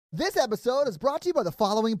This episode is brought to you by the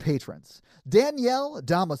following patrons: Danielle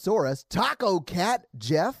Damasaurus, Taco Cat,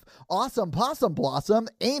 Jeff, Awesome Possum Blossom,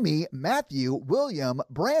 Amy, Matthew, William,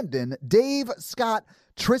 Brandon, Dave, Scott,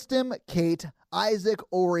 Tristan, Kate, Isaac,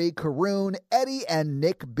 Ori, Karoon, Eddie, and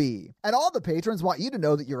Nick B. And all the patrons want you to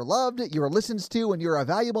know that you're loved, you're listened to, and you're a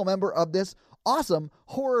valuable member of this awesome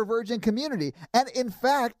Horror Virgin community. And in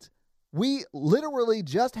fact, we literally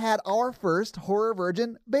just had our first Horror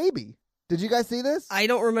Virgin baby. Did you guys see this? I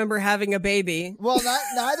don't remember having a baby. Well,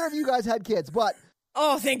 neither of you guys had kids, but...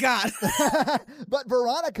 Oh, thank God. But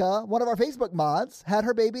Veronica, one of our Facebook mods, had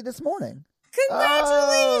her baby this morning.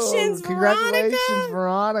 Congratulations, Congratulations,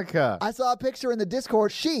 Veronica. I saw a picture in the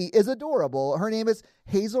Discord. She is adorable. Her name is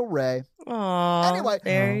Hazel Ray. Aww, anyway,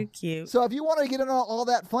 very cute. So if you want to get into all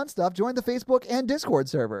that fun stuff, join the Facebook and Discord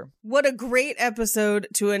server. What a great episode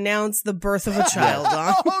to announce the birth of a child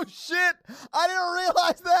on. Oh, shit. I didn't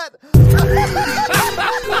realize that.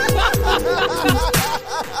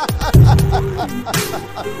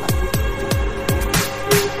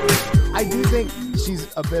 I do think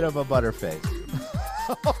she's a bit of a butterface.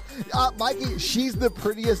 Mikey, she's the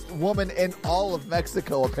prettiest woman in all of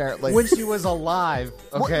Mexico, apparently. When she was alive,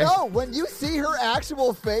 okay? No, when you see her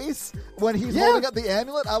actual face, when he's holding up the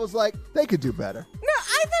amulet, I was like, they could do better. No,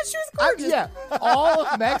 I thought she was gorgeous. Yeah, all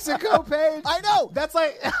of Mexico, Paige? I know. That's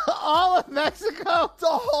like all of Mexico. It's a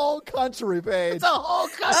whole country, Paige. It's a whole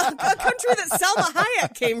country. A country that Salma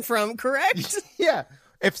Hayek came from, correct? Yeah.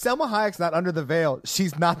 If Selma Hayek's not under the veil,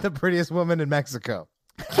 she's not the prettiest woman in Mexico.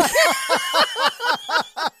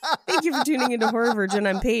 Thank you for tuning into Horror Virgin.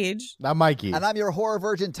 I'm Paige. I'm Mikey. And I'm your Horror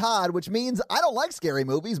Virgin, Todd, which means I don't like scary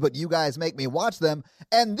movies, but you guys make me watch them.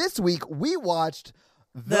 And this week, we watched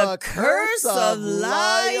The Curse of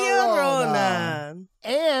La Llorona.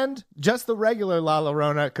 And just the regular La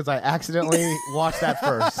Llorona, because I accidentally watched that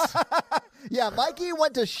first. Yeah, Mikey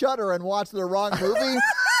went to Shudder and watched the wrong movie.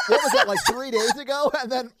 What was that, like 3 days ago?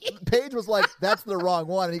 And then Paige was like, that's the wrong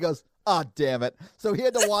one. And he goes, oh, damn it. So he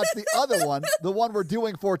had to watch the other one, the one we're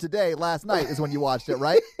doing for today. Last night is when you watched it,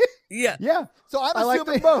 right? Yeah. Yeah. So I'm I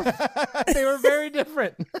assuming like them both. They were very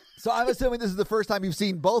different. So I'm assuming this is the first time you've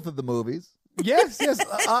seen both of the movies. Yes.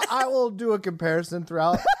 I will do a comparison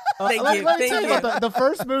throughout. Thank let you. me tell you about the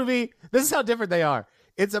first movie. This is how different they are.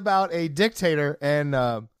 It's about a dictator in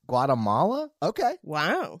Guatemala. Okay.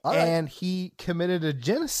 Wow. All right. And he committed a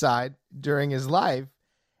genocide during his life.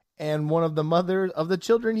 And one of the mothers of the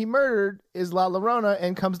children he murdered is La Llorona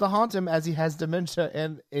and comes to haunt him as he has dementia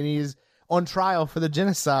and he's on trial for the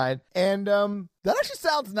genocide. And That actually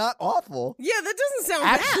sounds not awful. Yeah, that doesn't sound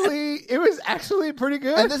bad. it was actually pretty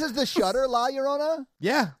good. And this is the Shudder La Llorona?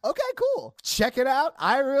 Yeah. Okay, cool. Check it out.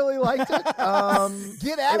 I really liked it.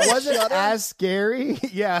 Get out It of wasn't Shudder. as scary.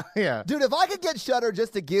 Yeah. Dude, if I could get Shudder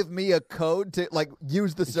just to give me a code to like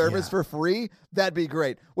use the service for free, that'd be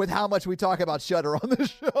great. With how much we talk about Shudder on the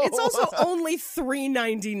show. It's also only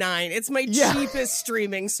 $3.99. It's my cheapest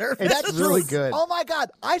streaming service. It's really good. Oh my God.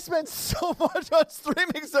 I spend so much on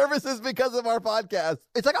streaming services because of our podcast.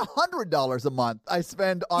 It's like $100 a month I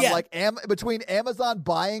spend on like between Amazon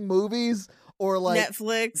buying movies or like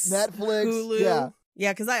Netflix, Hulu.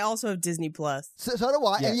 Yeah, because I also have Disney Plus. So do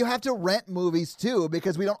I. Yeah. And you have to rent movies too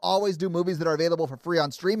because we don't always do movies that are available for free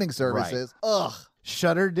on streaming services. Right. Ugh.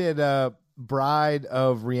 Shudder did Bride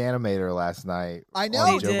of Reanimator last night. I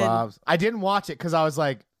know. On Joe Bob's. I didn't watch it because I was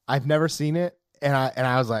like, I've never seen it. And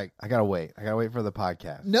I was like, I gotta wait for the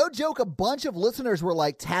podcast. No joke, a bunch of listeners were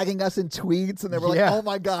like tagging us in tweets and they were like, oh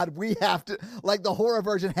my God, we have to, like the horror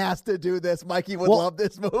version has to do this. Mikey would love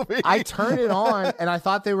this movie. I turned it on and I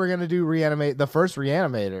thought they were gonna do the first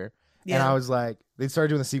Reanimator. Yeah. And I was like, they started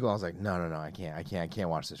doing the sequel. I was like, no, I can't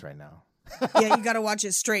watch this right now. Yeah, you got to watch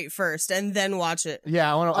it straight first and then watch it. Yeah,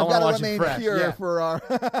 I want to watch it fresh. Pure for our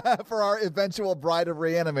for our eventual Bride of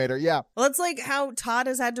Reanimator. Yeah. Well, it's like how Todd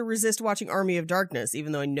has had to resist watching Army of Darkness,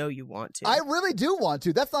 even though I know you want to. I really do want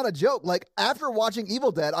to. That's not a joke. Like after watching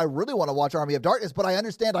Evil Dead, I really want to watch Army of Darkness, but I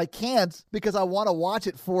understand I can't because I want to watch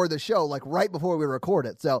it for the show, like right before we record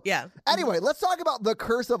it. So yeah. Anyway, let's talk about The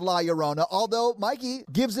Curse of La Llorona. Although Mikey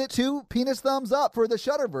gives it 2 penis thumbs up for the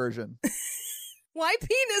Shudder version. Why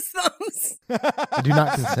penis thumbs? I do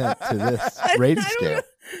not consent to this rating scale.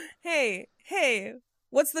 Hey,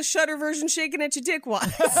 what's the Shudder version shaking at your dick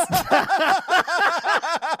wise?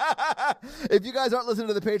 If you guys aren't listening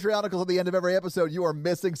to the Patreonicals at the end of every episode, you are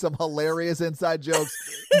missing some hilarious inside jokes.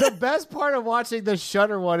 The best part of watching the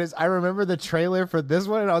Shudder one is I remember the trailer for this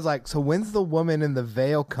one, and I was like, so when's the woman in the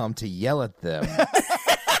veil come to yell at them?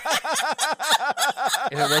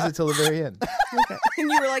 And it wasn't until the very end.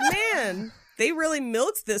 And you were like, man, they really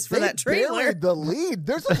milked this for that trailer. Buried the lead.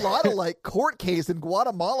 There's a lot of like court case in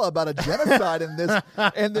Guatemala about a genocide in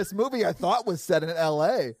this movie. I thought was set in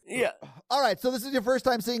L.A. Yeah. All right, so this is your first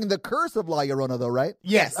time seeing The Curse of La Llorona, though, right?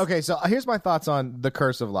 Yes. Okay, so here's my thoughts on The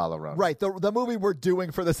Curse of La Llorona. Right, the movie we're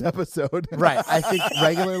doing for this episode. Right. I think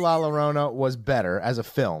regular La Llorona was better as a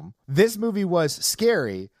film. This movie was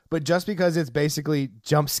scary, but just because it's basically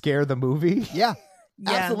jump scare the movie. Yeah.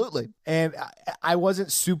 Yeah. Absolutely. And I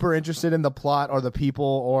wasn't super interested in the plot or the people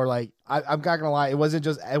or like I'm not gonna lie, it wasn't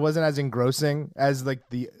as engrossing as like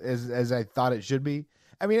as I thought it should be.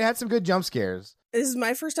 I mean, it had some good jump scares. This is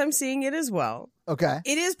my first time seeing it as well. Okay.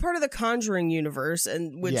 It is part of the Conjuring universe,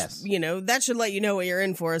 and which, Yes. that should let you know what you're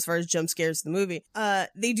in for as far as jump scares in the movie.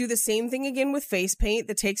 They do the same thing again with face paint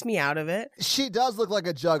that takes me out of it. She does look like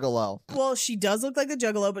a juggalo. Well, she does look like the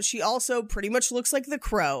Juggalo, but she also pretty much looks like the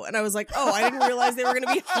Crow. And I was like, oh, I didn't realize they were going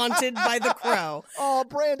to be haunted by the Crow. Oh,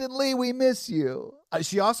 Brandon Lee, we miss you.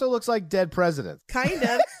 She also looks like dead presidents. Kind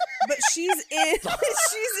of. But she's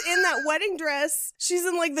in that wedding dress. She's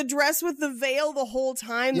in like the dress with the veil the whole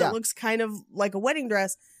time Yeah. that looks kind of like a wedding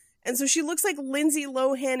dress. And so she looks like Lindsay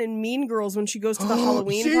Lohan in Mean Girls when she goes to the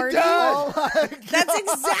Halloween She party. does! Oh my God. That's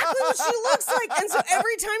exactly what she looks like. And so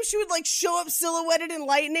every time she would like show up silhouetted in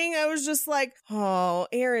lightning, I was just like, oh,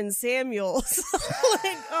 Aaron Samuels.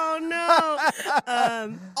 Like, oh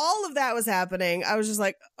no. All of that was happening. I was just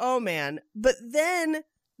like, oh man. But then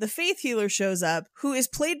the faith healer shows up, who is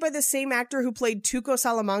played by the same actor who played Tuco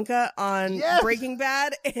Salamanca on Yes. Breaking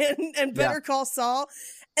Bad and Better Call Saul.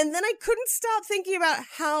 And then I couldn't stop thinking about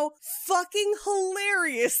how fucking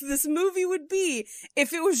hilarious this movie would be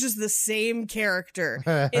if it was just the same character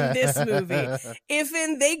in this movie. If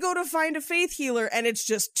they go to find a faith healer and it's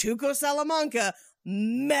just Tuco Salamanca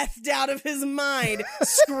methed out of his mind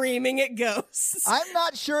screaming at ghosts. I'm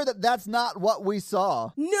not sure that that's not what we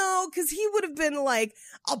saw. No, because he would have been like,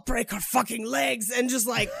 I'll break her fucking legs and just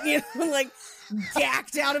like, like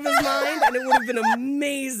gacked out of his mind, and it would have been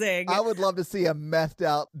amazing. I would love to see a methed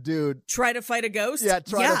out dude. Try to fight a ghost? Yeah,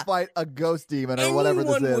 try to fight a ghost demon or whatever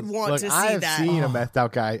this Anyone is. would want Look, to see I have that. seen a methed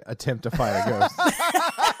out guy attempt to fight a ghost.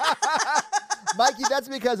 Mikey, that's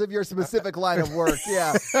because of your specific line of work.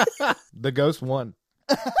 Yeah. The ghost won.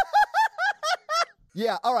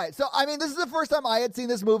 Yeah, all right. So, I mean, this is the first time I had seen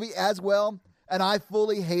this movie as well, and I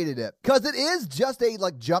fully hated it. Because it is just a,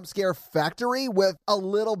 like, jump scare factory with a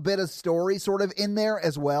little bit of story sort of in there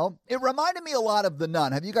as well. It reminded me a lot of The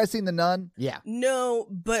Nun. Have you guys seen The Nun? Yeah. No,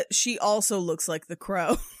 but she also looks like the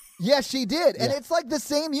Crow. Yes, she did. And Yeah. it's like the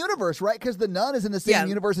same universe, right? Because The Nun is in the same Yeah.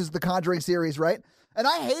 universe as the Conjuring series, right? And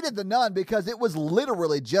I hated The Nun because it was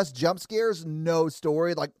literally just jump scares, no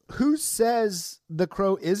story. Like, Who says the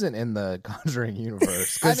Crow isn't in the Conjuring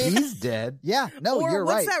universe? Because I mean- he's dead. yeah, no, or you're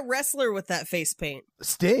what's right. that wrestler with that face paint?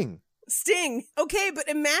 Sting. Sting. Okay, but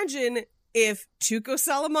imagine if Tuco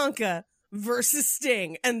Salamanca versus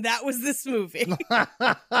Sting, and that was this movie.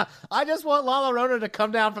 I just want La Llorona to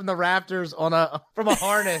come down from the rafters from a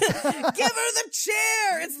harness. Give her the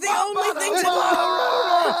chair. It's the only thing to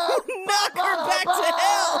knock her back to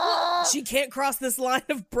hell. She can't cross this line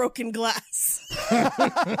of broken glass.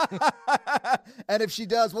 And if she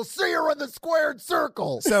does, we'll see her in the squared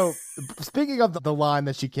circle. So, speaking of the line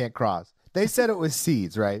that she can't cross, they said it was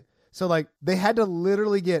seeds, right? So, like, they had to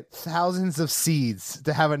literally get thousands of seeds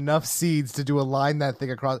to have enough seeds to do a line that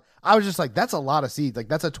thing across. I was just like, that's a lot of seeds. Like,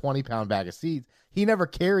 that's a 20-pound bag of seeds. He never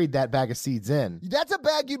carried that bag of seeds in. That's a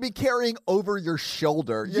bag you'd be carrying over your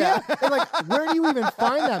shoulder. Yeah. And, like, where do you even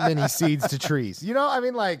find that many seeds to trees? You know, I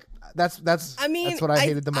mean, like, that's what I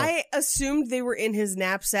hated the most. I assumed they were in his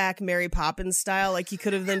knapsack, Mary Poppins style. Like he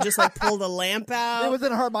could have then just like pulled a lamp out. It was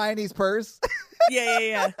in Hermione's purse.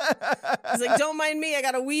 Yeah. He's like, don't mind me. I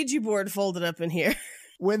got a Ouija board folded up in here.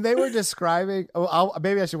 When they were describing,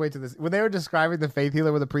 maybe I should wait to this. When they were describing the faith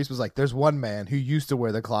healer, where the priest was like, "There's one man who used to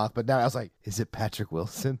wear the cloth, but now," I was like, "Is it Patrick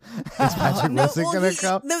Wilson? Is Patrick Wilson gonna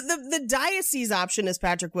come?" The diocese option is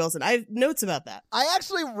Patrick Wilson. I have notes about that. I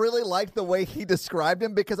actually really liked the way he described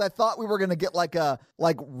him because I thought we were going to get like a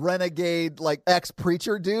renegade, like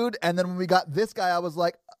ex-preacher dude. And then when we got this guy, I was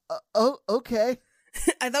like, oh, okay.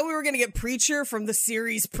 I thought we were going to get Preacher from the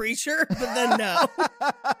series Preacher, but then no.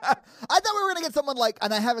 I thought we were going to get someone like,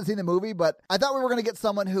 and I haven't seen the movie, but I thought we were going to get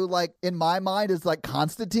someone who, like, in my mind is like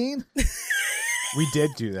Constantine. We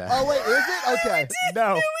did do that. Oh, wait, is it? Okay.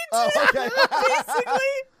 No. Oh, okay. Basically.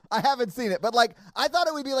 I haven't seen it, but like, I thought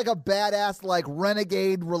it would be like a badass, like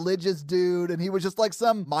renegade religious dude, and he was just like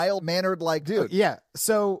some mild-mannered like dude. Yeah.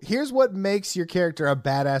 So here's what makes your character a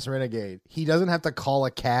badass renegade. He doesn't have to call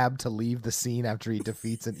a cab to leave the scene after he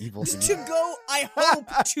defeats an evil To demon. go I hope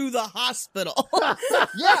to the hospital.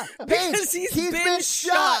 Yeah, because he's been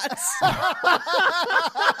shot.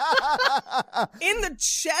 In the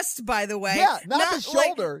chest, by the way. Yeah, not the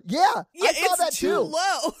shoulder. Like, yeah, I saw it's that too too.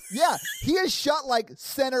 low. Yeah, he is shot like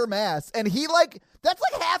center mass, and he that's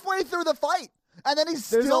like halfway through the fight. And then he's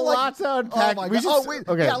There's still a lot to unpack. Oh my god!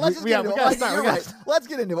 Okay, yeah, let's just get into it. You're right. Let's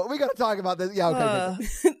get into it. We got to talk about this. Yeah, okay.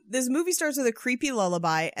 This movie starts with a creepy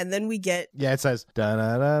lullaby, and then we get it says dun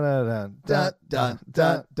dun dun dun dun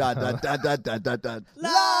dun dun dun dun dun dun dun dun. La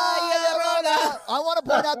Llorona. I want to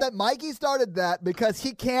point out that Mikey started that because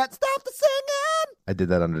he can't stop the singing. I did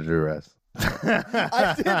that under duress.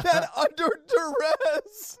 I did that under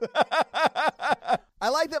duress. I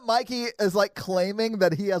like that Mikey is like claiming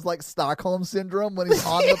that he has like Stockholm syndrome when he's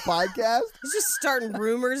on the podcast. He's just starting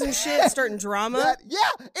rumors and shit, starting drama. In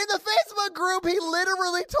the Facebook group, he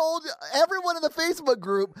literally told everyone in the Facebook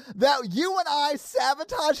group that you and I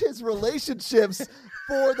sabotage his relationships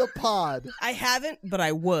for the pod. I haven't, but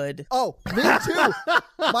I would. Oh, me too.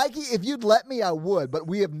 Mikey, if you'd let me, I would, but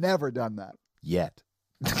we have never done that. Yet.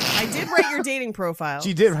 I did write your dating profile.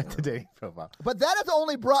 She did write the dating profile. But that has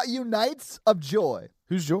only brought you nights of joy.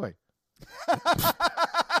 Who's Joy?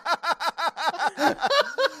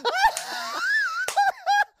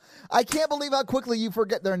 I can't believe how quickly you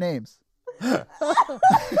forget their names. I'm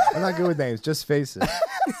not good with names, just faces.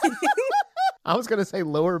 I was going to say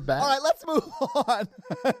lower back. All right, let's move on.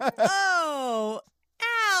 Oh,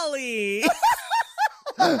 Allie.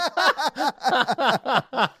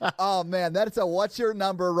 Oh, man, that is a What's Your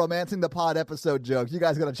Number Romancing the Pod episode joke. You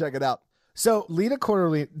guys got to check it out. So, Lita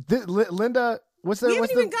Quarterly, Linda, we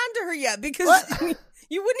haven't even gotten to her yet because you wouldn't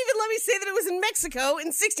even let me say that it was in Mexico in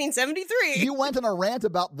 1673. You went on a rant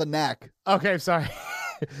about the knack. Okay, sorry.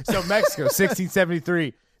 So, Mexico,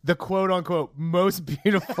 1673. The quote-unquote most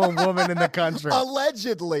beautiful woman in the country.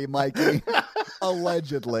 Allegedly, Mikey.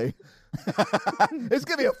 Allegedly. It's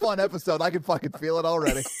going to be a fun episode. I can fucking feel it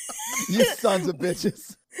already. You sons of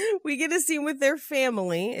bitches. We get a scene with their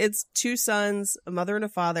family. It's two sons, a mother and a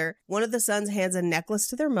father. One of the sons hands a necklace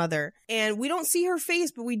to their mother. And we don't see her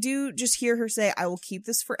face, but we do just hear her say, I will keep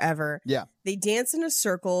this forever. Yeah. They dance in a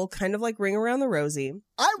circle, kind of like Ring Around the Rosie.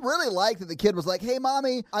 I really like that the kid was like, hey,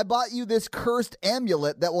 mommy, I bought you this cursed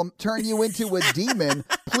amulet that will turn you into a demon.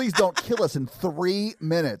 Please don't kill us in 3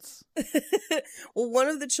 minutes. Well, one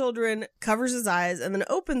of the children covers his eyes and then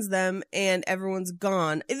opens them and everyone's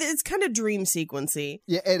gone. It's kind of dream sequency.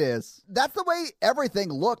 Yeah, it is. That's the way everything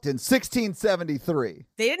looked in 1673.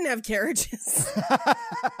 They didn't have carriages.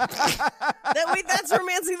 That's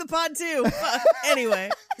romancing the pod too. Anyway,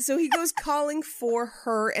 so he goes calling for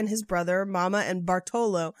her and his brother, Mama and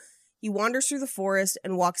Bartolo. He wanders through the forest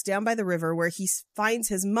and walks down by the river where he finds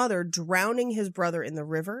his mother drowning his brother in the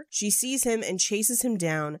river. She sees him and chases him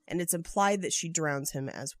down, and it's implied that she drowns him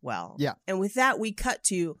as well. Yeah. And with that, we cut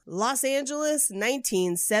to Los Angeles,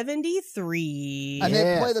 1973. And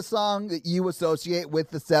they play the song that you associate with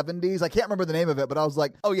the 70s. I can't remember the name of it, but I was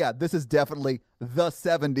like, oh yeah, this is definitely the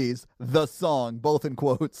 70s, the song, both in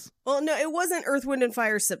quotes. Well, no, it wasn't Earth, Wind, and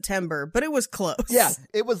Fire September, but it was close. Yeah,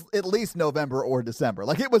 it was at least November or December.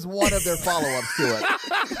 Like, it was one of their follow-ups to it.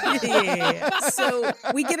 Yeah. So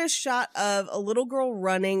we get a shot of a little girl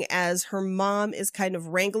running as her mom is kind of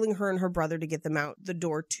wrangling her and her brother to get them out the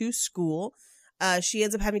door to school. She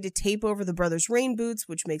ends up having to tape over the brother's rain boots,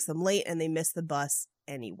 which makes them late, and they miss the bus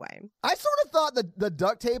anyway. I sort of thought that the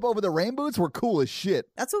duct tape over the rain boots were cool as shit.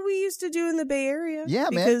 That's what we used to do in the Bay Area. Yeah,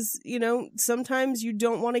 because, sometimes you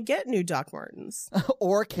don't want to get new Doc Martens.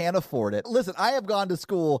 Or can't afford it. Listen, I have gone to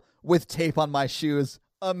school with tape on my shoes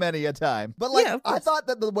many a time. But, I thought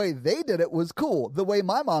that the way they did it was cool. The way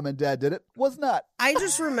my mom and dad did it was not. I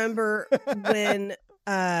just remember when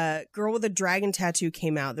Girl with a Dragon Tattoo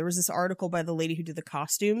came out. There was this article by the lady who did the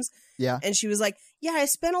costumes. Yeah. And she was like, yeah, I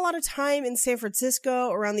spent a lot of time in San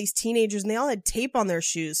Francisco around these teenagers and they all had tape on their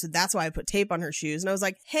shoes. So that's why I put tape on her shoes. And I was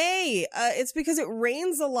like, hey, it's because it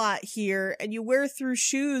rains a lot here and you wear through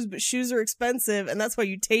shoes, but shoes are expensive. And that's why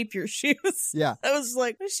you tape your shoes. Yeah. I was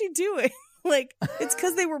like, what is she doing? Like, it's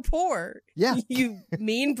because they were poor. Yeah. You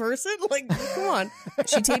mean person? Like, come on.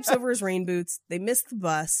 She tapes over his rain boots. They miss the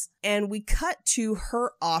bus. And we cut to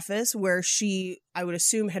her office where she, I would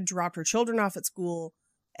assume, had dropped her children off at school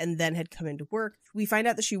and then had come into work. We find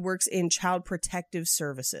out that she works in Child Protective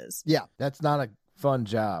Services. Yeah. That's not a fun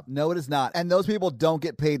job. No, it is not. And those people don't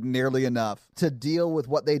get paid nearly enough to deal with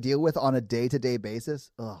what they deal with on a day-to-day basis.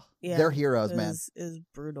 Ugh. Yeah, they're heroes, man. Is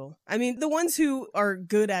brutal. I mean, the ones who are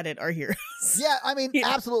good at it are heroes. Yeah, I mean,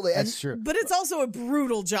 absolutely. That's true. But it's also a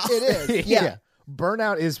brutal job. It is. Yeah.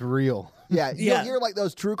 Burnout is real. Yeah, Yeah. you'll hear like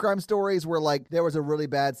those true crime stories where like there was a really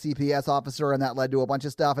bad CPS officer and that led to a bunch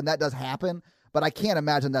of stuff, and that does happen. But I can't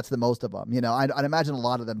imagine that's the most of them. You know, I'd imagine a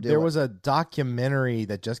lot of them do. There was a documentary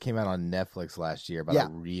that just came out on Netflix last year about a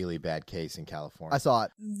really bad case in California. I saw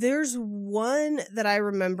it. There's one that I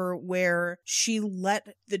remember where she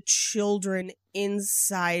let the children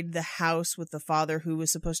inside the house with the father who was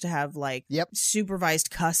supposed to have like supervised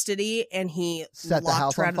custody, and he set the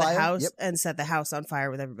house her out on of the fire. house and set the house on fire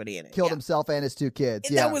with everybody in it. Killed himself and his 2 kids.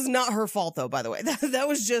 That was not her fault though, by the way. That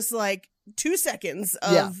was just like 2 seconds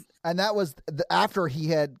of and that was after he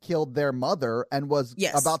had killed their mother and was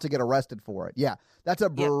about to get arrested for it. Yeah. That's a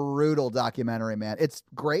brutal documentary, man. It's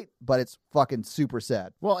great, but it's fucking super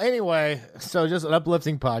sad. Well, anyway, so just an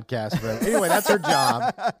uplifting podcast. But anyway, that's her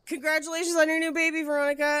job. Congratulations on your new baby,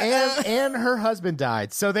 Veronica. And her husband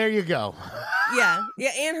died. So there you go. Yeah,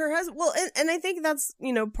 and her husband. Well, and I think that's,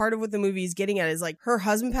 part of what the movie is getting at is like her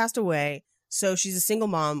husband passed away. So she's a single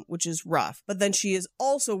mom, which is rough. But then she is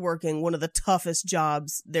also working one of the toughest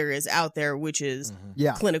jobs there is out there, which is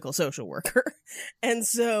clinical social worker. And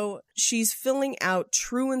so she's filling out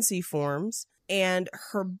truancy forms, and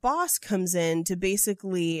her boss comes in to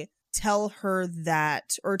basically tell her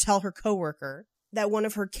her coworker that one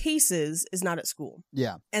of her cases is not at school.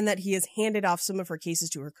 Yeah. And that he has handed off some of her cases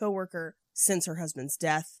to her coworker since her husband's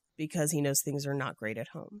death, because he knows things are not great at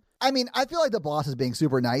home. I mean, I feel like the boss is being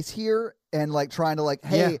super nice here and like trying to like,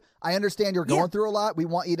 hey, I understand you're going through a lot. We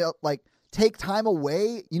want you to like take time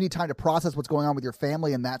away. You need time to process what's going on with your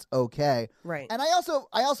family, and that's okay. Right. And I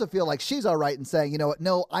also feel like she's all right in saying, you know what,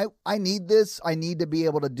 no, I need this. I need to be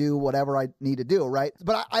able to do whatever I need to do, right?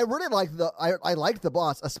 But I really like I liked the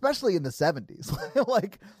boss, especially in the 70s.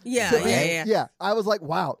 like Yeah. I was like,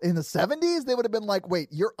 wow, in the 70s they would have been like, wait,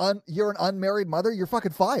 you're an unmarried mother, you're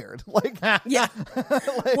fucking fired. Like yeah.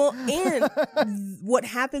 Well, and what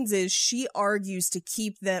happens is she argues to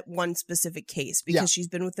keep that one specific case because she's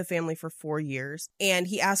been with the family for 4 years, and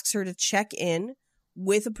he asks her to check in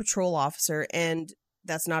with a patrol officer, and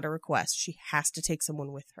that's not a request. She has to take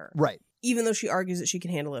someone with her. Right. Even though she argues that she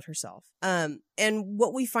can handle it herself. And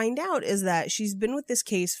what we find out is that she's been with this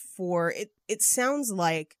case for, it sounds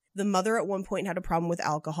like the mother at one point had a problem with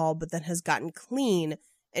alcohol, but then has gotten clean,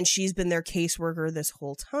 and she's been their caseworker this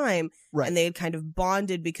whole time. Right. And they had kind of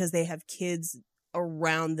bonded because they have kids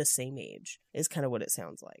around the same age, is kind of what it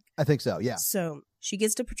sounds like. I think so, yeah. So she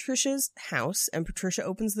gets to Patricia's house, and Patricia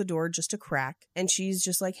opens the door just a crack, and she's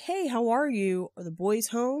just like, hey, how are you? Are the boys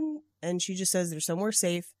home? And she just says they're somewhere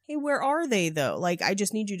safe. Hey, where are they though? Like, I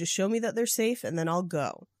just need you to show me that they're safe, and then I'll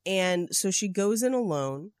go. And so she goes in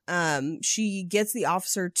alone. She gets the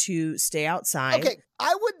officer to stay outside. Okay,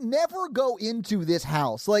 I would never go into this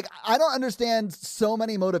house. Like, I don't understand so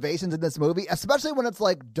many motivations in this movie, especially when it's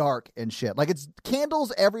like dark and shit. Like, it's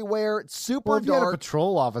candles everywhere. It's super if you dark. had a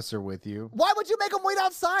patrol officer with you. Why would you make them wait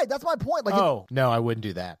outside? That's my point. Like, no, I wouldn't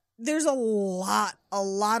do that. There's a lot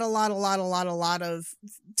of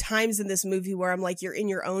times in this movie where I'm like, you're in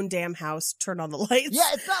your own damn house, turn on the lights.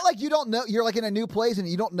 Yeah, it's not like you don't know, you're like in a new place and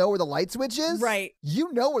you don't know where the light switch is. Right.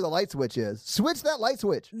 You know where the light switch is. Switch that light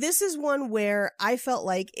switch. This is one where I felt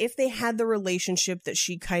like if they had the relationship that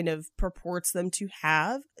she kind of purports them to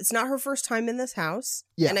have, it's not her first time in this house.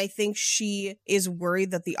 Yeah. And I think she is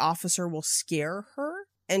worried that the officer will scare her.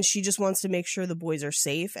 And she just wants to make sure the boys are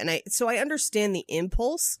safe. And so I understand the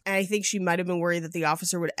impulse. And I think she might have been worried that the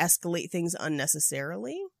officer would escalate things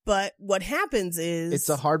unnecessarily. But what happens is it's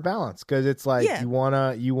a hard balance, because it's like you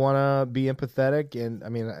wanna be empathetic, and I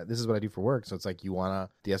mean, this is what I do for work. So it's like you wanna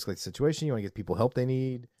de-escalate the situation, you wanna get people help they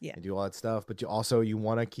need, and do all that stuff. But you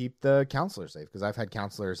wanna keep the counselor safe, because I've had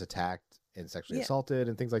counselors attacked and sexually assaulted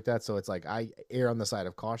and things like that. So it's like I err on the side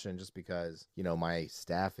of caution, just because, my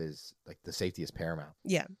staff is like, the safety is paramount.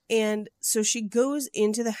 Yeah. And so she goes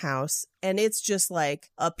into the house, and it's just like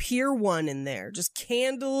a Pier 1 in there, just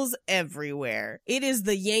candles everywhere. It is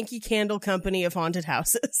the Yankee Candle Company of haunted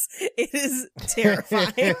houses. It is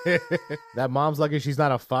terrifying. That mom's lucky she's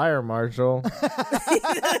not a fire marshal.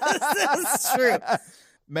 That's true.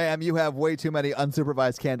 Ma'am, you have way too many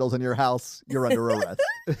unsupervised candles in your house. You're under arrest.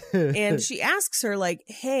 And she asks her, like,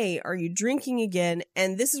 hey, are you drinking again?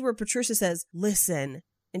 And this is where Patricia says, listen.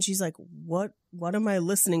 And she's like, what am I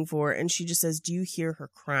listening for? And she just says, do you hear her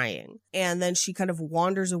crying? And then she kind of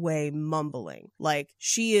wanders away mumbling. Like,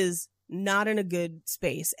 she is not in a good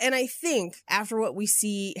space. And I think after what we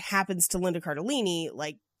see happens to Linda Cardellini,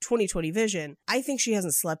 like 20/20 vision, I think she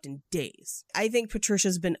hasn't slept in days. I think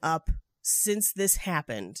Patricia's been up since this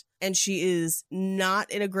happened, and she is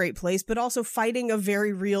not in a great place, but also fighting a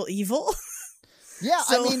very real evil. Yeah,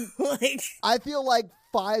 so, I mean, I feel like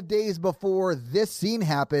 5 days before this scene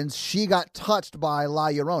happens, she got touched by La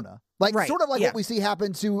Llorona. Like, sort of like what we see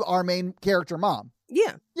happen to our main character mom.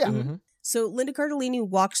 Yeah. Yeah. Mm-hmm. So Linda Cardellini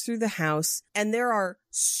walks through the house, and there are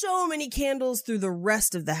so many candles through the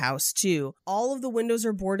rest of the house, too. All of the windows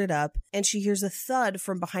are boarded up, and she hears a thud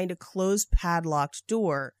from behind a closed, padlocked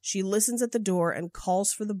door. She listens at the door and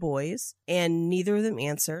calls for the boys, and neither of them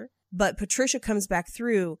answer. But Patricia comes back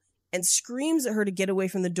through and screams at her to get away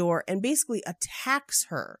from the door and basically attacks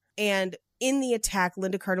her. And in the attack,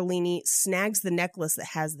 Linda Cardellini snags the necklace that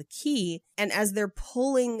has the key. And as they're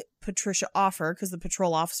pulling Patricia off her, because the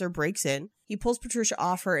patrol officer breaks in, he pulls Patricia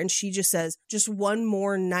off her and she just says, just one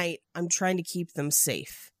more night. I'm trying to keep them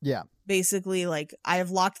safe. Yeah. Basically, like, I have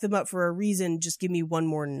locked them up for a reason. Just give me one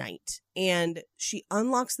more night. And she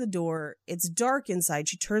unlocks the door. It's dark inside.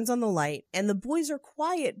 She turns on the light and the boys are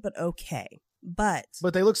quiet, but okay. But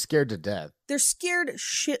they look scared to death. They're scared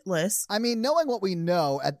shitless. I mean, knowing what we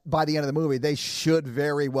know by the end of the movie, they should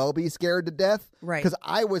very well be scared to death. Right. Because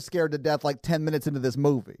I was scared to death like 10 minutes into this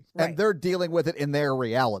movie. Right. And they're dealing with it in their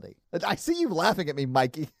reality. I see you laughing at me,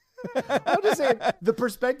 Mikey. I'm just saying, the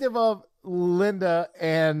perspective of Linda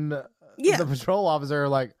and the patrol officer are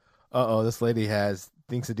like, uh-oh, this lady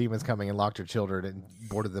thinks a demon's coming and locked her children and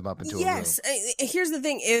boarded them up into a room. Yes. Here's the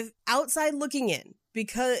thing. If outside looking in,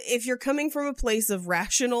 because if you're coming from a place of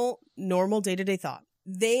rational, normal day-to-day thought,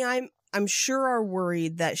 I'm sure are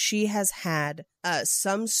worried that she has had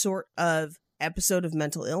some sort of episode of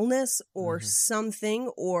mental illness or something,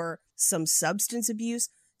 or some substance abuse,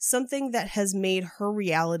 something that has made her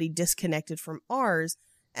reality disconnected from ours,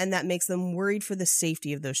 and that makes them worried for the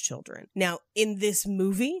safety of those children. Now, in this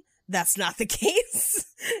movie, that's not the case,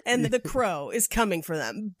 and the crow is coming for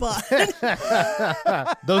them, but...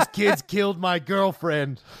 Those kids killed my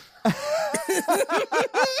girlfriend.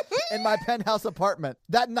 In my penthouse apartment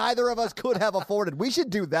that neither of us could have afforded. We should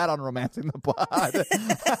do that on Romancing the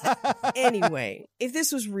Pod. Anyway, if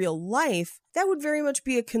this was real life, that would very much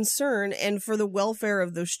be a concern, and for the welfare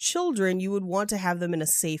of those children, you would want to have them in a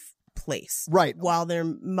safe place. Right. While their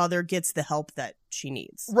mother gets the help that she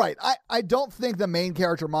needs. Right. I don't think the main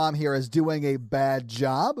character mom here is doing a bad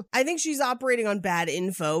job. I think she's operating on bad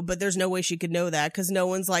info, but there's no way she could know that because no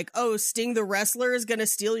one's like, oh, Sting the wrestler is going to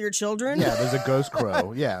steal your children. Yeah, there's a ghost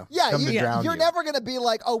crow. Yeah. Yeah, Drown you're you. never going to be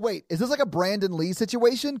like, oh, wait, is this like a Brandon Lee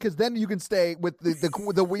situation? Because then you can stay with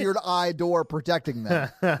the weird eye door protecting them.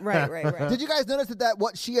 Right. Did you guys notice that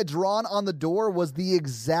what she had drawn on the door was the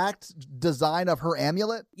exact design of her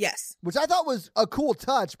amulet? Yes. Which I thought was a cool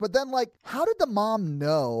touch, but then, like, how did the mom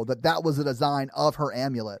know that was a design of her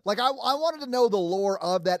amulet? Like, I wanted to know the lore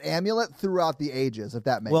of that amulet throughout the ages, if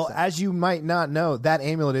that makes sense. Well, as you might not know, that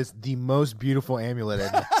amulet is the most beautiful amulet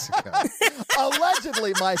in Mexico.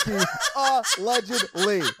 Allegedly, Mikey.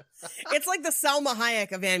 Allegedly. It's like the Salma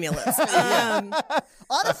Hayek of amulets.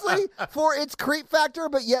 Honestly, for its creep factor,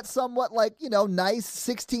 but yet somewhat like, nice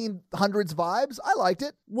 1600s vibes, I liked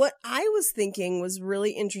it. What I was thinking was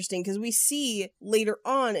really interesting because we see later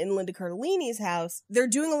on in Linda Cardellini's house, they're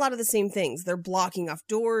doing a lot of the same things. They're blocking off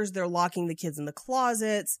doors. They're locking the kids in the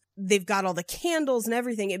closets. They've got all the candles and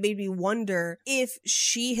everything. It made me wonder if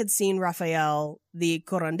she had seen Rafael, the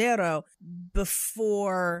curandero,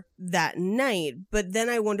 before that night. But then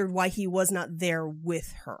I wondered why he was not there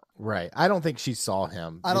with her. Right. I don't think she saw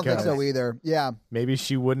him. I don't think so either. Yeah. Maybe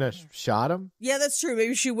she wouldn't have shot him. Yeah, that's true.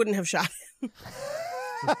 Maybe she wouldn't have shot him.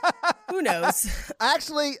 Who knows?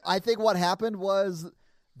 Actually, I think what happened was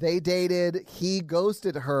they dated, he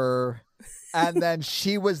ghosted her, and then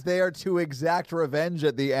she was there to exact revenge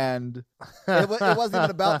at the end. It wasn't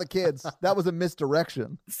even about the kids. That was a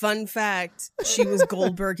misdirection. Fun fact, she was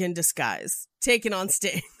Goldberg in disguise, taken on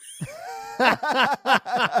Sting.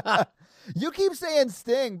 You keep saying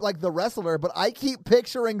Sting, like the wrestler, but I keep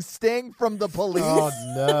picturing Sting from The Police. Oh,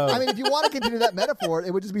 no. I mean, if you want to continue that metaphor,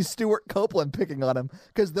 it would just be Stuart Copeland picking on him,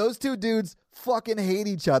 because those two dudes fucking hate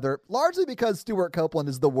each other, largely because Stuart Copeland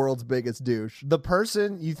is the world's biggest douche. The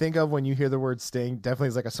person you think of when you hear the word Sting definitely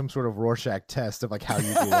is like some sort of Rorschach test of like how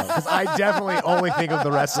you do that. Because I definitely only think of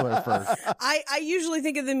the wrestler first. I usually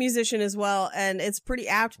think of the musician as well, and it's pretty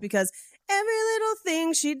apt because every little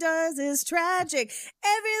thing she does is tragic.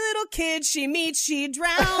 Every little kid she meets, she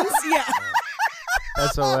drowns. Yeah.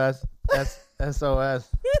 SOS. That's SOS.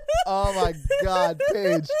 Oh my God,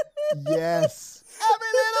 Paige. Yes. Every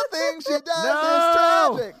little thing she does is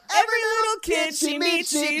tragic. Every little kid she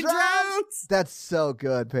meets, she drowns. That's so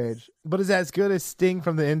good, Paige. But is that as good as Sting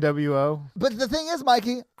from the NWO? But the thing is,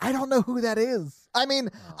 Mikey, I don't know who that is. I mean,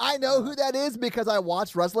 I know who that is because I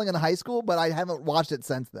watched wrestling in high school, but I haven't watched it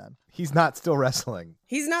since then. He's not still wrestling.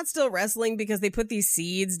 He's not still wrestling because they put these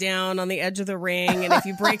seeds down on the edge of the ring, and if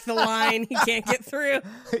you break the line, he can't get through.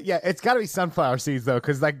 Yeah, it's got to be sunflower seeds, though,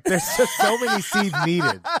 because like there's just so many seeds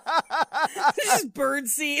needed. It's just bird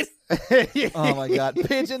seed. Oh, my God.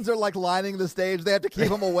 Pigeons are like lining the stage. They have to keep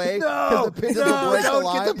them away because No, the pigeons will break the don't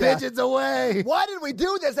line. get the pigeons away. Why did we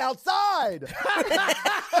do this outside?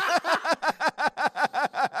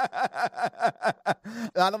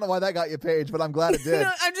 I don't know why that got you, Paige, but I'm glad it did.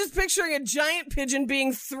 I'm just picturing a giant pigeon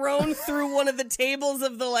being thrown through one of the tables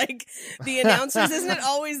of the announcers. Isn't it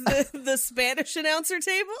always the Spanish announcer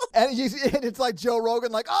table? And it's like Joe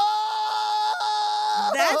Rogan, like,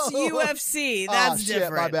 oh! That's UFC. That's shit,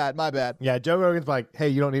 different. My bad. Yeah, Joe Rogan's like, hey,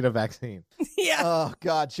 you don't need a vaccine. Yeah. Oh,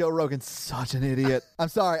 God, Joe Rogan's such an idiot. I'm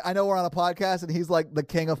sorry. I know we're on a podcast, and he's like the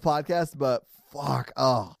king of podcasts, but fuck.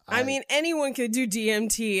 Oh. I mean, anyone could do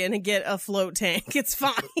DMT and get a float tank. It's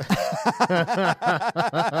fine.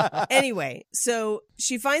 Anyway, so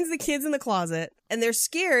she finds the kids in the closet, and they're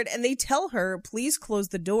scared, and they tell her, please close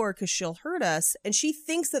the door because she'll hurt us. And she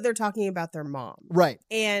thinks that they're talking about their mom. Right.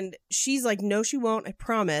 And she's like, no, she won't. I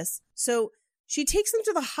promise. So she takes them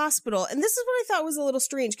to the hospital. And this is what I thought was a little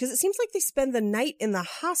strange because it seems like they spend the night in the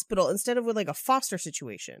hospital instead of with like a foster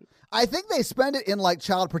situation. I think they spend it in like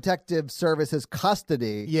Child Protective Services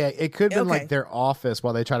custody. Yeah, it could have been Okay. like their office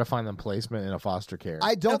while they try to find them placement in a foster care.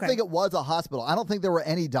 I don't Okay. think it was a hospital. I don't think there were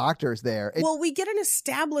any doctors there. Well, we get an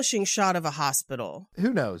establishing shot of a hospital.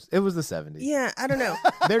 Who knows? It was the 70s. Yeah, I don't know.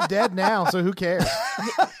 They're dead now, so who cares?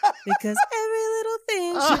 Because every little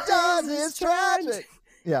thing she does is tragic.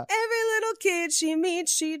 Yeah. Every little kid she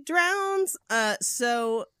meets, she drowns.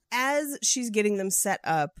 So as she's getting them set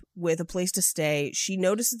up with a place to stay, she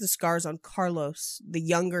notices the scars on Carlos, the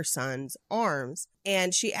younger son's arms.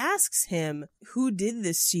 And she asks him, who did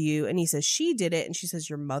this to you? And he says, she did it. And she says,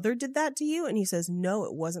 your mother did that to you? And he says, no,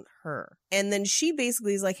 it wasn't her. And then she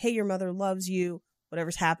basically is like, hey, your mother loves you.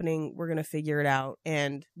 Whatever's happening, we're going to figure it out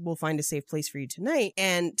and we'll find a safe place for you tonight.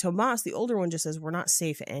 And Tomas, the older one, just says, we're not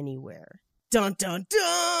safe anywhere. Dun, dun,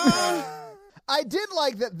 dun. I did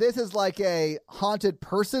like that this is like a haunted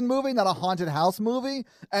person movie, not a haunted house movie.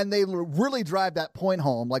 And they really drive that point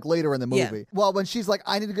home, like later in the movie. Yeah. Well, when she's like,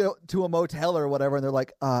 I need to go to a motel or whatever. And they're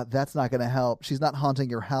like, that's not going to help. She's not haunting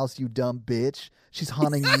your house, you dumb bitch. She's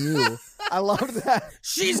haunting you. I love that.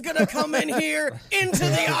 She's going to come in here into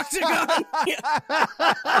the octagon.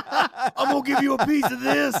 I'm going to give you a piece of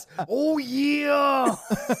this. Oh, yeah.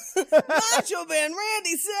 Macho Man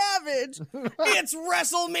Randy Savage. It's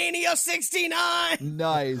WrestleMania 69.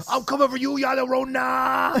 Nice. I'm coming for you,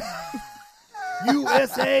 Llorona.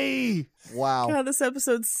 USA. Wow. God, this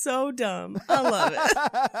episode's so dumb. I love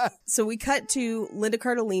it. So we cut to Linda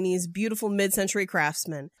Cardellini's beautiful mid-century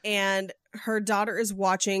craftsman, and her daughter is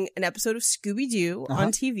watching an episode of Scooby-Doo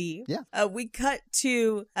on TV. Yeah. We cut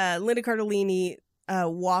to Linda Cardellini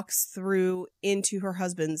walks through into her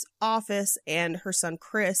husband's office, and her son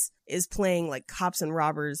Chris is playing like cops and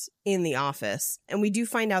robbers in the office. And we do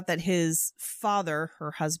find out that his father,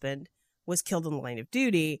 her husband, was killed in the line of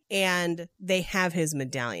duty, and they have his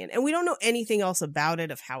medallion. And we don't know anything else about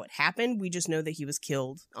it, of how it happened. We just know that he was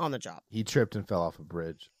killed on the job. He tripped and fell off a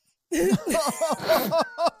bridge.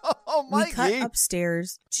 Oh, We Mikey. cut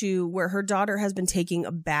upstairs to where her daughter has been taking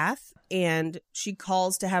a bath, and she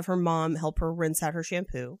calls to have her mom help her rinse out her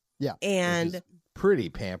shampoo. Yeah. And Which is pretty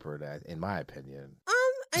pampered, in my opinion.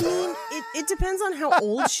 I mean, it depends on how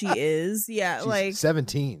old she is. Yeah, She's like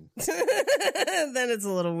 17. then it's a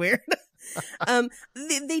little weird.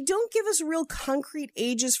 They don't give us real concrete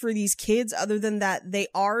ages for these kids other than that they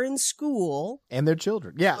are in school. And their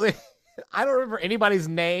children. Yeah. I don't remember anybody's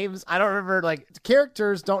names. I don't remember, like,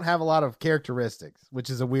 characters don't have a lot of characteristics,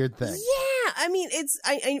 which is a weird thing. Yeah, I mean, it's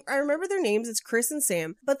I remember their names. It's Chris and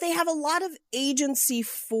Sam, but they have a lot of agency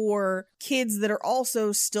for kids that are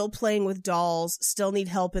also still playing with dolls, still need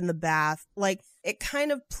help in the bath. Like, it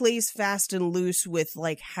kind of plays fast and loose with,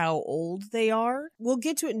 like, how old they are. We'll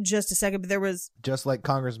get to it in just a second, but there was... Just like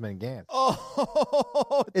Congressman Gant.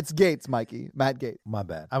 Oh, it's Gates, Mikey. Matt Gates. My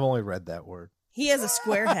bad. I've only read that word. He has a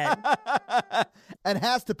square head. And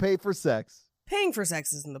has to pay for sex. Paying for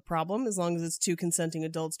sex isn't the problem, as long as it's two consenting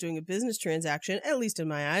adults doing a business transaction, at least in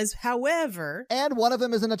my eyes. However... And one of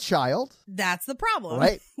them isn't a child. That's the problem.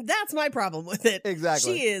 Right. That's my problem with it.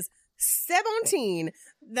 Exactly. She is 17.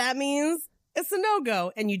 That means it's a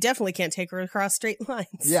no-go, and you definitely can't take her across straight lines.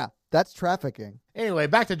 Yeah. That's trafficking. Anyway,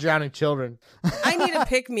 back to drowning children. I need a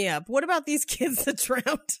pick-me-up. What about these kids that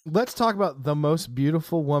drowned? Let's talk about the most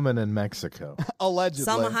beautiful woman in Mexico. Allegedly.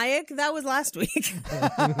 Salma Hayek? That was last week.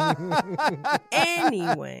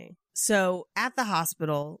 Anyway, so at the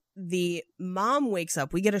hospital, the mom wakes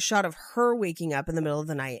up. We get a shot of her waking up in the middle of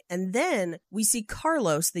the night. And then we see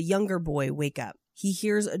Carlos, the younger boy, wake up. He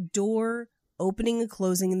hears a door opening and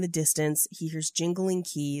closing in the distance. He hears jingling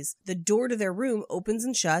keys. The door to their room opens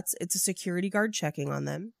and shuts. It's a security guard checking on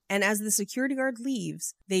them. And as the security guard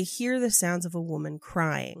leaves, they hear the sounds of a woman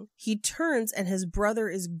crying. He turns and his brother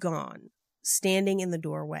is gone, standing in the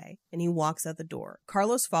doorway, and he walks out the door.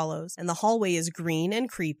 Carlos follows, and the hallway is green and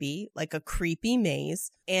creepy, like a creepy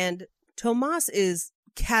maze. And Tomas is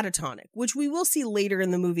catatonic, which we will see later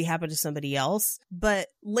in the movie happen to somebody else. But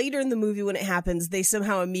later in the movie, when it happens, they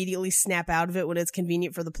somehow immediately snap out of it when it's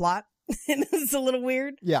convenient for the plot. And it's a little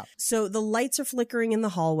weird. Yeah. So the lights are flickering in the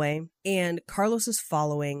hallway, and Carlos is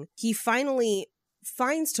following. He finally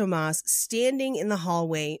finds Tomas standing in the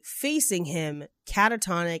hallway, facing him,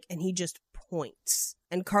 catatonic, and he just points.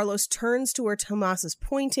 And Carlos turns to where Tomas is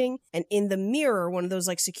pointing, and in the mirror, one of those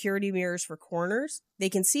like security mirrors for corners, they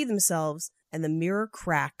can see themselves, and the mirror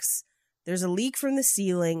cracks. There's a leak from the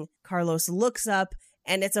ceiling. Carlos looks up,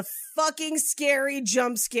 and it's a fucking scary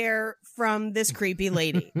jump scare from this creepy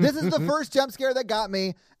lady. This is the first jump scare that got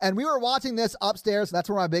me. And we were watching this upstairs. That's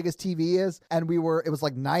where my biggest TV is. And it was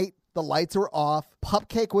like night. The lights were off.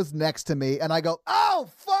 Pupcake was next to me. And I go, oh,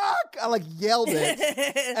 fuck! I like yelled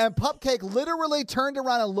it. And Pupcake literally turned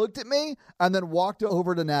around and looked at me and then walked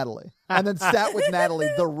over to Natalie. And then sat with Natalie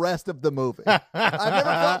the rest of the movie. I've never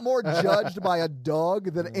felt more judged by a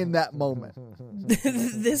dog than in that moment.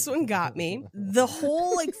 This one got me. The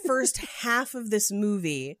whole like first half of this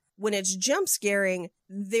movie, when it's jump scaring,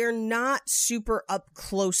 they're not super up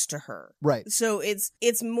close to her. Right. So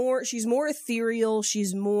it's more, she's more ethereal.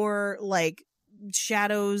 She's more like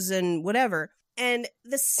shadows and whatever. And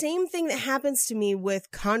the same thing that happens to me with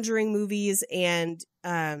Conjuring movies and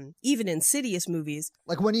even Insidious movies.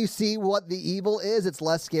 Like when you see what the evil is, it's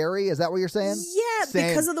less scary. Is that what you're saying? Yeah, Same.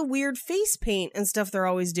 because of the weird face paint and stuff they're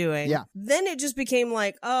always doing. Yeah. Then it just became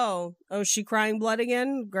like, oh, she crying blood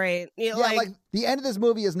again? Great. Yeah, like the end of this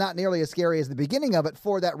movie is not nearly as scary as the beginning of it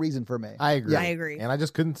for that reason for me. I agree. I agree. And I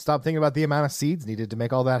just couldn't stop thinking about the amount of seeds needed to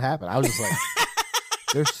make all that happen. I was just like,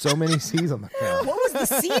 there's so many seeds on the ground. What was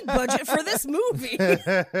the seed budget for this movie?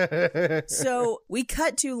 So we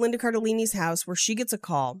cut to Linda Cardellini's house where she gets a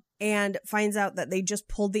call and finds out that they just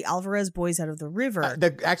pulled the Alvarez boys out of the river.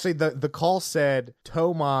 The call said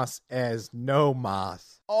Tomas as no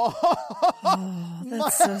mas. Oh,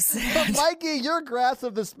 that's so sad. Mikey, your grasp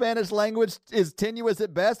of the Spanish language is tenuous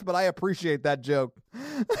at best, but I appreciate that joke.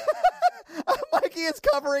 Mikey is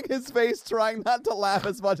covering his face, trying not to laugh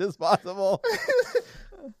as much as possible.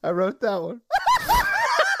 I wrote that one.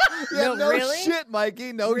 Yeah, no really? Shit,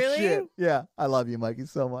 Mikey. No Really? shit. Yeah, I love you, Mikey,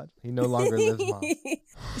 so much. He no longer lives, Mom.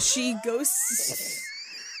 She goes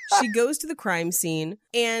to the crime scene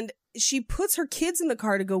and she puts her kids in the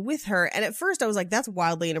car to go with her. And at first I was like, that's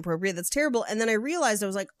wildly inappropriate. That's terrible. And then I realized I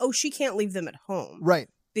was like, oh, she can't leave them at home. Right.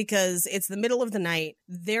 Because it's the middle of the night.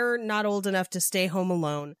 They're not old enough to stay home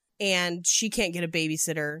alone. And she can't get a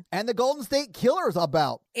babysitter. And the Golden State Killer's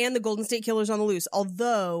about. And the Golden State Killer's on the loose.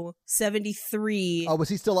 Although 73. Oh, was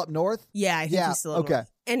he still up north? Yeah, I think he's still up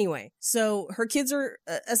north. Anyway, so her kids are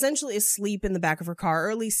essentially asleep in the back of her car,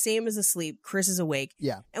 or at least Sam is asleep. Chris is awake.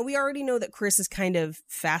 Yeah. And we already know that Chris is kind of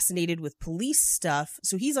fascinated with police stuff.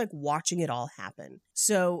 So he's like watching it all happen.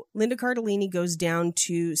 So Linda Cardellini goes down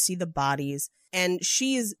to see the bodies. And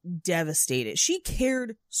she is devastated. She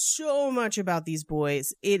cared so much about these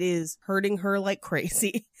boys. It is hurting her like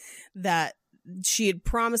crazy that she had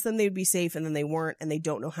promised them they'd be safe and then they weren't and they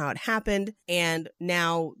don't know how it happened. And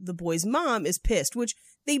now the boy's mom is pissed, which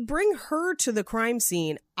they bring her to the crime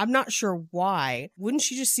scene. I'm not sure why. Wouldn't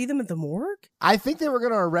she just see them at the morgue? I think they were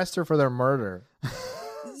going to arrest her for their murder.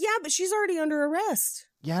 Yeah, but she's already under arrest.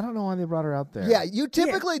 Yeah, I don't know why they brought her out there. Yeah, you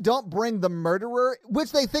typically don't bring the murderer,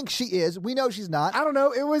 which they think she is. We know she's not. I don't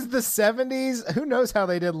know. It was the 70s. Who knows how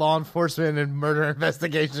they did law enforcement and murder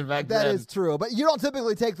investigation back then. That is true. But you don't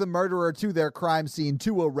typically take the murderer to their crime scene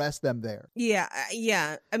to arrest them there. Yeah.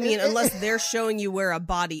 I mean, unless they're showing you where a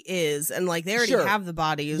body is, and like they already have the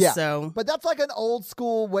bodies, so. But that's like an old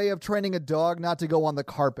school way of training a dog not to go on the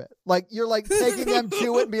carpet. Like you're like taking them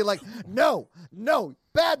to it and be like, no,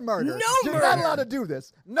 bad murder. No You're murder. not allowed to do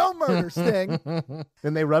this. No murder, Sting.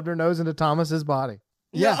 Then they rubbed her nose into Thomas's body.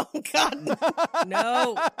 Yeah. No, God.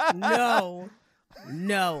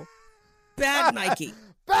 No. Bad Mikey.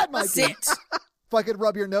 Bad Mikey. Sit. If I could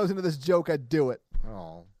rub your nose into this joke, I'd do it.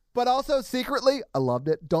 Oh. But also secretly, I loved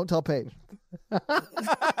it. Don't tell Paige. What?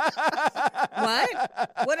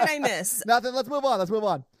 What did I miss? Nothing. Let's move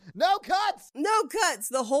on. No cuts. No cuts.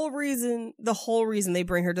 The whole reason they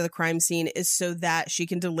bring her to the crime scene is so that she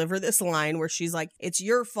can deliver this line where she's like, it's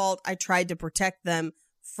your fault. I tried to protect them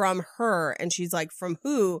from her. And she's like, from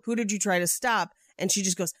who? Who did you try to stop? And she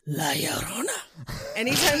just goes, La Llorona.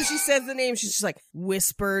 Anytime she says the name, she's just like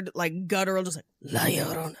whispered, like guttural, just like, La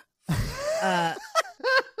Llorona.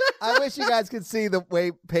 I wish you guys could see the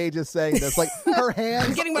way Paige is saying this. Like her hands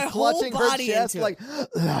I'm getting my clutching whole body her chest, into like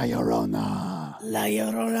La Llorona. La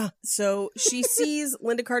Llorona. So she sees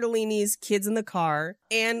Linda Cardellini's kids in the car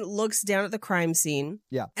and looks down at the crime scene.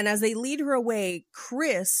 Yeah. And as they lead her away,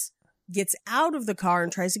 Chris gets out of the car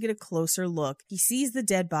and tries to get a closer look. He sees the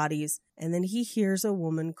dead bodies and then he hears a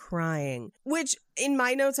woman crying, which in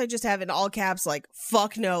my notes, I just have in all caps, like,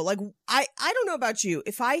 fuck no. Like, I don't know about you.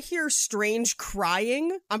 If I hear strange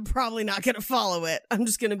crying, I'm probably not going to follow it. I'm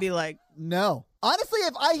just going to be like, no. Honestly,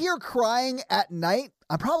 if I hear crying at night,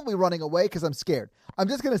 I'm probably running away because I'm scared. I'm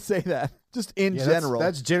just going to say that just in general.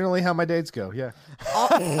 That's generally how my dates go. Yeah.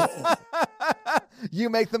 You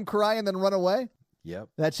make them cry and then run away? Yep.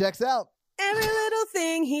 That checks out. every little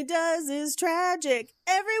thing he does is tragic.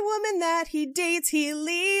 Every woman that he dates, he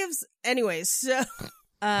leaves. Anyways, so,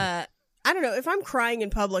 I don't know. If I'm crying in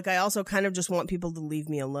public, I also kind of just want people to leave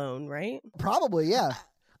me alone, right? Probably, yeah.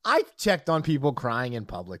 I've checked on people crying in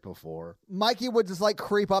public before. Mikey would just like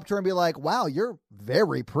creep up to her and be like, wow, you're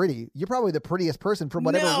very pretty. You're probably the prettiest person from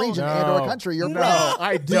whatever region and or country you're from. No,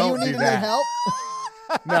 I don't do you do need any help?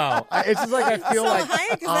 No, it's just like I feel So, like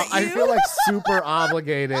Hank, is that I you? feel like super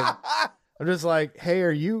obligated. I'm just like, hey,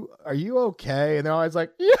 are you okay? And they're always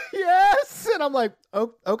like, yes. And I'm like,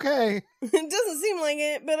 oh, okay. It doesn't seem like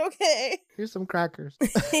it, but okay. Here's some crackers.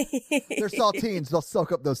 They're saltines. They'll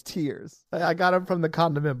soak up those tears. I got them from the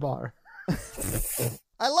condiment bar.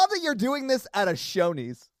 I love that you're doing this at a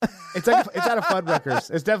Shoney's. It's at a Fuddruckers.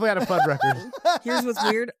 It's definitely at a Fuddruckers. Here's what's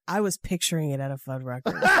weird. I was picturing it at a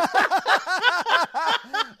Fuddruckers.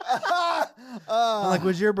 I'm like,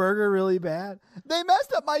 was your burger really bad? They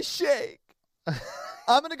messed up my shake.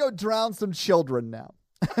 I'm going to go drown some children now.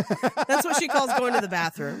 That's what she calls going to the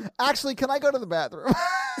bathroom. Actually, can I go to the bathroom?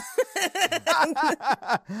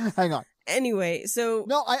 Hang on. Anyway, so...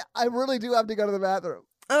 No, I really do have to go to the bathroom.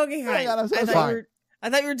 Okay, fine. Hang on, I'm so I sorry.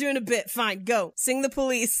 thought you were doing a bit. Fine, go. Sing the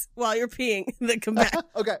police while you're peeing, then come back.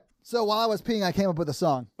 Okay. So while I was peeing, I came up with a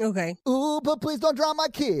song. Okay. Ooh, but please don't drown my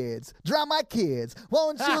kids. Drown my kids.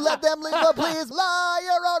 Won't you let them leave, but please, La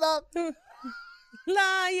Llorona.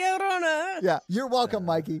 La Llorona. Yeah, you're welcome,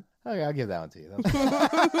 Mikey. Okay, I'll give that one to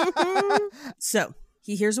you. So,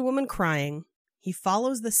 he hears a woman crying. He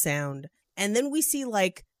follows the sound. And then we see,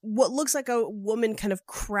 like, what looks like a woman kind of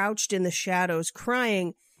crouched in the shadows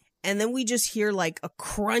crying. And then we just hear, like, a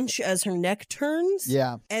crunch as her neck turns.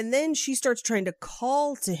 Yeah. And then she starts trying to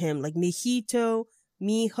call to him, like, mijito,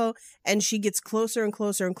 mijo. And she gets closer and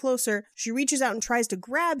closer and closer. She reaches out and tries to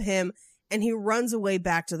grab him. And he runs away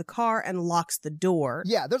back to the car and locks the door.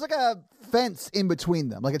 Yeah, there's like a fence in between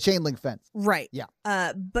them, like a chain link fence. Right. Yeah.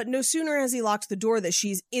 But no sooner has he locked the door that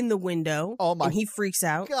she's in the window. Oh my and he freaks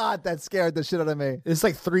out. God, that scared the shit out of me. It's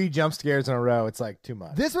like 3 jump scares in a row. It's like too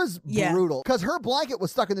much. This was Yeah. brutal because her blanket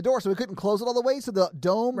was stuck in the door, so he couldn't close it all the way. So the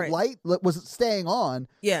dome Right. light was staying on.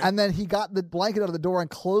 Yeah. And then he got the blanket out of the door and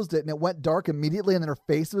closed it, and it went dark immediately. And then her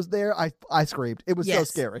face was there. I screamed. It was so Yes.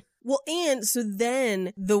 scary. Well, and so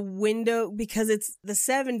then the window, because it's the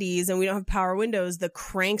 70s and we don't have power windows, the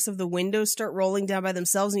cranks of the windows start rolling down by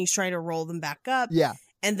themselves and he's trying to roll them back up. Yeah.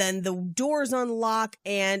 And then the doors unlock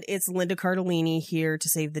and it's Linda Cardellini here to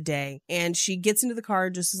save the day. And she gets into the car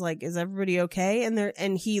and just is like, is everybody okay?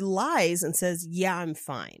 And he lies and says, yeah, I'm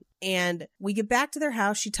fine. And we get back to their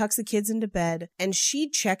house. She tucks the kids into bed and she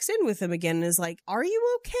checks in with him again and is like, are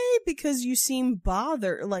you okay? Because you seem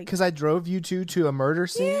bothered. Like, because I drove you two to a murder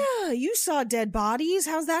scene? yeah, you saw dead bodies.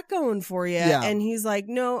 How's that going for you? Yeah. And he's like,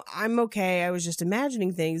 no, I'm okay. I was just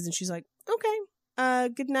imagining things. And she's like, okay.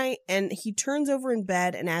 Good night. And he turns over in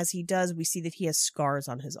bed. And as he does, we see that he has scars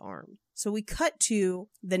on his arm. So we cut to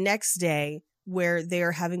the next day where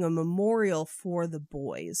they're having a memorial for the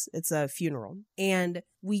boys. It's a funeral. And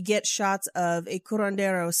we get shots of a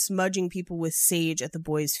curandero smudging people with sage at the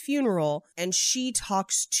boys' funeral. And she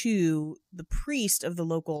talks to the priest of the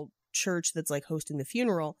local church that's like hosting the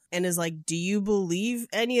funeral and is like, do you believe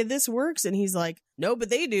any of this works? And he's like, no,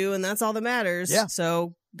 but they do. And that's all that matters. Yeah.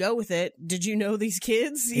 So go with it. Did you know these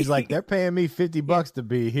kids? He's like, they're paying me $50 to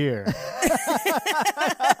be here.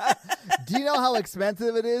 Do you know how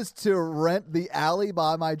expensive it is to rent the alley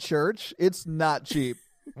by my church? It's not cheap.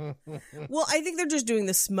 Well, I think they're just doing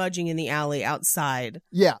the smudging in the alley outside.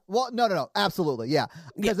 Yeah. Well, no. Absolutely. Yeah.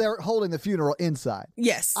 Because they're holding the funeral inside.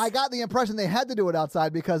 Yes. I got the impression they had to do it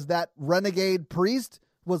outside because that renegade priest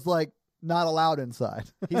was like not allowed inside.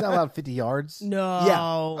 He's not allowed 50 yards?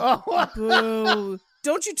 No. Yeah. Boo.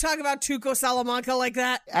 Don't you talk about Tuco Salamanca like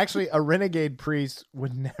that. Actually, a renegade priest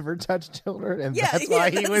would never touch children, and that's why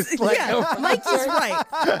he was like... Mikey's right.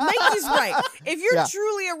 Mikey's right. If you're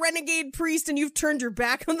truly a renegade priest and you've turned your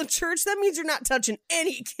back on the church, that means you're not touching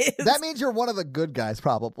any kids. That means you're one of the good guys,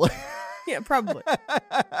 probably. Yeah, probably.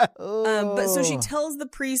 But so she tells the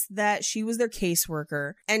priest that she was their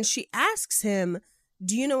caseworker, and she asks him,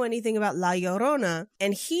 do you know anything about La Llorona?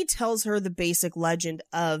 And he tells her the basic legend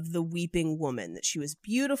of the weeping woman, that she was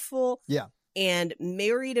beautiful. Yeah. And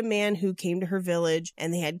married a man who came to her village,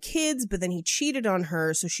 and they had kids, but then he cheated on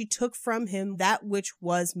her. So she took from him that which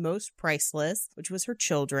was most priceless, which was her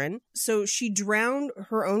children. So she drowned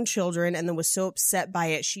her own children and then was so upset by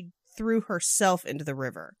it, she threw herself into the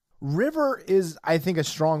river. River is, I think, a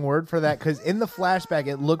strong word for that, because in the flashback,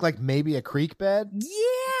 it looked like maybe a creek bed.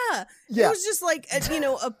 Yeah. It was just like,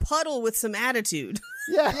 a puddle with some attitude.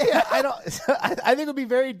 Yeah. I think it would be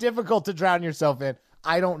very difficult to drown yourself in.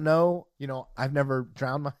 I don't know. I've never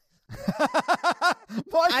drowned my...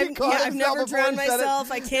 I've never drowned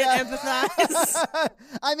myself. I can't empathize.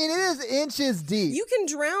 I mean, it is inches deep. You can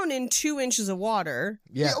drown in 2 inches of water.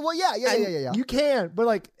 Yeah. Well, yeah. You can, but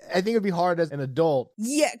I think it'd be hard as an adult.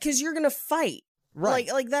 Yeah, because you're gonna fight.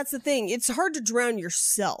 Right. Like that's the thing. It's hard to drown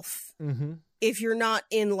yourself if you're not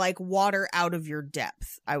in water out of your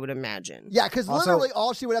depth, I would imagine. Yeah, because literally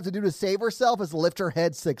all she would have to do to save herself is lift her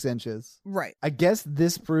head 6 inches. Right. I guess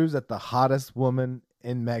this proves that the hottest woman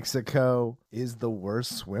in Mexico is the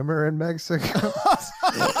worst swimmer in Mexico.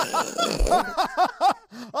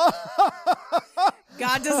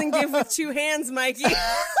 God doesn't give with 2 hands, Mikey.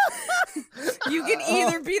 You can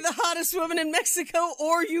either be the hottest woman in Mexico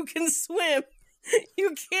or you can swim.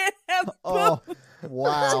 You can't have both. Oh,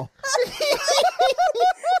 wow.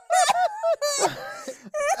 That's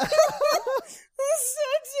so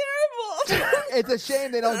terrible. It's a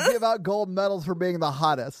shame they don't give out gold medals for being the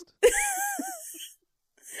hottest.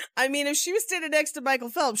 I mean, if she was standing next to Michael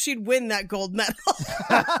Phelps, she'd win that gold medal.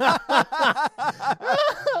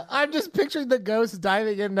 I'm just picturing the ghost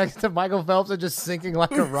diving in next to Michael Phelps and just sinking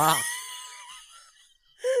like a rock.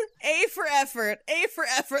 A for effort,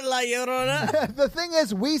 La Llorona. The thing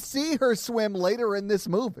is, we see her swim later in this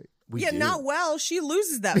movie. We do. Not well. She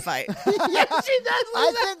loses that fight. Yeah, she does lose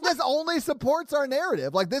I think this only supports our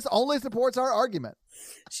narrative. This only supports our argument.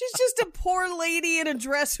 She's just a poor lady in a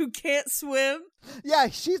dress who can't swim. Yeah,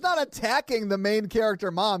 she's not attacking the main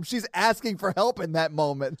character mom. She's asking for help in that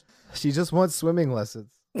moment. She just wants swimming lessons.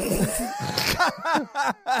 She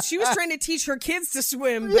was trying to teach her kids to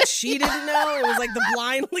swim, but she didn't know. It was like the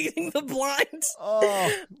blind leading the blind. Oh,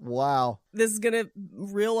 wow. This is gonna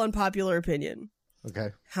real unpopular opinion.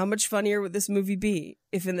 Okay. How much funnier would this movie be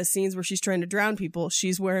if in the scenes where she's trying to drown people,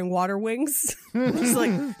 she's wearing water wings? She's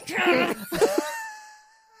like...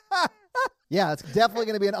 Yeah, it's definitely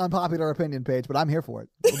going to be an unpopular opinion page, but I'm here for it.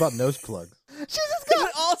 What about nose plugs? She's just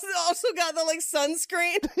got... also got the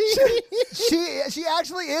sunscreen. she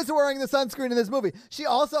actually is wearing the sunscreen in this movie. She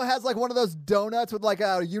also has one of those donuts with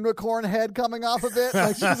a unicorn head coming off of it.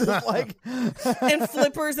 She's just and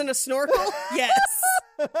flippers and a snorkel. Yes.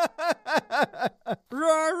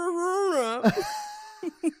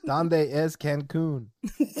 Donde es Cancun?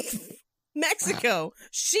 Mexico.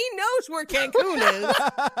 She knows where Cancun is.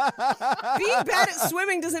 Being bad at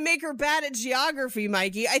swimming doesn't make her bad at geography,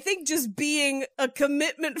 Mikey. I think just being a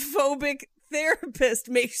commitment phobic therapist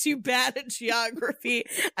makes you bad at geography.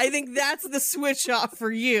 I think that's the switch off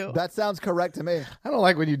for you. That sounds correct to me. I don't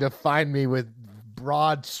like when you define me with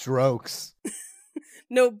broad strokes.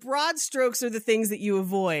 No, broad strokes are the things that you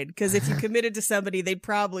avoid, because if you committed to somebody, they'd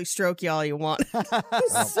probably stroke you all you want.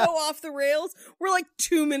 So off the rails. We're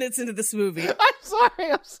 2 minutes into this movie. I'm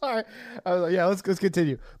sorry. I was yeah, let's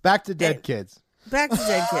continue. Back to dead kids. Back to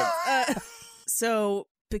dead kids. So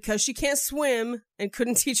because she can't swim and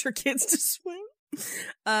couldn't teach her kids to swim,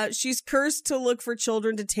 she's cursed to look for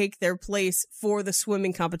children to take their place for the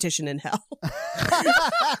swimming competition in hell.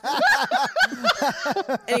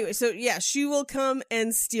 Anyway, so yeah, she will come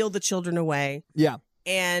and steal the children away. Yeah.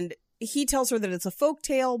 And he tells her that it's a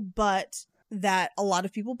folktale, but that a lot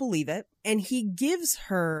of people believe it. And he gives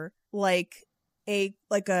her a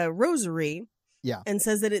rosary. Yeah. And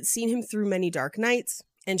says that it's seen him through many dark nights.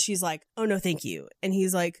 And she's like, oh no, thank you. And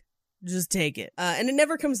he's like, just take it. And it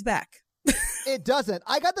never comes back. It doesn't.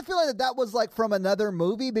 I got the feeling that was like from another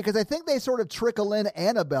movie because I think they sort of trickle in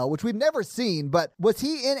Annabelle, which we've never seen. But was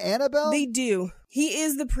he in Annabelle? They do. He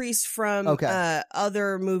is the priest from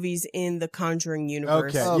other movies in the Conjuring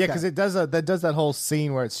universe. Okay. Yeah, because it does that whole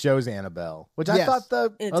scene where it shows Annabelle, which I thought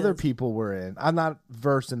the other people were in. I'm not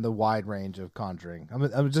versed in the wide range of Conjuring.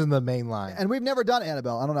 I'm just in the main line. And we've never done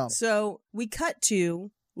Annabelle. I don't know. So we cut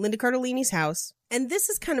to Linda Cardellini's house. And this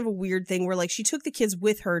is kind of a weird thing where, like, she took the kids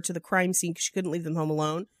with her to the crime scene because she couldn't leave them home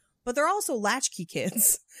alone. But they're also latchkey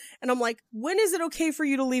kids. And I'm like, when is it okay for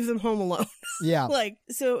you to leave them home alone? Yeah. Like,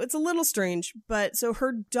 so it's a little strange. But so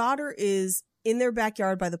her daughter is in their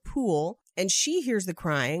backyard by the pool. And she hears the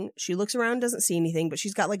crying. She looks around, doesn't see anything, but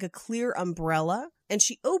she's got like a clear umbrella. And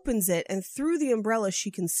she opens it, and through the umbrella,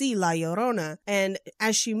 she can see La Llorona. And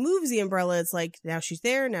as she moves the umbrella, it's like, now she's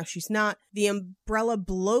there, now she's not. The umbrella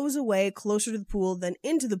blows away closer to the pool, then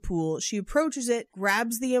into the pool. She approaches it,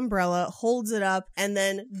 grabs the umbrella, holds it up, and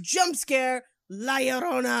then jump scare, La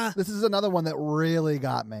Llorona. This is another one that really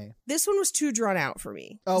got me. This one was too drawn out for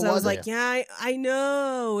me. Oh, I was like, yeah, I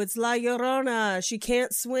know. It's La Llorona. She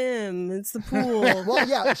can't swim. It's the pool. Well,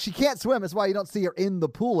 yeah, she can't swim. That's why you don't see her in the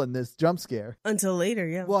pool in this jump scare. Until later,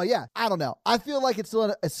 yeah. Well, yeah, I don't know. I feel like it's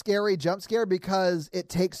still a scary jump scare because it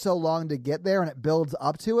takes so long to get there and it builds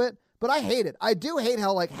up to it. But I hate it. I do hate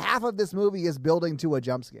how like half of this movie is building to a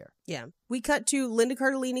jump scare. Yeah. We cut to Linda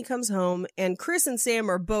Cardellini comes home and Chris and Sam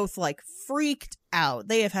are both like freaked out.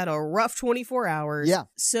 They have had a rough 24 hours. Yeah.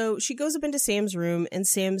 So she goes up into Sam's room and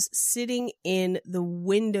Sam's sitting in the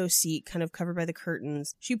window seat kind of covered by the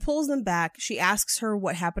curtains. She pulls them back. She asks her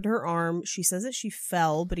what happened to her arm. She says that she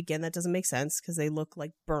fell, but again, that doesn't make sense because they look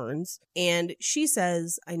like burns. And she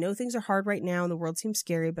says, I know things are hard right now and the world seems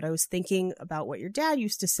scary, but I was thinking about what your dad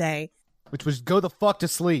used to say. Which was go the fuck to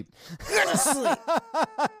sleep. Go to sleep.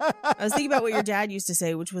 I was thinking about what your dad used to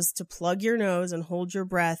say, which was to plug your nose and hold your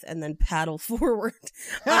breath and then paddle forward.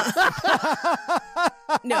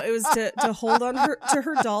 No, it was to hold on to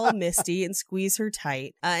her doll, Misty, and squeeze her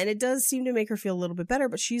tight. And it does seem to make her feel a little bit better,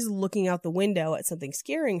 but she's looking out the window at something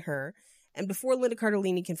scaring her. And before Linda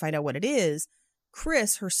Cardellini can find out what it is,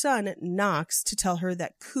 Chris, her son, knocks to tell her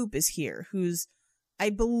that Coop is here, who's I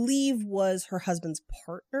believe was her husband's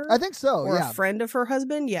partner. I think so, or yeah. a friend of her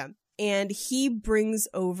husband, yeah. And he brings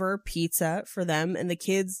over pizza for them, and the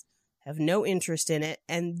kids have no interest in it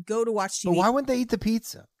and go to watch TV. But why wouldn't they eat the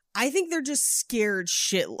pizza? I think they're just scared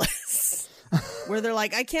shitless. Where they're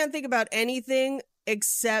like, I can't think about anything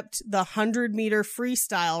except the 100-meter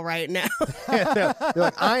freestyle right now. They're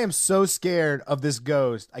like, I am so scared of this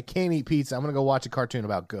ghost. I can't eat pizza. I'm going to go watch a cartoon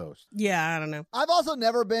about ghosts. Yeah, I don't know. I've also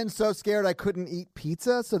never been so scared I couldn't eat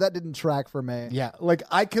pizza, so that didn't track for me. Yeah, like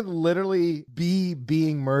I could literally be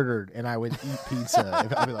being murdered and I would eat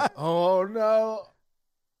pizza. I'd be like, oh no.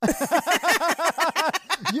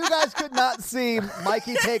 You guys could not see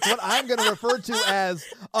Mikey take what I'm going to refer to as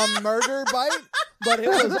a murder bite, but it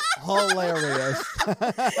was hilarious.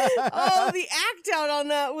 Oh, the act out on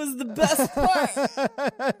that was the best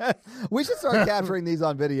part. We should start capturing these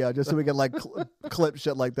on video just so we can like clip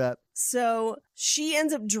shit like that. So she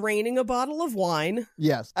ends up draining a bottle of wine.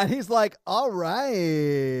 Yes. And he's like, all right.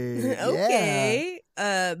 Okay.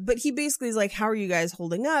 But he basically is like, how are you guys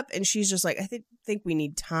holding up? And she's just like, I think we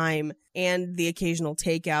need time and the occasional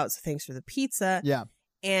takeout. So thanks for the pizza. Yeah.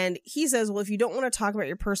 And he says, well, if you don't want to talk about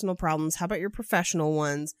your personal problems, how about your professional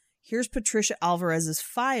ones? Here's Patricia Alvarez's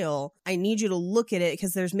file. I need you to look at it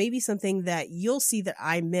because there's maybe something that you'll see that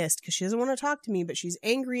I missed because she doesn't want to talk to me, but she's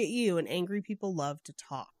angry at you and angry people love to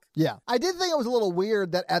talk. Yeah. I did think it was a little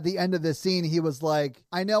weird that at the end of this scene, he was like,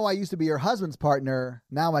 I know I used to be your husband's partner.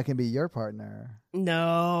 Now I can be your partner.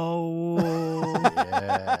 No.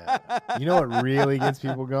 Yeah. You know what really gets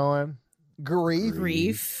people going?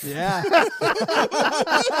 Grief. Yeah.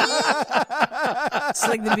 It's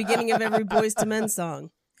like the beginning of every Boyz II Men song.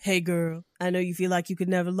 Hey, girl, I know you feel like you could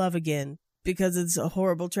never love again because it's a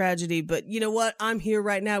horrible tragedy, but you know what? I'm here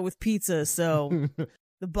right now with pizza, so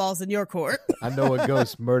the ball's in your court. I know a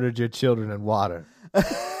ghost murdered your children in water.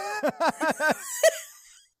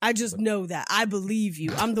 I just know that. I believe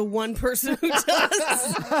you. I'm the one person who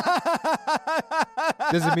does.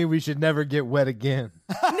 Doesn't mean we should never get wet again.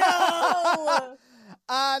 No!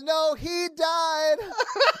 I know he died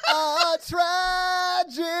a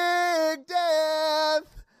tragic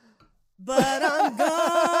death. But I'm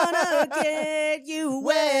gonna get you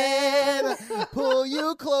wet. Pull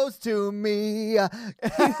you close to me. Throw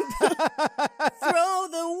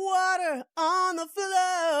the water on the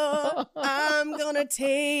floor. I'm I'm gonna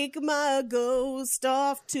take my ghost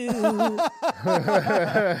off too.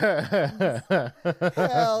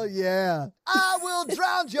 Hell yeah. I will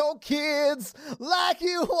drown your kids like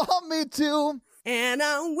you want me to. And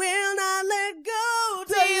I will not let go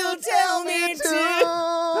till you tell me to.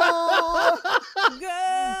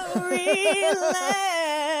 Go relax.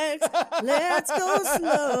 Let's go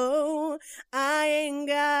slow. I ain't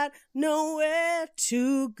got nowhere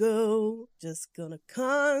to go. Just gonna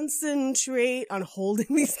concentrate on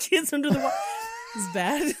holding these kids under the water. It's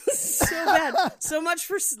bad. So bad. So much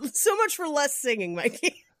for less singing,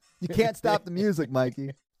 Mikey. You can't stop the music,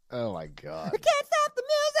 Mikey. Oh my God. You can't stop the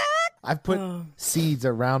music. I've put seeds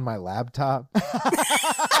around my laptop. It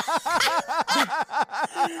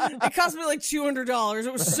cost me like $200.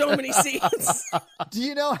 It was so many seeds. Do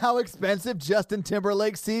you know how expensive Justin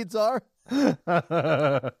Timberlake seeds are? I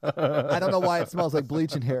don't know why it smells like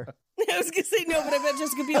bleach in here. I was going to say no, but I bet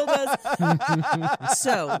Jessica Biel does.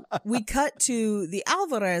 So we cut to the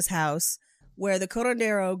Alvarez house where the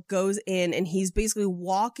curandero goes in and he's basically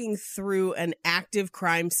walking through an active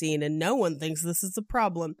crime scene and no one thinks this is a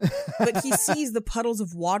problem. But he sees the puddles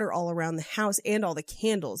of water all around the house and all the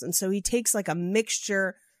candles. And so he takes like a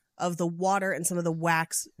mixture of the water and some of the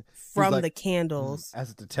wax from the candles.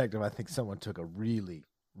 As a detective, I think someone took a really,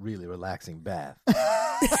 really relaxing bath.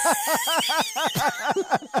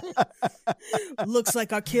 Looks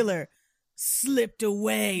like our killer slipped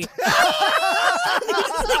away. He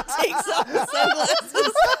like takes off the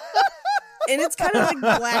sunglasses. And it's kind of like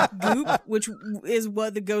black goop, which is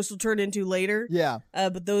what the ghost will turn into later. Yeah.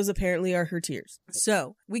 But those apparently are her tears.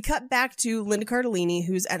 So we cut back to Linda Cardellini,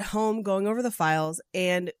 who's at home going over the files,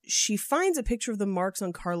 and she finds a picture of the marks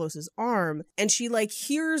on Carlos's arm, and she like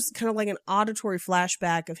hears kind of like an auditory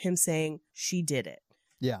flashback of him saying, "She did it."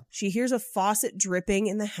 Yeah. She hears a faucet dripping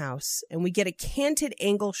in the house, and we get a canted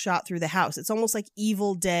angle shot through the house. It's almost like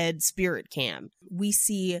Evil Dead spirit cam. We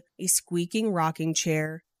see a squeaking rocking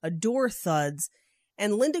chair, a door thuds,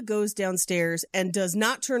 and Linda goes downstairs and does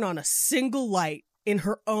not turn on a single light in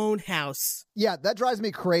her own house. Yeah, that drives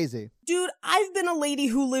me crazy. Dude, I've been a lady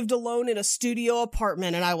who lived alone in a studio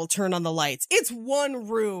apartment, and I will turn on the lights. It's one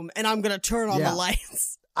room, and I'm going to turn on the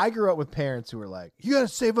lights. I grew up with parents who were like, you got to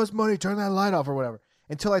save us money, turn that light off or whatever.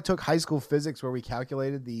 Until I took high school physics where we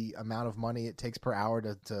calculated the amount of money it takes per hour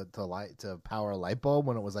to power a light bulb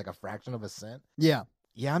when it was like a fraction of a cent. Yeah.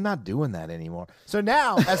 Yeah, I'm not doing that anymore. So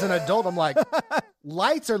now, as an adult, I'm like,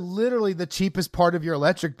 lights are literally the cheapest part of your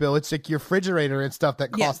electric bill. It's like your refrigerator and stuff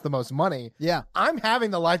that costs the most money. Yeah. I'm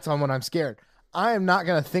having the lights on when I'm scared. I am not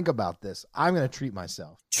going to think about this. I'm going to treat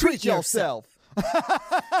myself. Treat yourself.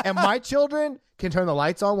 And my children can turn the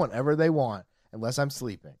lights on whenever they want, unless I'm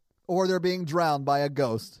sleeping. Or they're being drowned by a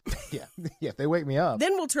ghost. Yeah, if they wake me up.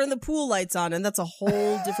 Then we'll turn the pool lights on, and that's a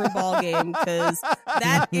whole different ballgame because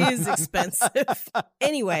that is expensive.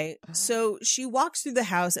 Anyway, so she walks through the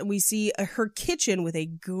house, and we see her kitchen with a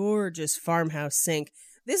gorgeous farmhouse sink.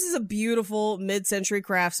 This is a beautiful mid-century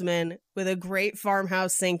craftsman with a great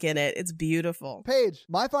farmhouse sink in it. It's beautiful. Paige,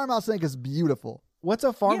 my farmhouse sink is beautiful. What's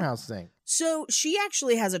a farmhouse sink? So she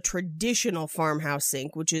actually has a traditional farmhouse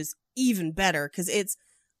sink, which is even better because it's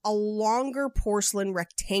a longer porcelain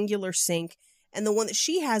rectangular sink, and the one that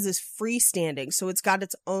she has is freestanding, so it's got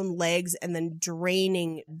its own legs and then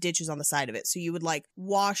draining ditches on the side of it. So you would like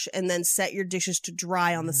wash and then set your dishes to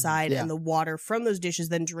dry on the side, and the water from those dishes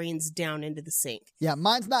then drains down into the sink. Yeah,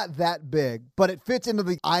 mine's not that big, but it fits into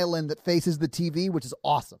the island that faces the TV, which is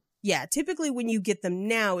awesome. Yeah, typically when you get them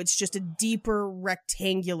now, it's just a deeper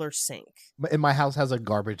rectangular sink. And my house has a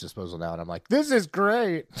garbage disposal now, and I'm like, this is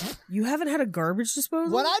great. You haven't had a garbage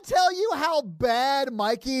disposal? When I tell you how bad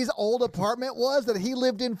Mikey's old apartment was that he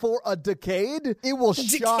lived in for a decade, it will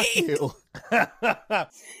shock you.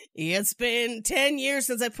 It's been 10 years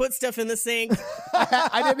since I put stuff in the sink.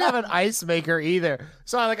 I didn't have an ice maker either.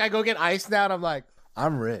 So I go get ice now, and I'm like,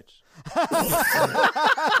 I'm rich.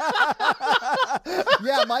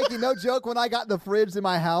 Yeah, Mikey, no joke, when I got the fridge in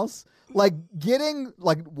my house, like getting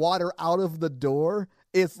like water out of the door,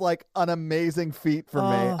 it's like an amazing feat for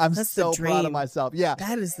me. I'm so proud of myself. Yeah.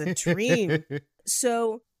 That is the dream.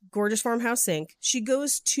 So, gorgeous farmhouse sink. She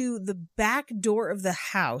goes to the back door of the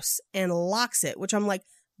house and locks it, which I'm like,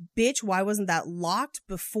 bitch, why wasn't that locked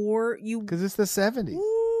before you? Because it's the 70s.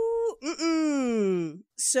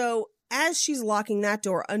 So, as she's locking that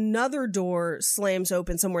door, another door slams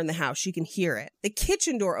open somewhere in the house. She can hear it. The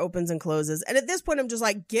kitchen door opens and closes. And at this point, I'm just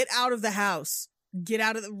like, get out of the house. Get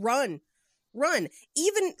out of the... Run.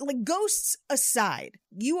 Even, like, ghosts aside,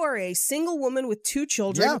 you are a single woman with 2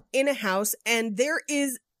 children in a house, and there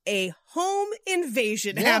is a home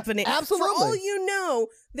invasion happening. Absolutely. For all you know,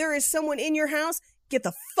 there is someone in your house. Get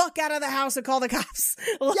the fuck out of the house and call the cops.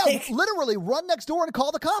 Yeah, literally run next door and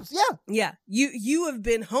call the cops. Yeah. Yeah, you have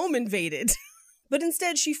been home invaded. But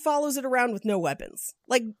instead, she follows it around with no weapons.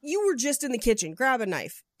 Like, you were just in the kitchen, grab a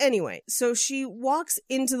knife. Anyway, so she walks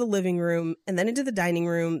into the living room and then into the dining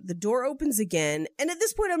room. The door opens again. And at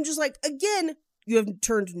this point, I'm just like, again, you have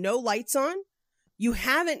turned no lights on. You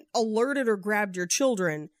haven't alerted or grabbed your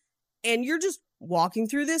children. And you're just walking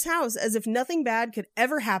through this house as if nothing bad could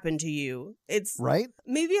ever happen to you. It's right.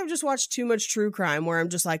 Maybe I've just watched too much true crime where I'm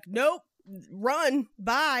just like, nope, run,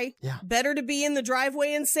 bye. Yeah. Better to be in the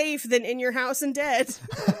driveway and safe than in your house and dead.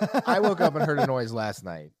 I woke up and heard a noise last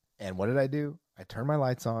night. And what did I do? I turned my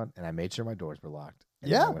lights on and I made sure my doors were locked.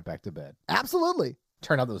 And then I went back to bed. Absolutely.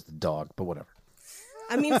 Turned out it was the dog, but whatever.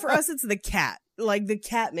 I mean, for us, it's the cat. Like, the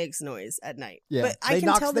cat makes noise at night. Yeah. But I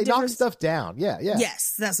can tell the difference. They knock stuff down. Yeah.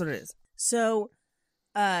 Yes, that's what it is. So,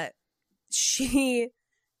 she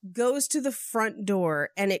goes to the front door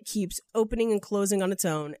and it keeps opening and closing on its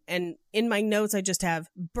own. And in my notes, I just have,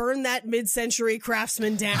 burn that mid-century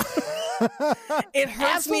craftsman down. It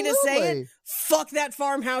hurts me to say it. Fuck that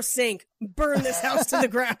farmhouse sink. Burn this house to the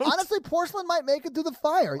ground. Honestly, porcelain might make it through the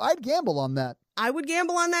fire. I'd gamble on that. I would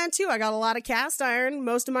gamble on that too. I got a lot of cast iron.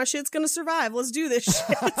 Most of my shit's gonna survive. Let's do this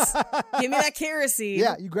shit. Give me that kerosene.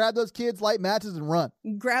 Yeah, you grab those kids, light matches, and run.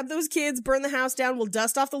 Grab those kids, burn the house down. We'll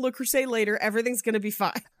dust off the Le Creuset later. Everything's gonna be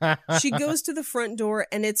fine. She goes to the front door,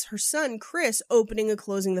 and it's her son, Chris, opening and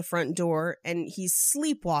closing the front door, and he's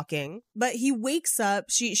sleepwalking. But he wakes up.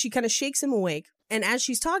 She kind of shakes him awake. And as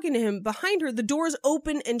she's talking to him, behind her, the door's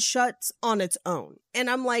open and shuts on its own. And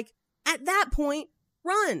I'm like, at that point,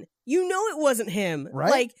 run. You know it wasn't him.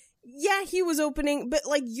 Right? Like, yeah, he was opening, but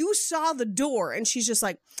like you saw the door and she's just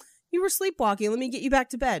like, you were sleepwalking. Let me get you back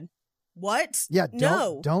to bed. What? Yeah,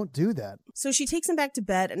 no. Don't do that. So she takes him back to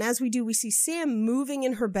bed. And as we do, we see Sam moving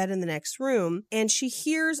in her bed in the next room and she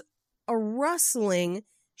hears a rustling.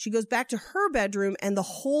 She goes back to her bedroom and the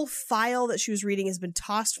whole file that she was reading has been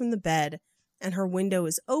tossed from the bed and her window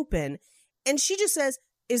is open. And she just says,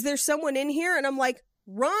 is there someone in here? And I'm like,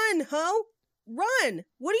 run, ho. Run!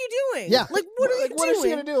 What are you doing? Yeah. Like, what are you doing? What is she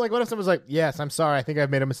going to do? Like, what if someone's like, yes, I'm sorry. I think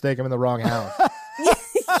I've made a mistake. I'm in the wrong house.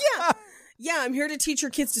 Yeah, I'm here to teach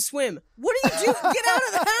your kids to swim. What are you doing? Get out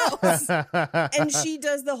of the house! And she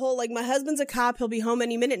does the whole, like, my husband's a cop. He'll be home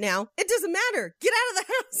any minute now. It doesn't matter. Get out of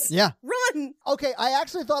the house. Yeah. Run! Okay, I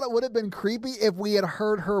actually thought it would have been creepy if we had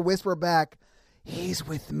heard her whisper back, he's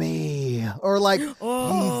with me. Or like, he's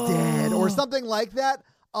dead. Or something like that.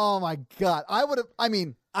 Oh my God.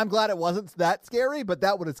 I'm glad it wasn't that scary, but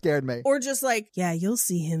that would have scared me. Or just like, yeah, you'll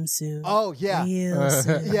see him soon. Oh, yeah. Yeah,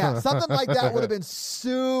 something like that would have been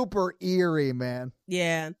super eerie, man.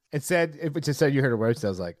 Yeah. It said, if it just said you heard a word, so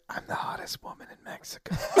I was like, I'm the hottest woman in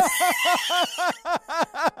Mexico.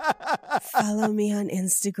 Follow me on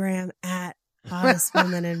Instagram at hottest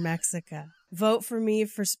woman in Mexico. Vote for me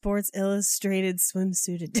for Sports Illustrated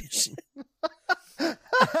swimsuit edition.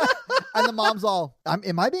 And the mom's all,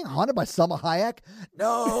 am I being haunted by Selma Hayek?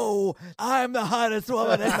 No, I'm the hottest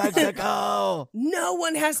woman in Mexico. No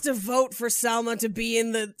one has to vote for Selma to be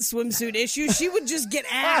in the swimsuit issue. She would just get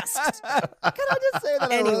asked. Can I just say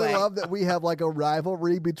that Anyway. I really love that we have like a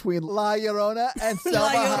rivalry between La Llorona and Selma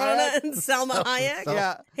La Hayek? Llorona and Selma Hayek.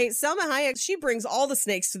 Yeah. Hey, Selma Hayek, she brings all the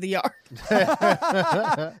snakes to the yard.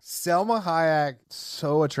 Selma Hayek,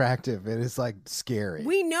 so attractive. It is like scary.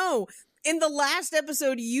 We know. In the last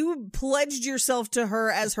episode, you pledged yourself to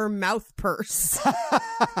her as her mouth purse.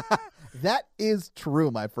 That is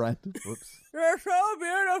true, my friend. Whoops. You're so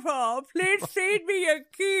beautiful. Please feed me your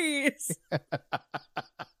keys.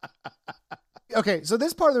 Okay, so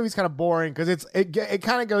this part of the movie is kind of boring because it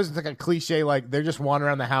kind of goes into like a cliche, like they're just wandering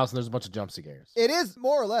around the house and there's a bunch of jump scares. It is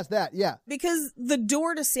more or less that, yeah. Because the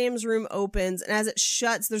door to Sam's room opens, and as it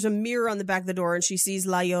shuts, there's a mirror on the back of the door, and she sees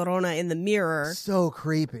La Llorona in the mirror. So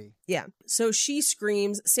creepy. Yeah. So she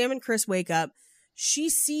screams. Sam and Chris wake up. She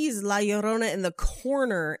sees La Llorona in the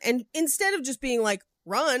corner, and instead of just being like,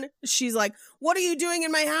 run, she's like, what are you doing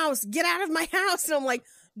in my house? Get out of my house. And I'm like,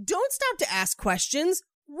 don't stop to ask questions.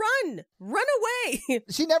 Run away.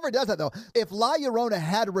 She never does that, though. If La Llorona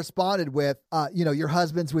had responded with, your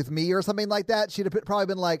husband's with me or something like that, she'd have probably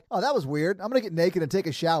been like, oh, that was weird. I'm going to get naked and take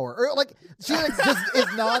a shower. Or like, she just is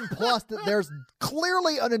nonplussed that there's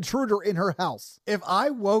clearly an intruder in her house. If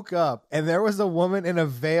I woke up and there was a woman in a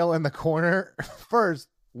veil in the corner, first,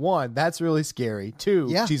 One, that's really scary.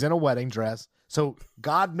 Two, she's in a wedding dress. So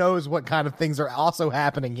God knows what kind of things are also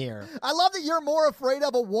happening here. I love that you're more afraid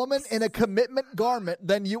of a woman in a commitment garment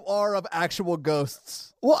than you are of actual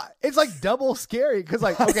ghosts. Well, it's like double scary because,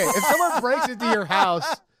 like, okay, if someone breaks into your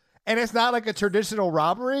house and it's not like a traditional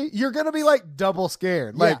robbery, you're going to be like double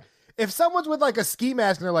scared. Like, if someone's with like a ski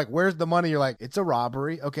mask and they're like, where's the money? You're like, it's a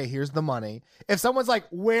robbery. Okay, here's the money. If someone's like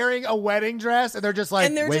wearing a wedding dress and they're just like,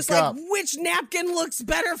 wake up. Like, which napkin looks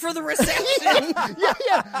better for the reception?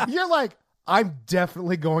 yeah. You're like, I'm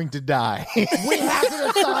definitely going to die. We have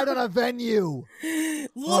to decide on a venue.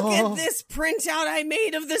 Look at this printout I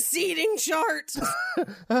made of the seating chart.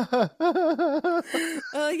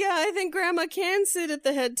 I think Grandma can sit at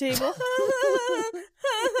the head table.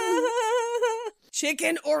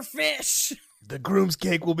 Chicken or fish? The groom's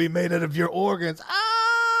cake will be made out of your organs.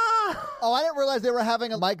 Oh, I didn't realize they were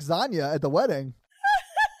having a Mike Zanya at the wedding.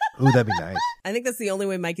 Ooh, that'd be nice. I think that's the only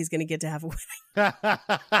way Mikey's going to get to have a wedding.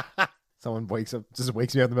 Someone wakes me up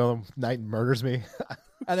in the middle of the night and murders me.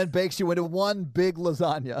 And then bakes you into one big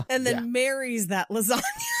lasagna. And then marries that lasagna.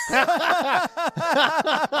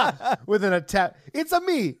 With an attack. It's a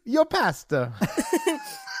me, your pastor.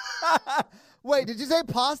 Wait, did you say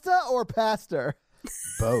pasta or pastor?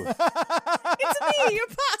 Both. It's me, your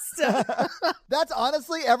pasta. That's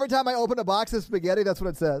honestly, every time I open a box of spaghetti, that's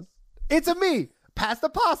what it says. It's a me,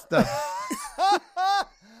 pasta.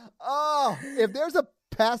 Oh, if there's a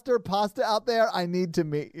pastor pasta out there, I need to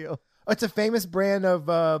meet you. It's a famous brand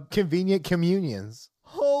of convenient communions.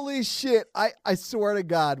 Holy shit. I swear to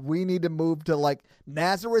God, we need to move to like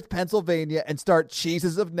Nazareth, Pennsylvania and start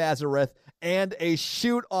Cheeses of Nazareth and a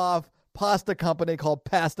shoot-off pasta company called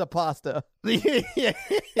Pasta.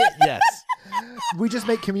 Yes. We just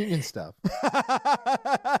make communion stuff.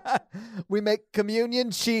 We make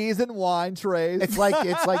communion cheese and wine trays. It's like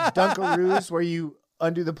Dunkaroos where you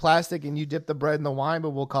undo the plastic and you dip the bread in the wine, but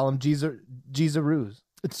we'll call them Jeezaroos.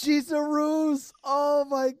 Jeezaroos. Oh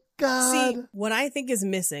my God. See, what I think is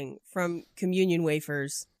missing from communion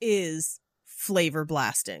wafers is flavor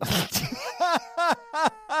blasting.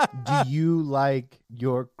 Do you like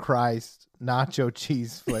your Christ nacho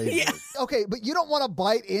cheese flavor? Yeah. Okay, but you don't want to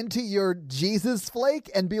bite into your Jesus flake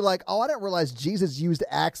and be like, oh, I didn't realize Jesus used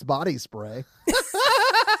Axe body spray.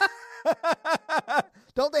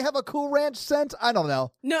 Don't they have a Cool Ranch scent? I don't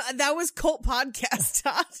know. No, that was Cult Podcast,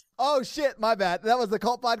 Todd. Oh, shit, my bad. That was the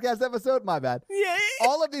Cult Podcast episode? My bad. Yeah.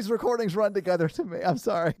 All of these recordings run together to me. I'm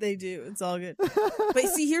sorry. They do. It's all good. But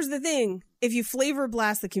see, here's the thing. If you flavor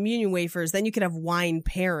blast the communion wafers, then you could have wine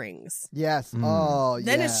pairings. Yes. Oh, yeah.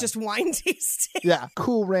 Then it's just wine tasting. Yeah.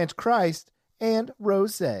 Cool Ranch Christ and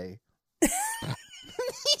rosé.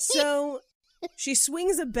 So she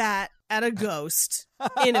swings a bat at a ghost.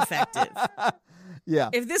 Ineffective. Yeah.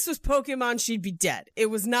 If this was Pokemon, she'd be dead. It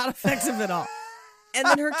was not effective at all. And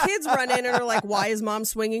then her kids run in and are like, why is mom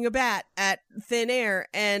swinging a bat at thin air?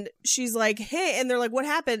 And she's like, hey, and they're like, what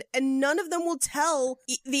happened? And none of them will tell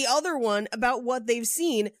the other one about what they've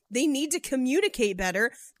seen. They need to communicate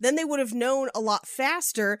better. Then they would have known a lot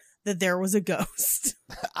faster that there was a ghost.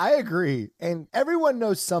 I agree. And everyone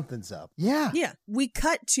knows something's up. Yeah. Yeah. We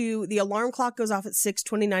cut to the alarm clock goes off at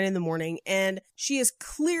 6:29 in the morning, and she has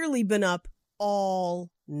clearly been up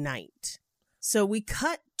all night. So we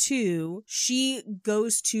cut to, she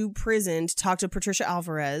goes to prison to talk to Patricia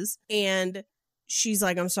Alvarez, and she's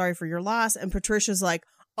like, I'm sorry for your loss. And Patricia's like,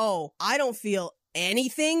 oh, I don't feel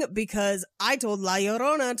anything because I told La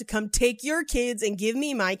Llorona to come take your kids and give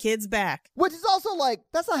me my kids back. Which is also like,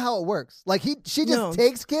 that's not how it works. Like she just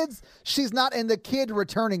takes kids. She's not in the kid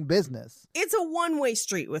returning business. It's a one-way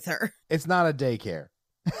street with her. It's not a daycare.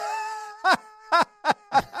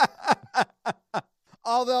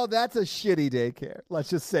 Although that's a shitty daycare. Let's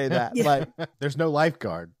just say that. Yeah. Like, there's no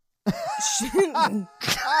lifeguard. La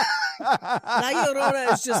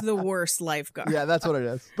Llorona is just the worst lifeguard. yeah, that's what it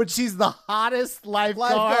is. But she's the hottest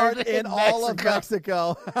lifeguard in all of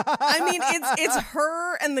Mexico. I mean, it's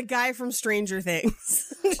her and the guy from Stranger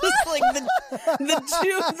Things. Just like the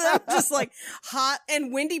two of them, just like hot,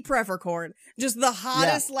 and Wendy Peppercorn, just the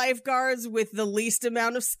hottest lifeguards with the least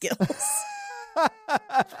amount of skills.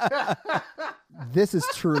 This is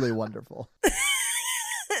truly wonderful.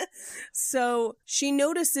 So she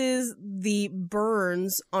notices the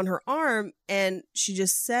burns on her arm, and she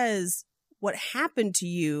just says, what happened to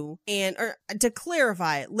you? And to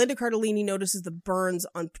clarify, Linda Cardellini notices the burns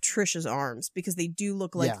on Patricia's arms because they do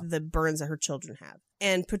look like the burns that her children have.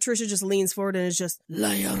 And Patricia just leans forward and is just,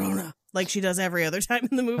 La Llorona, like she does every other time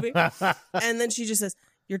in the movie. And then she just says,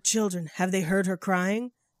 your children, have they heard her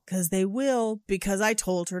crying? Because they will, because I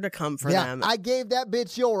told her to come for them. I gave that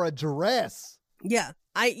bitch your address. Yeah.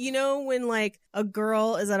 When like a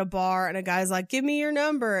girl is at a bar and a guy's like, give me your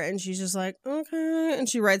number. And she's just like, okay. And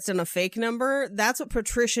she writes down a fake number. That's what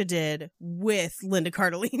Patricia did with Linda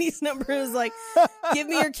Cardellini's number. It was like, give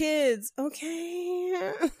me your kids.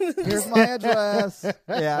 Okay. Here's my address.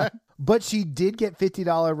 Yeah. But she did get $50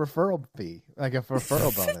 referral fee, like a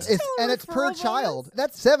referral bonus. It's per child.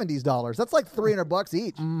 That's $70. That's like $300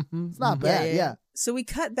 each. Mm-hmm. It's not bad. Yeah. So we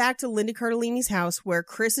cut back to Linda Cardellini's house where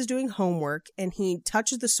Chris is doing homework and he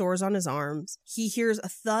touches the sores on his arms. He hears a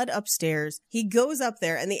thud upstairs. He goes up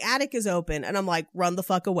there and the attic is open. And I'm like, run the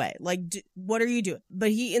fuck away. Like, what are you doing? But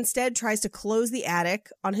he instead tries to close the attic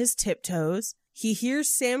on his tiptoes. He hears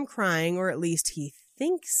Sam crying, or at least he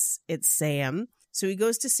thinks it's Sam. So he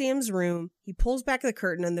goes to Sam's room, he pulls back the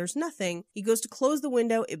curtain and there's nothing. He goes to close the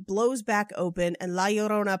window, it blows back open and La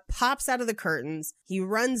Llorona pops out of the curtains. He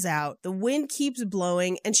runs out, the wind keeps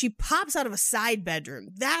blowing and she pops out of a side bedroom.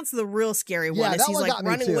 That's the real scary one, as he's like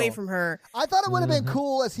running away from her. I thought it would have been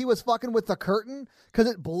cool as he was fucking with the curtain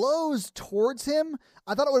because it blows towards him.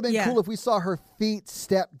 I thought it would have been cool if we saw her feet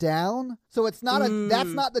step down. So it's not that's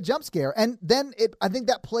not the jump scare. And then I think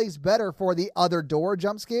that plays better for the other door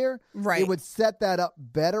jump scare. Right. It would set that up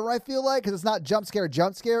better, I feel like, because it's not jump scare.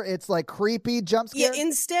 It's like creepy jump scare. Yeah,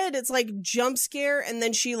 instead it's like jump scare and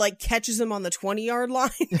then she like catches him on the 20-yard line.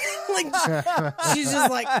 Like she's just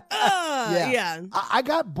like, yeah. I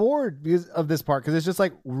got bored because of this part because it's just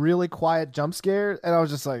like really quiet jump scare. And I was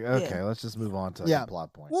just like, okay, let's just move on to the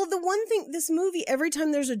plot point. Well, the one thing, this movie, every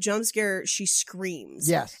time there's a jump scare, she screams.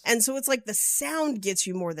 Yes. And so it's like the sound gets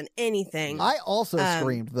you more than anything. I also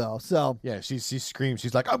screamed though, so. Yeah, she screams.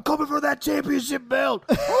 She's like, I'm coming for that championship belt.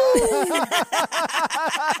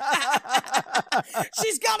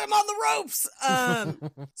 She's got him on the ropes.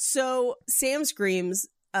 So Sam screams.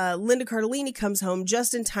 Linda Cardellini comes home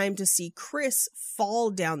just in time to see Chris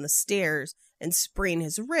fall down the stairs and sprain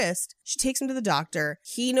his wrist. She takes him to the doctor.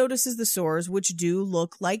 He notices the sores, which do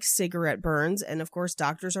look like cigarette burns. And of course,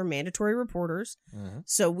 doctors are mandatory reporters. Mm-hmm.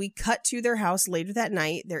 So we cut to their house later that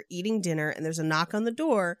night. They're eating dinner and there's a knock on the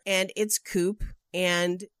door and it's Coop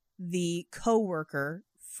and the coworker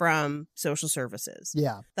from social services.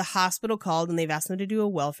 Yeah. The hospital called and they've asked them to do a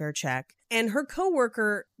welfare check. And her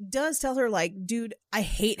coworker does tell her, like, dude, I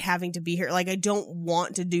hate having to be here. Like, I don't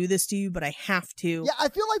want to do this to you, but I have to. Yeah, I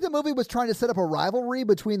feel like the movie was trying to set up a rivalry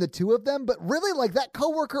between the two of them. But really, like, that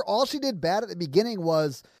coworker, all she did bad at the beginning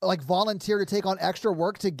was, like, volunteer to take on extra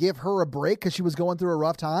work to give her a break because she was going through a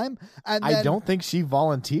rough time. And then, I don't think she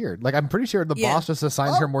volunteered. Like, I'm pretty sure the boss just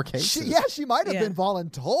assigned her more cases. She might have been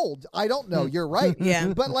voluntold. I don't know. You're right. Yeah.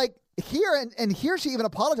 But, like, here and here she even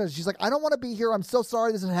apologizes. She's like, I don't want to be here. I'm so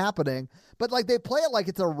sorry this is happening. But like they play it like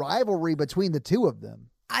it's a rivalry between the two of them.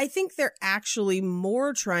 I think they're actually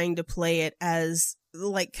more trying to play it as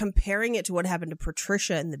like comparing it to what happened to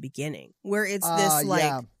Patricia in the beginning, where it's this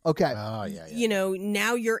like, okay, you know,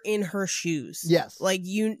 now you're in her shoes. Yes, like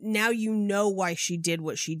you know why she did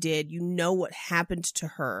what she did. You know what happened to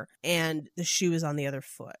her, and the shoe is on the other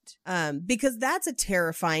foot. Because that's a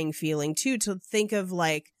terrifying feeling too, to think of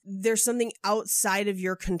like there's something outside of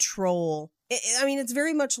your control. I mean, it's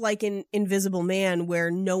very much like in Invisible Man, where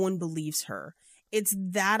no one believes her. It's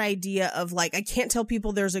that idea of like, I can't tell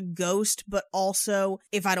people there's a ghost, but also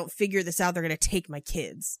if I don't figure this out, they're going to take my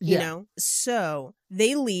kids, you know? So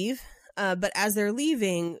they leave. But as they're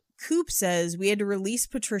leaving, Coop says we had to release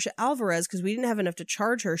Patricia Alvarez because we didn't have enough to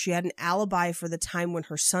charge her. She had an alibi for the time when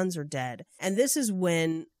her sons are dead. And this is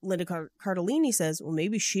when Linda Cardellini says, well,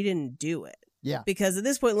 maybe she didn't do it. Yeah. Because at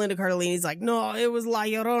this point, Linda Cardellini's like, no, it was La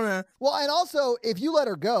Llorona. Well, and also, if you let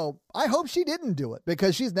her go, I hope she didn't do it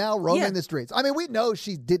because she's now roaming the streets. I mean, we know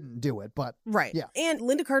she didn't do it, but... Right. Yeah. And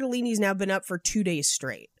Linda Cardellini's now been up for 2 days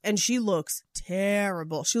straight. And she looks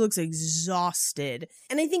terrible. She looks exhausted.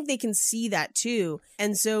 And I think they can see that too.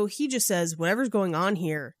 And so he just says, whatever's going on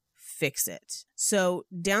here, fix it. So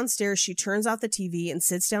downstairs, she turns off the TV and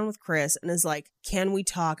sits down with Chris and is like, can we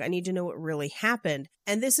talk? I need to know what really happened.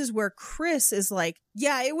 And this is where Chris is like,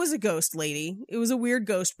 yeah, it was a ghost lady. It was a weird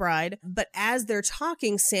ghost bride. But as they're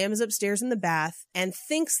talking, Sam is upstairs in the bath and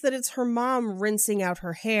thinks that it's her mom rinsing out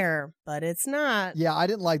her hair, but it's not. Yeah, I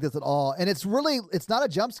didn't like this at all. And it's not a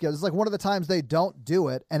jump scare. It's like one of the times they don't do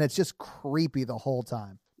it. And it's just creepy the whole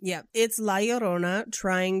time. Yeah, it's La Llorona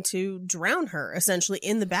trying to drown her, essentially,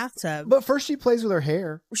 in the bathtub. But first she plays with her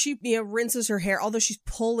hair. She rinses her hair, although she's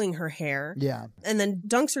pulling her hair. Yeah. And then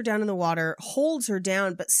dunks her down in the water, holds her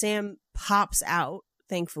down, but Sam pops out,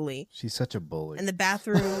 thankfully. She's such a bully. And the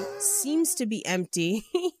bathroom seems to be empty.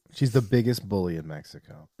 She's the biggest bully in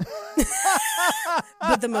Mexico.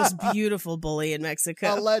 but the most beautiful bully in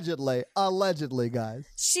Mexico. Allegedly, guys.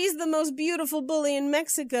 She's the most beautiful bully in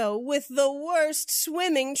Mexico with the worst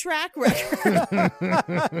swimming track record.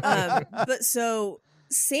 But so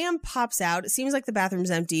Sam pops out. It seems like the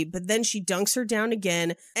bathroom's empty, but then she dunks her down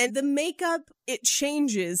again. And the makeup, it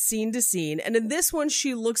changes scene to scene. And in this one,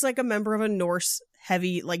 she looks like a member of a Norse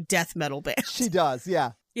heavy, like, death metal band. She does,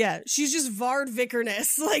 yeah. Yeah, she's just Vard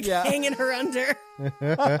Vickerness, like, hanging her under.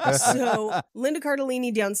 So Linda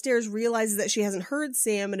Cardellini downstairs realizes that she hasn't heard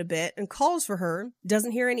Sam in a bit and calls for her,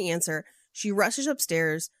 doesn't hear any answer. She rushes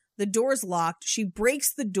upstairs. The door's locked. She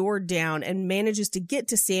breaks the door down and manages to get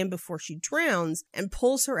to Sam before she drowns and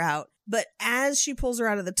pulls her out. But as she pulls her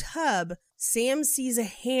out of the tub, Sam sees a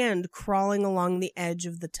hand crawling along the edge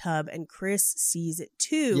of the tub, and Chris sees it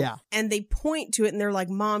too. Yeah. And they point to it and they're like,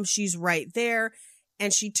 Mom, she's right there.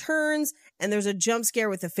 And she turns and there's a jump scare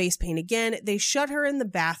with the face paint again. They shut her in the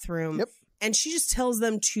bathroom. Yep. And she just tells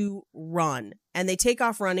them to run. And they take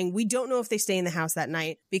off running. We don't know if they stay in the house that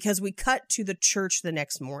night because we cut to the church the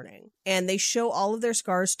next morning. And they show all of their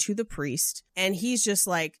scars to the priest. And he's just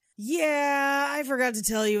like, yeah, I forgot to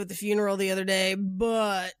tell you at the funeral the other day,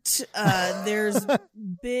 but there's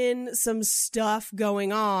been some stuff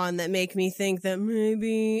going on that make me think that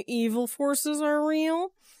maybe evil forces are real.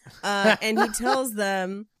 And he tells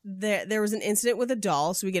them that there was an incident with a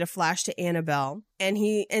doll, so we get a flash to Annabelle,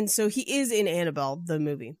 and so he is in Annabelle, the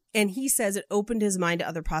movie, and he says it opened his mind to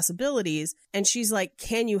other possibilities, and she's like,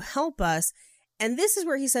 can you help us? And this is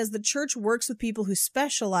where he says the church works with people who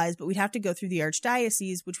specialize, but we'd have to go through the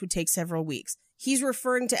archdiocese, which would take several weeks. He's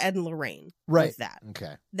referring to Ed and Lorraine with that.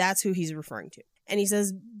 Okay. That's who he's referring to. And he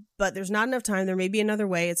says, but there's not enough time. There may be another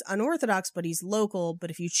way. It's unorthodox, but he's local. But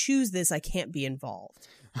if you choose this, I can't be involved.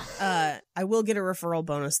 I will get a referral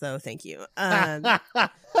bonus, though. Thank you. I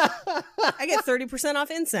get 30% off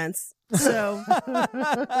incense. So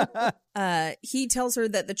he tells her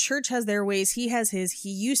that the church has their ways. He has his. He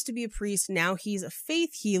used to be a priest. Now he's a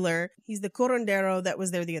faith healer. He's the curandero that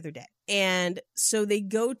was there the other day. And so they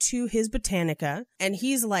go to his botanica, and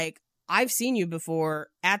he's like, I've seen you before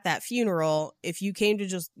at that funeral. If you came to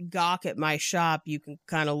just gawk at my shop, you can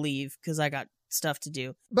kind of leave because I got stuff to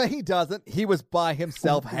do. But he doesn't. He was by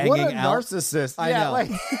himself hanging what a out. narcissist. I know. Like,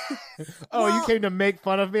 Well, you came to make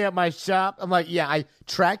fun of me at my shop? I'm like, yeah, I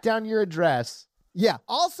tracked down your address. Yeah.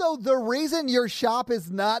 Also, the reason your shop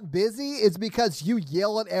is not busy is because you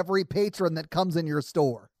yell at every patron that comes in your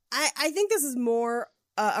store. I think this is more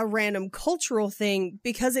a random cultural thing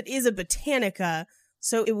because it is a botanica.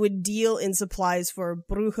 So it would deal in supplies for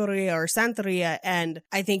brujeria or santeria. And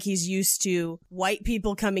I think he's used to white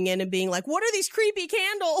people coming in and being like, what are these creepy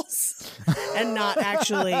candles? And not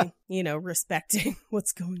actually, respecting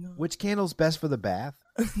what's going on. Which candle's best for the bath?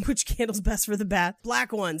 Which candle's best for the bath?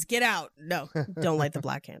 Black ones. Get out. No, don't light the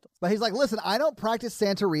black candles. But he's like, listen, I don't practice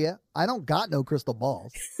Santeria. I don't got no crystal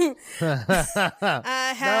balls.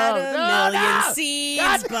 I had a million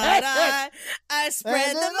seeds, but I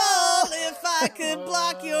spread them all. If I could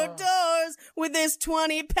block your doors with this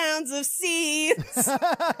 20 pounds of seeds, well,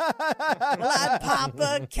 I'd pop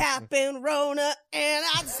a cap in Rona and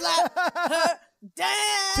I'd slap her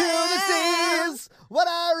down To the seas, what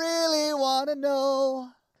I really want to know.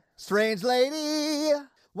 Strange lady,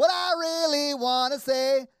 what I really want to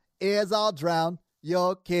say is I'll drown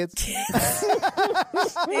your kids.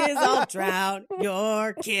 Is I'll drown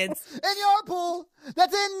your kids in your pool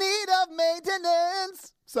that's in need of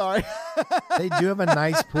maintenance. Sorry. They do have a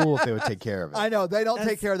nice pool if they would take care of it. I know. They don't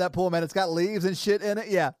take care of that pool, man. It's got leaves and shit in it.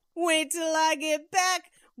 Yeah. Wait till I get back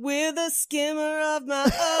with a skimmer of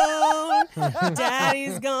my own.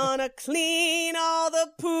 Daddy's gonna clean all the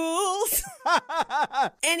pools.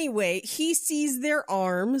 Anyway, he sees their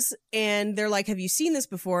arms and they're like, have you seen this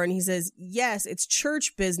before? And he says, yes, it's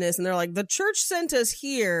church business. And they're like, the church sent us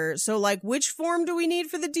here. So like, which form do we need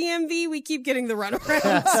for the DMV? We keep getting the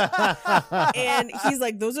runarounds. And he's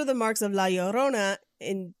like, those are the marks of La Llorona,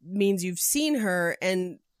 and means you've seen her.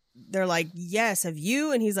 And they're like, yes, have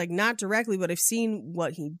you? And he's like, not directly, but I've seen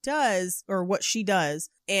what he does or what she does.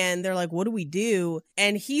 And they're like, what do we do?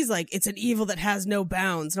 And he's like, it's an evil that has no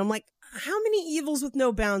bounds. And I'm like, how many evils with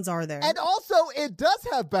no bounds are there? And also, it does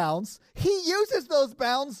have bounds. He uses those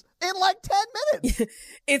bounds in like 10 minutes.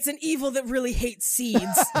 It's an evil that really hates seeds.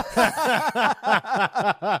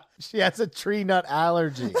 She has a tree nut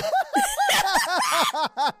allergy.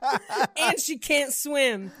 And she can't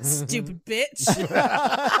swim, stupid bitch.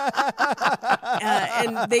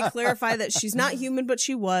 And they clarify that she's not human, but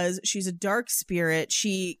she was. She's a dark spirit.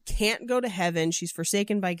 She can't go to heaven. She's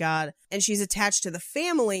forsaken by God. And she's attached to the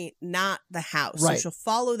family, not the house. Right. So she'll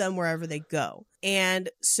follow them wherever they go. And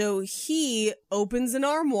so he opens an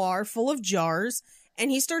armoire full of jars, and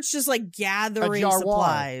he starts just like gathering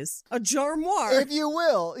supplies. A jarmoire. If you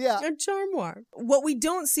will. Yeah. A jarmoire. What we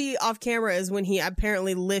don't see off camera is when he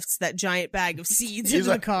apparently lifts that giant bag of seeds into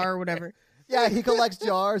the car or whatever. Yeah, he collects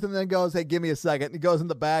jars and then goes, hey, give me a second. He goes in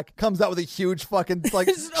the back, comes out with a huge fucking like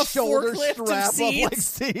shoulder strap of like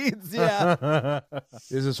seeds. Yeah.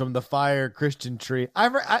 This is from the Fire Christian Tree.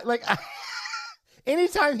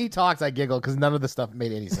 Anytime he talks, I giggle because none of the stuff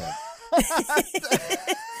made any sense.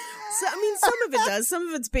 So, I mean, some of it does. Some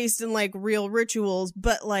of it's based in like real rituals,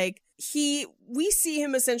 but like we see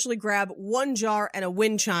him essentially grab one jar and a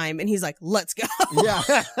wind chime, and he's like, "Let's go."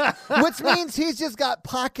 Yeah, which means he's just got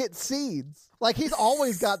pocket seeds. Like he's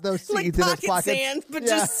always got those seeds in his pocket. Sand, but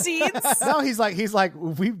just seeds. No, he's like,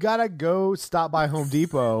 we've got to go stop by Home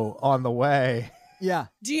Depot on the way. Yeah.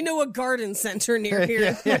 Do you know a garden center near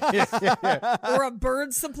here? Or a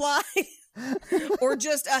bird supply? Or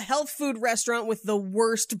just a health food restaurant with the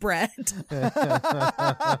worst bread? Do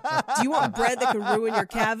you want bread that can ruin your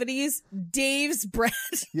cavities? Dave's Bread.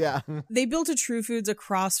 Yeah. They built a True Foods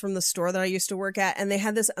across from the store that I used to work at, and they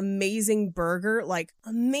had this amazing burger, like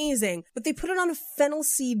amazing, but they put it on a fennel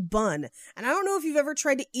seed bun. And I don't know if you've ever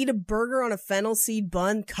tried to eat a burger on a fennel seed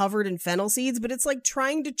bun covered in fennel seeds, but it's like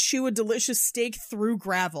trying to chew a delicious steak through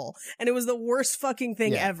gravel. And it was the worst fucking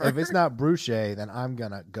thing ever. If it's not bruschetta, then I'm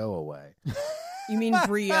gonna go away. You mean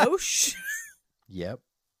brioche? Yep.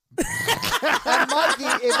 And Mikey,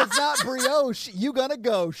 if it's not brioche, you gonna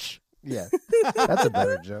gauche. Yeah. That's a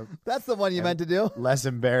better joke. That's the one you meant to do. Less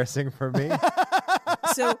embarrassing for me.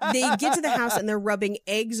 So they get to the house and they're rubbing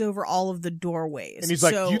eggs over all of the doorways. And he's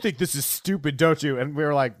like, you think this is stupid, don't you? And we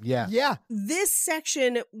were like, yeah. Yeah. This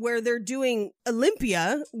section where they're doing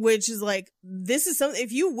Olympia, which is like, this is something,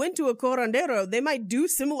 if you went to a curandero, they might do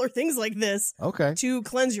similar things like this to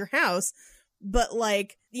cleanse your house. But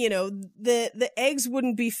like, you know, the eggs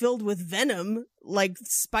wouldn't be filled with venom, like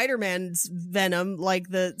Spider-Man's venom, like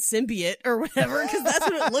the symbiote or whatever, because that's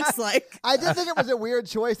what it looks like. I did think it was a weird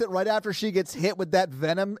choice that right after she gets hit with that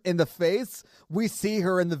venom in the face, we see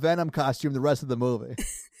her in the Venom costume the rest of the movie.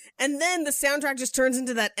 And then the soundtrack just turns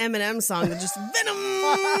into that Eminem song that just Venom.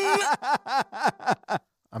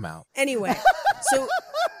 I'm out. Anyway, so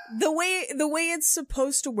the way it's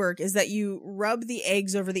supposed to work is that you rub the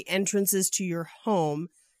eggs over the entrances to your home,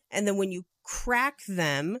 and then when you crack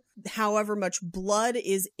them, however much blood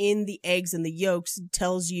is in the eggs and the yolks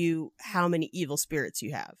tells you how many evil spirits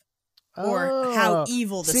you have. Or how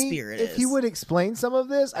evil the spirit is. If he would explain some of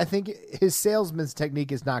this, I think his salesman's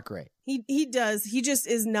technique is not great. He does. He just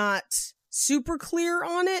is not super clear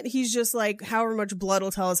on it. He's just like, however much blood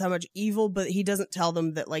will tell us how much evil, but he doesn't tell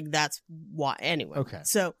them that like that's why. Anyway. Okay.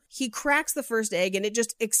 So he cracks the first egg and it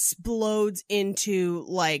just explodes into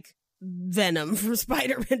like venom from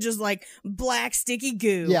Spider-Man, just like black sticky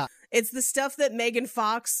goo. Yeah. It's the stuff that Megan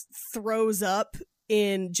Fox throws up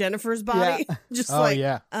in Jennifer's body.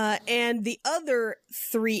 Yeah. And the other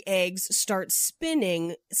 3 eggs start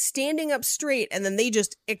spinning, standing up straight, and then they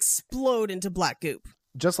just explode into black goop.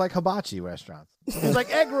 Just like hibachi restaurants. It's like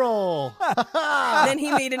egg roll. Then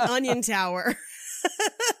he made an onion tower.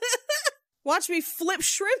 Watch me flip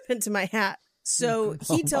shrimp into my hat. So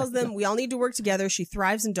he tells them we all need to work together. She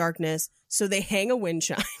thrives in darkness. So they hang a wind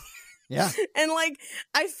chime. Yeah. And like,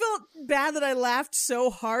 I felt bad that I laughed so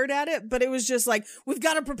hard at it, but it was just like, we've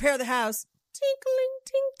got to prepare the house. Tinkling,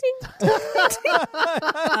 ting, ting,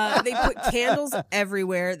 ting. They put candles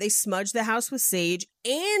everywhere. They smudge the house with sage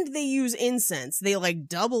and they use incense. They like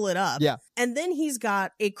double it up. Yeah. And then he's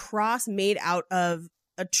got a cross made out of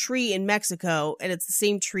a tree in Mexico, and it's the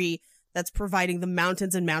same tree that's providing the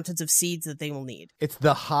mountains and mountains of seeds that they will need. It's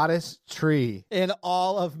the hottest tree in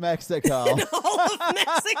all of Mexico. In all of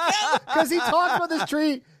Mexico. Because he talks about this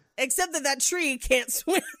tree. Except that tree can't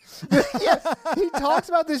swim. Yeah, he talks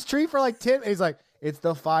about this tree for like 10. He's like, it's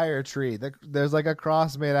the fire tree. There's like a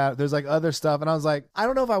cross made out. There's like other stuff. And I was like, I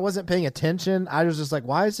don't know if I wasn't paying attention. I was just like,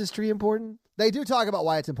 why is this tree important? They do talk about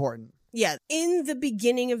why it's important. Yeah. In the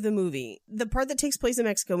beginning of the movie, the part that takes place in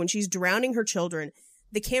Mexico when she's drowning her children,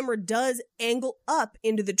 the camera does angle up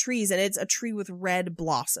into the trees, and it's a tree with red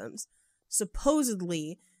blossoms.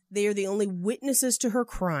 Supposedly, they are the only witnesses to her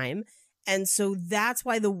crime, and so that's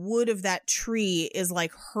why the wood of that tree is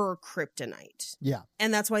like her kryptonite. Yeah.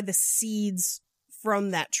 And that's why the seeds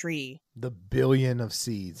from that tree. The billion of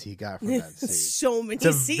seeds he got from that seed. So many It's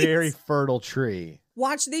a seeds. very fertile tree.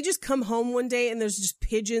 Watch, they just come home one day and there's just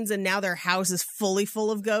pigeons and now their house is fully full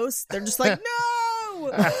of ghosts. They're just like,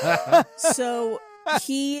 no! So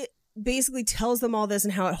he basically tells them all this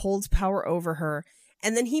and how it holds power over her.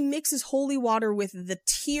 And then he mixes holy water with the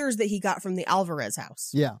tears that he got from the Alvarez house.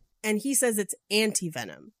 Yeah. And he says it's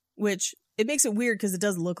anti-venom, which it makes it weird because it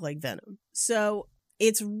does look like venom. So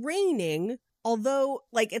it's raining, although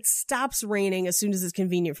like it stops raining as soon as it's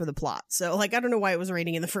convenient for the plot. So like, I don't know why it was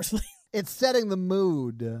raining in the first place. It's setting the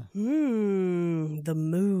mood. The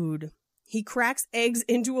mood. He cracks eggs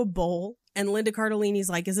into a bowl and Linda Cardellini's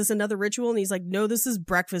like, is this another ritual? And he's like, no, this is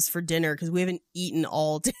breakfast for dinner because we haven't eaten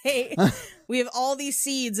all day. We have all these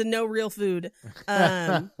seeds and no real food.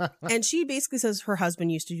 And she basically says her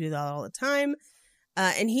husband used to do that all the time.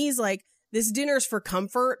 And he's like, this dinner's for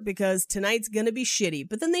comfort because tonight's going to be shitty.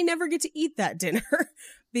 But then they never get to eat that dinner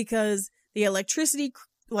because the electricity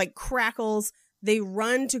like crackles. They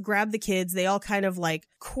run to grab the kids. They all kind of like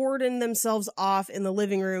cordon themselves off in the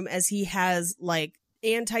living room as he has like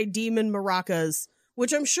anti-demon maracas,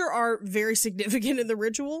 which I'm sure are very significant in the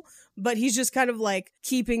ritual, but he's just kind of like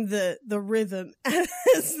keeping the rhythm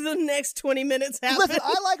as the next 20 minutes happen. Listen,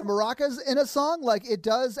 I like maracas in a song. Like, it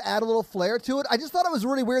does add a little flair to it. I just thought it was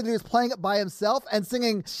really weird that he was playing it by himself and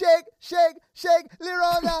singing, shake, shake, shake,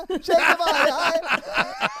 Llorona, shake the body.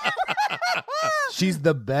 She's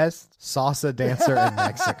the best salsa dancer in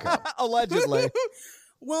Mexico. Allegedly.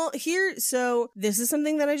 Well, so this is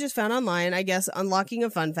something that I just found online, I guess, unlocking a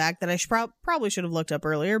fun fact that I probably should have looked up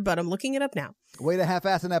earlier, but I'm looking it up now. Way to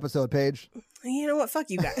half-ass an episode, Paige. You know what?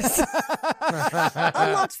 Fuck you guys.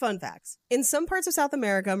 Unlocked fun facts. In some parts of South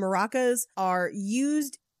America, maracas are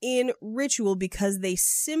used in ritual because they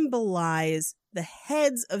symbolize the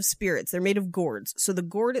heads of spirits. They're made of gourds. So the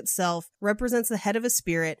gourd itself represents the head of a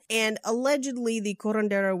spirit, and allegedly the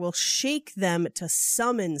curandero will shake them to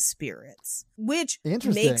summon spirits, which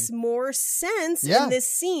makes more sense in this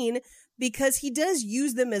scene because he does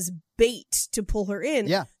use them as bait to pull her in.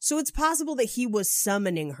 Yeah. So it's possible that he was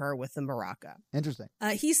summoning her with the maraca. Interesting.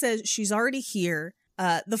 He says she's already here.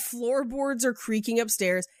 The floorboards are creaking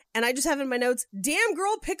upstairs. And I just have in my notes, damn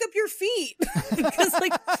girl, pick up your feet. Because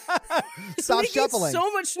like, stop shuffling.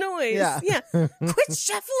 So much noise. Yeah. Quit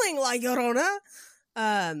shuffling, La Llorona.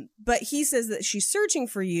 But he says that she's searching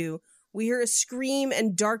for you. We hear a scream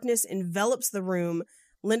and darkness envelops the room.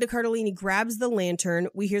 Linda Cardellini grabs the lantern.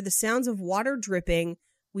 We hear the sounds of water dripping.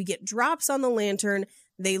 We get drops on the lantern.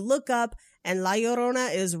 They look up and La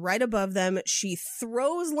Llorona is right above them. She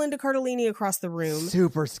throws Linda Cardellini across the room.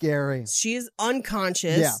 Super scary. She is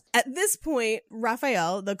unconscious. Yeah. At this point,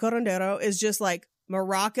 Rafael, the curandero, is just like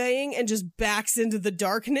maracaing and just backs into the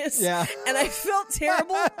darkness. Yeah. And I felt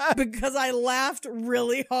terrible because I laughed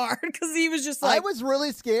really hard because he was just like... I was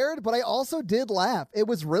really scared, but I also did laugh. It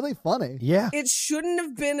was really funny. Yeah. It shouldn't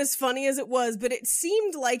have been as funny as it was, but it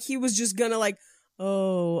seemed like he was just gonna like,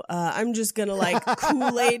 I'm just gonna like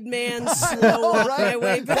Kool-Aid man slow walk my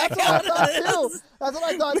way back out of this. That's what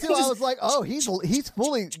I thought too. I was like, oh, he's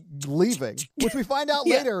fully leaving. Which we find out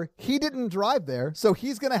later, he didn't drive there, so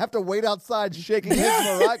he's gonna have to wait outside shaking his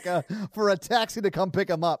maraca for a taxi to come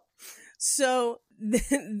pick him up. So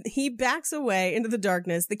then he backs away into the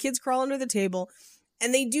darkness. The kids crawl under the table,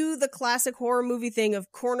 and they do the classic horror movie thing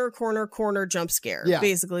of corner, corner, corner jump scare. Yeah.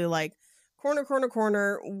 Basically like corner, corner,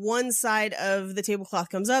 corner. One side of the tablecloth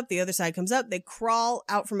comes up. The other side comes up. They crawl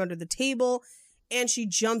out from under the table and she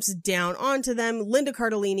jumps down onto them. Linda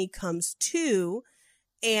Cardellini comes to.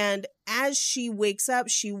 And as she wakes up,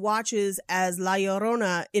 she watches as La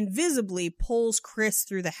Llorona invisibly pulls Chris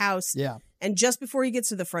through the house. Yeah. And just before he gets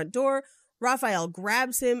to the front door, Rafael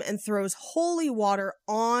grabs him and throws holy water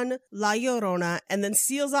on La Llorona and then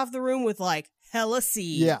seals off the room with like hella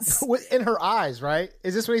seeds. Yeah. In her eyes, right?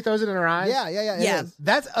 Is this when he throws it in her eyes? Yeah. Yeah. It is.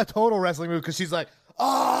 That's a total wrestling move because she's like,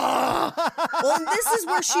 oh! Well, and this is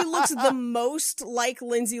where she looks the most like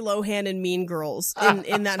Lindsay Lohan in Mean Girls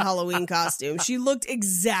in that Halloween costume. She looked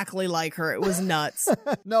exactly like her. It was nuts.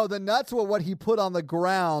 No, the nuts were what he put on the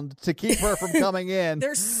ground to keep her from coming in.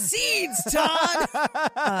 They're seeds, Todd!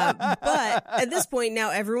 But at this point,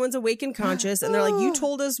 now everyone's awake and conscious, and they're like, you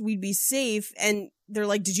told us we'd be safe, and they're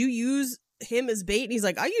like, did you use him as bait? And he's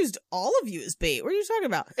like, I used all of you as bait. What are you talking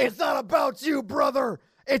about? It's not about you, brother.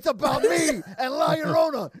 It's about me and La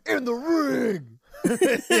Llorona in the ring.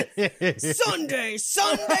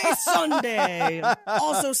 Sunday.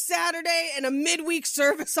 Also Saturday and a midweek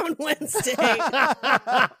service on Wednesday.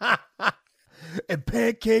 And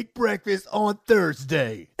pancake breakfast on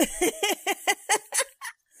Thursday.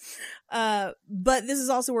 But this is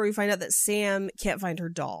also where we find out that Sam can't find her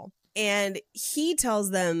doll. And he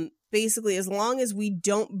tells them, basically, as long as we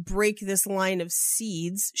don't break this line of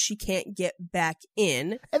seeds, she can't get back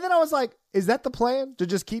in. And then I was like, is that the plan? To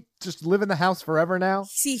just live in the house forever now?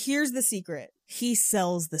 See, here's the secret. He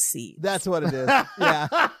sells the seeds. That's what it is.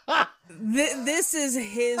 Yeah. This is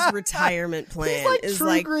his retirement plan. He's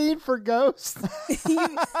like True Green for ghosts.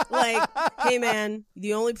 Like, hey man,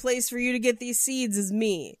 the only place for you to get these seeds is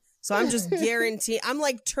me. So I'm just guaranteeing. I'm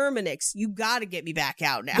like Terminix. You got to get me back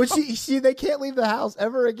out now. But they can't leave the house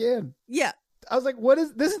ever again. Yeah. I was like,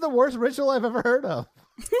 this is the worst ritual I've ever heard of.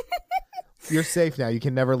 You're safe now. You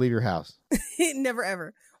can never leave your house. Never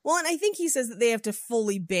ever. Well, and I think he says that they have to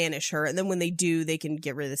fully banish her, and then when they do, they can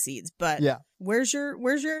get rid of the seeds. But yeah. Where's your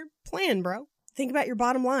plan, bro? Think about your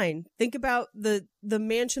bottom line. Think about the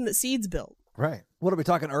mansion that Seeds built. Right. What are we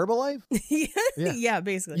talking, Herbalife? Yeah,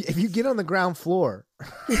 basically. If you get on the ground floor.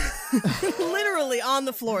 Literally on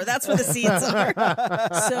the floor. That's where the seeds are.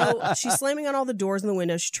 So she's slamming on all the doors and the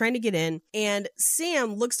windows. She's trying to get in. And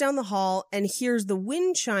Sam looks down the hall and hears the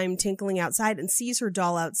wind chime tinkling outside and sees her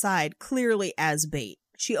doll outside, clearly as bait.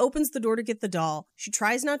 She opens the door to get the doll. She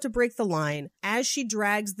tries not to break the line. As she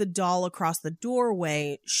drags the doll across the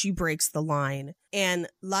doorway, she breaks the line. And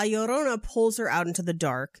La Llorona pulls her out into the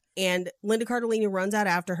dark. And Linda Cardellini runs out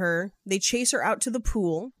after her. They chase her out to the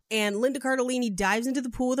pool. And Linda Cardellini dives into the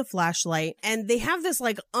pool with a flashlight. And they have this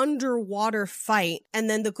like underwater fight. And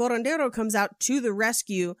then the curandero comes out to the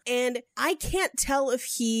rescue. And I can't tell if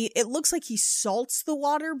it looks like he salts the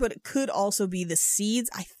water, but it could also be the seeds.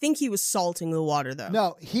 I think he was salting the water though.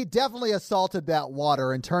 No, he definitely assaulted that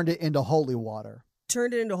water and turned it into holy water.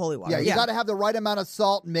 Turned it into holy water. Yeah, you got to have the right amount of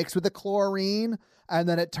salt mixed with the chlorine, and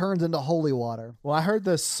then it turns into holy water. Well, I heard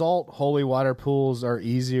the salt holy water pools are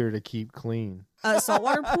easier to keep clean.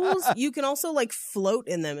 Saltwater pools, you can also like float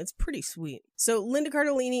in them. It's pretty sweet. So Linda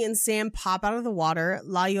Cardellini and Sam pop out of the water.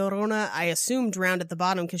 La Llorona, I assume, drowned at the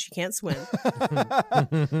bottom because she can't swim.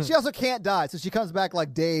 She also can't die, so she comes back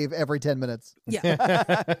like Dave every 10 minutes.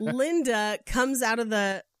 Yeah. Linda comes out of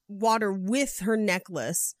the water with her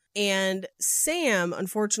necklace. And Sam,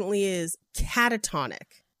 unfortunately, is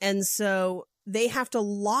catatonic. And so they have to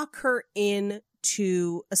lock her in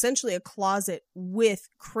to essentially a closet with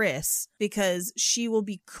Chris because she will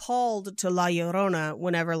be called to La Llorona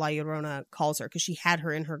whenever La Llorona calls her because she had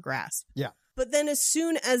her in her grasp. Yeah. But then as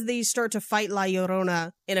soon as they start to fight La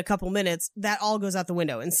Llorona in a couple minutes, that all goes out the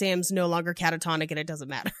window and Sam's no longer catatonic and it doesn't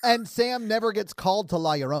matter. And Sam never gets called to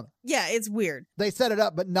La Llorona. Yeah, it's weird. They set it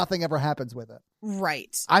up, but nothing ever happens with it.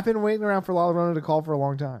 Right. I've been waiting around for La Llorona to call for a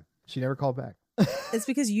long time. She never called back. It's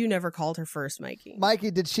because you never called her first, Mikey. Mikey,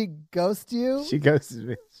 did she ghost you? She ghosted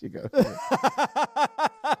me. She ghosted me.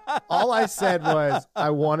 All I said was I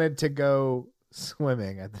wanted to go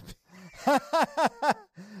swimming at the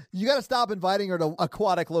You got to stop inviting her to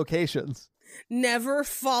aquatic locations. Never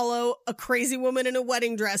follow a crazy woman in a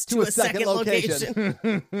wedding dress to a second location.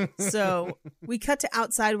 So we cut to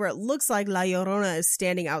outside where it looks like La Llorona is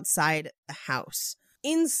standing outside the house.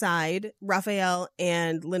 Inside, Raphael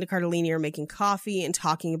and Linda Cardellini are making coffee and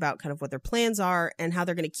talking about kind of what their plans are and how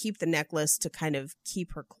they're going to keep the necklace to kind of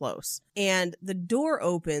keep her close. And the door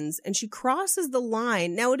opens and she crosses the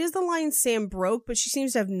line. Now, it is the line Sam broke, but she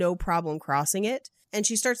seems to have no problem crossing it. And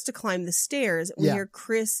she starts to climb the stairs. We hear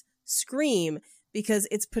Chris scream because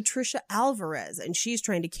it's Patricia Alvarez and she's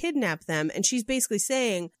trying to kidnap them. And she's basically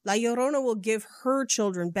saying La Llorona will give her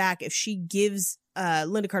children back if she gives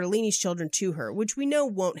Linda Cardellini's children to her, which we know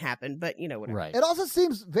won't happen, but you know, whatever. Right. It also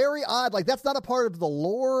seems very odd. Like that's not a part of the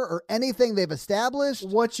lore or anything they've established.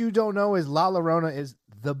 What you don't know is La Llorona is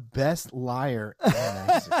the best liar in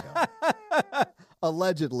Mexico.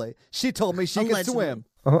 Allegedly. She told me she could swim.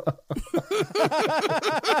 She's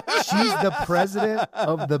the president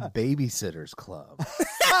of the Babysitters Club.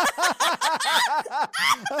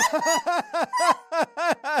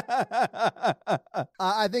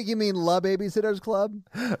 I think you mean La Babysitters Club.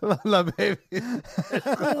 La Baby.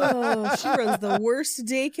 Oh, she runs the worst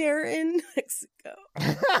daycare in Mexico.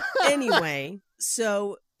 Anyway,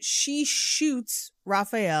 so she shoots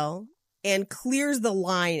Raphael and clears the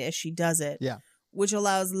line as she does it. Yeah. Which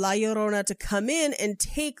allows La Llorona to come in and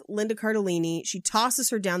take Linda Cardellini. She tosses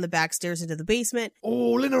her down the back stairs into the basement.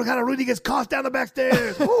 Oh, Linda Cardellini gets tossed down the back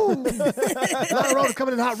stairs. La Llorona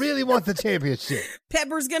coming in hot, really wants the championship.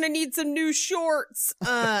 Pepper's gonna need some new shorts.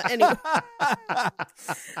 Anyway,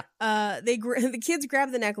 the kids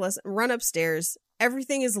grab the necklace and run upstairs.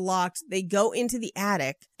 Everything is locked. They go into the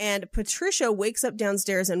attic, and Patricia wakes up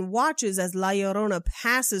downstairs and watches as La Llorona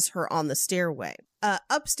passes her on the stairway.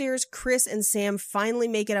 Upstairs, Chris and Sam finally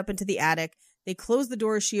make it up into the attic. They close the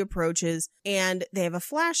door as she approaches, and they have a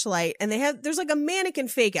flashlight, and there's like a mannequin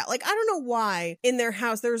fake out. Like, I don't know why in their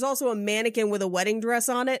house there's also a mannequin with a wedding dress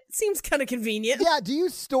on it. Seems kind of convenient. Yeah, do you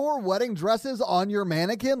store wedding dresses on your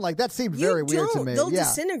mannequin? Like, that seems very weird to me. They'll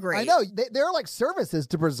disintegrate. I know. They're like services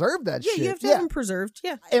to preserve that shit. Yeah, you have to have them preserved.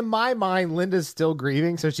 Yeah. In my mind, Linda's still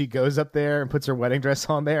grieving, so she goes up there and puts her wedding dress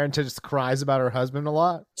on there and just cries about her husband a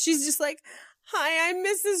lot. She's just like, "Hi, I'm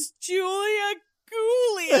Mrs. Julia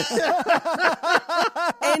Julia."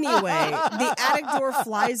 Anyway, the attic door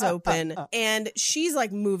flies open, and she's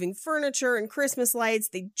like moving furniture and Christmas lights.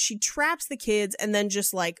 She traps the kids, and then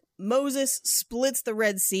just like Moses splits the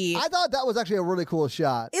Red Sea. I thought that was actually a really cool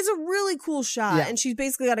shot. It's a really cool shot, Yeah. and she's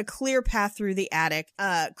basically got a clear path through the attic.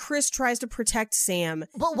 Chris tries to protect Sam.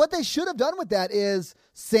 But what they should have done with that is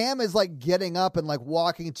Sam is like getting up and like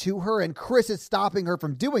walking to her, and Chris is stopping her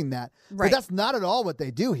from doing that. Right. But that's not at all what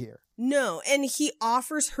they do here. No, and he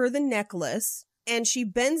offers her the necklace, and she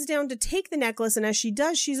bends down to take the necklace, and as she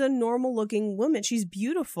does, she's a normal-looking woman. She's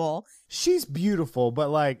beautiful. She's beautiful, but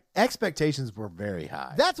like expectations were very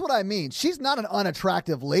high. That's what I mean. She's not an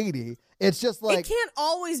unattractive lady. It's just like, It can't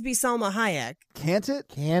always be Salma Hayek. can't it?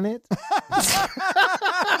 Can it? This is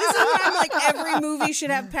why I'm like, every movie should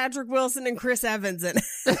have Patrick Wilson and Chris Evans in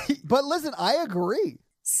it. But listen, I agree.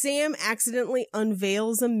 Sam accidentally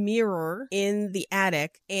unveils a mirror in the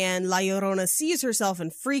attic, and La Llorona sees herself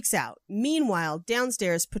and freaks out. Meanwhile,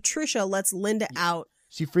 downstairs, Patricia lets Linda out.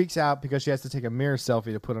 She freaks out because she has to take a mirror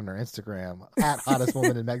selfie to put on her Instagram at hottest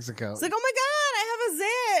woman in Mexico. It's like, oh my God, I have a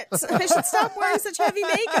zit. I should stop wearing such heavy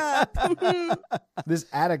makeup. This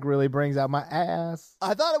attic really brings out my ass.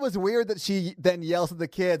 I thought it was weird that she then yells at the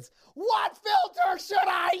kids, "What filter should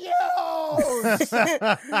I use?"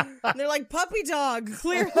 They're like, puppy dog,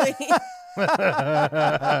 clearly.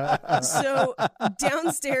 So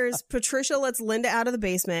downstairs, Patricia lets Linda out of the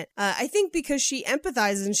basement. I think because she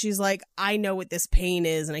empathizes and she's like, I know what this pain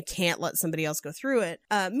is and I can't let somebody else go through it.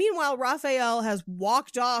 Meanwhile, Raphael has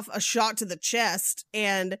walked off a shot to the chest,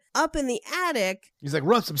 and up in the attic, He's like,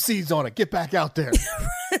 rub some seeds on it. Get back out there.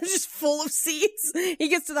 just full of seeds. He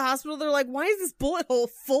gets to the hospital. They're like, why is this bullet hole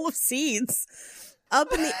full of seeds?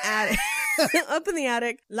 Up in the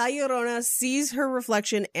attic, La Llorona sees her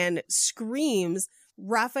reflection and screams.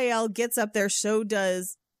 Raphael gets up there, so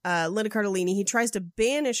does Linda Cardellini. He tries to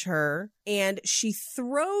banish her, and she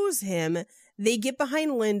throws him. They get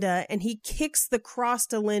behind Linda, and he kicks the cross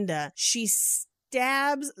to Linda. She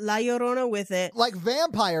stabs La Llorona with it. Like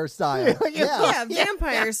vampire style. Yeah,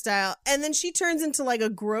 vampire style. And then she turns into like a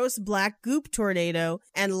gross black goop tornado,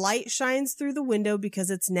 and light shines through the window because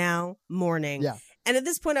it's now morning. Yeah. And at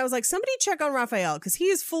this point, I was like, somebody check on Raphael, because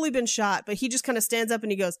he has fully been shot, but he just kind of stands up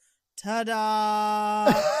and he goes,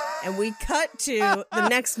 ta-da! And we cut to the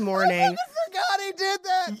next morning. I forgot he did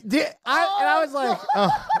that. I was like,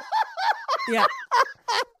 oh. Yeah.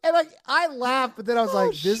 And like, I laughed, but then I was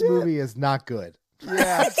like, this shit. movie is not good.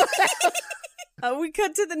 Yeah. We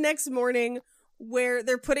cut to the next morning where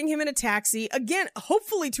they're putting him in a taxi, again,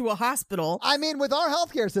 hopefully to a hospital. I mean, with our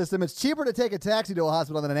healthcare system, it's cheaper to take a taxi to a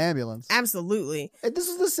hospital than an ambulance. Absolutely. And this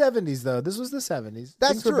was the 70s, though. This was the 70s.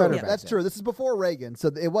 That's Things were true. better Yeah, back that's then. true. This is before Reagan, so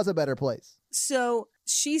it was a better place. So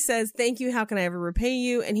she says, thank you. How can I ever repay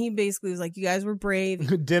you? And he basically was like, you guys were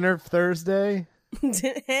brave. Dinner Thursday.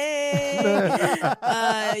 Hey,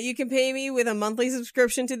 you can pay me with a monthly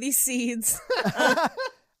subscription to these seeds.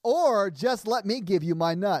 Or just let me give you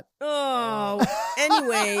my nut. Oh,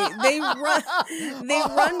 anyway, they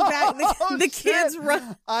run back. The kids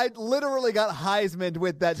run. I literally got Heisman'd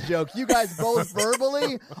with that joke. You guys both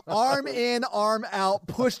verbally, arm in, arm out,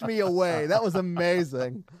 pushed me away. That was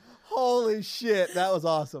amazing. Holy shit, that was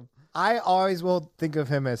awesome. I always will think of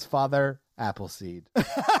him as Father Appleseed.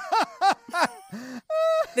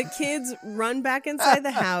 The kids run back inside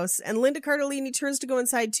the house, and Linda Cardellini turns to go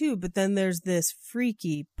inside too, but then there's this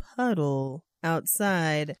freaky puddle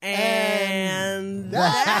outside, and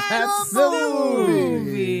that's the the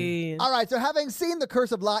movie. All right, so having seen The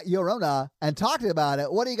Curse of La Llorona and talked about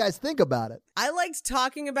it, what do you guys think about it? I liked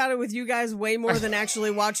talking about it with you guys way more than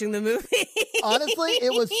actually watching the movie. Honestly,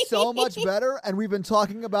 it was so much better, and we've been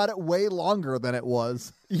talking about it way longer than it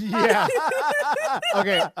was. Yeah.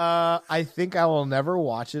 Okay, I think I will never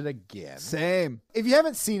watch it again. Same. If you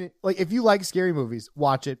haven't seen it, like if you like scary movies,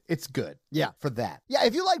 watch it. It's good. Yeah. For that. Yeah,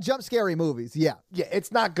 if you like jump scary movies, yeah. Yeah,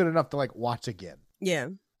 it's not good enough to like watch again. Yeah.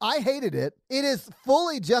 I hated it. It is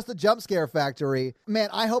fully just a jump scare factory. Man,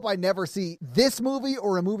 I hope I never see this movie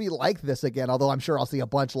or a movie like this again, although I'm sure I'll see a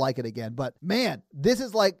bunch like it again. But man, this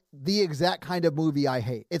is like the exact kind of movie I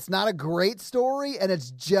hate. It's not a great story, and it's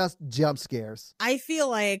just jump scares. I feel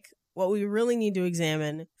like what we really need to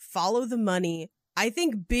examine, follow the money. I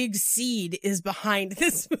think Big Seed is behind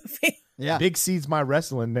this movie. Yeah. Big C's my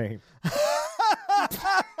wrestling name.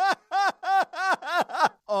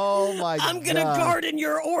 Oh my God. I'm going to garden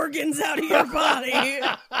your organs out of your body.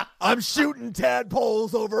 I'm shooting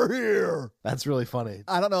tadpoles over here. That's really funny.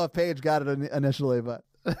 I don't know if Paige got it initially, but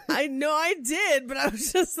I know I did, but I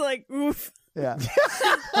was just like, oof. yeah.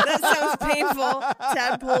 That sounds painful.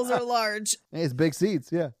 Tadpoles are large. Hey, it's big seeds,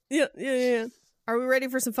 yeah. Yeah. Are we ready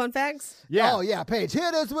for some fun facts? Yeah. Oh yeah, Paige,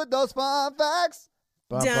 hit us with those fun facts.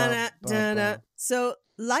 Dun-na. So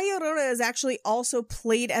La Llorona is actually also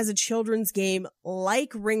played as a children's game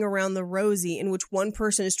like Ring Around the Rosie, in which one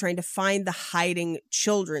person is trying to find the hiding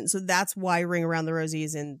children. So that's why Ring Around the Rosie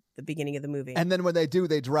is in the beginning of the movie. And then when they do,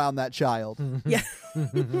 they drown that child. Yeah.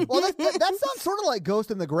 Well, that sounds sort of like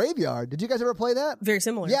Ghost in the Graveyard. Did you guys ever play that? Very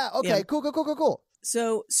similar. Yeah, okay, cool.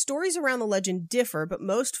 So stories around the legend differ, but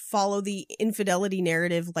most follow the infidelity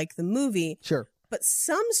narrative like the movie. Sure. But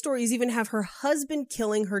some stories even have her husband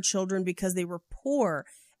killing her children because they were poor.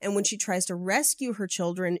 And when she tries to rescue her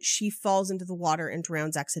children, she falls into the water and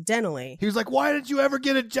drowns accidentally. He was like, why didn't you ever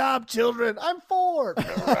get a job, children? I'm 4. I'm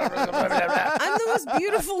the most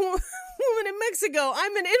beautiful woman in Mexico.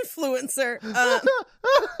 I'm an influencer.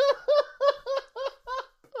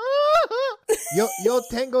 Yo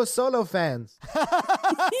tengo solo fans.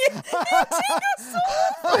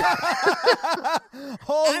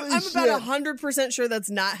 Holy I'm shit. about 100% sure that's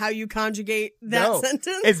not how you conjugate that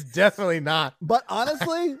sentence. It's definitely not. But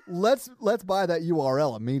honestly, let's buy that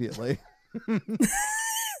URL immediately.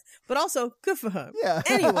 But also, good for her. Yeah.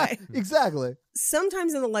 Anyway. Exactly.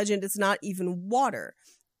 Sometimes in the legend, it's not even water.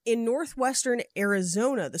 In northwestern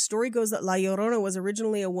Arizona, the story goes that La Llorona was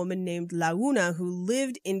originally a woman named Laguna who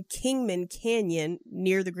lived in Kingman Canyon,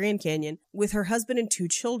 near the Grand Canyon, with her husband and 2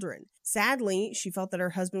 children. Sadly, she felt that her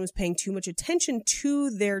husband was paying too much attention to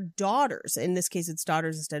their daughters, in this case it's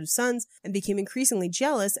daughters instead of sons, and became increasingly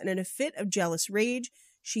jealous, and in a fit of jealous rage,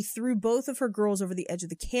 she threw both of her girls over the edge of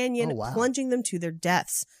the canyon, plunging them to their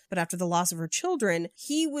deaths. But after the loss of her children,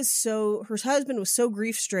 her husband was so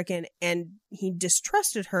grief-stricken and he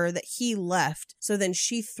distrusted her that he left. So then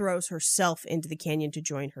she throws herself into the canyon to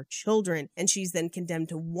join her children. And she's then condemned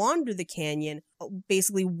to wander the canyon,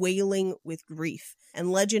 basically wailing with grief.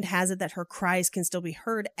 And legend has it that her cries can still be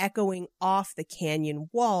heard echoing off the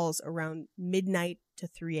canyon walls around midnight to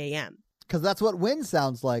 3 a.m. Because that's what wind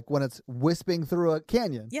sounds like when it's wisping through a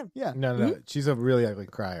canyon. Yeah. Yeah. No. Mm-hmm. She's a really ugly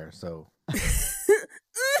crier, so.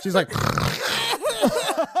 She's like.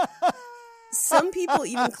 Some people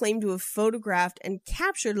even claim to have photographed and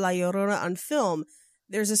captured La Llorona on film.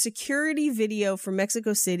 There's a security video from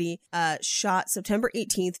Mexico City shot September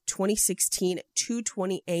 18th, 2016 at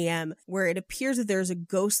 2:20 a.m. where it appears that there's a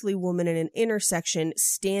ghostly woman in an intersection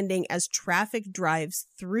standing as traffic drives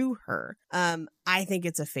through her. I think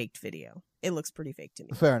it's a faked video. It looks pretty fake to me.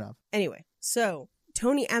 Fair enough. Anyway, so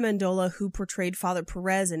Tony Amendola, who portrayed Father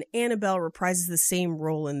Perez in Annabelle, reprises the same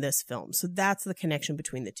role in this film. So that's the connection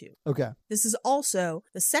between the two. Okay. This is also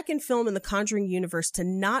the second film in the Conjuring universe to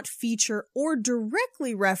not feature or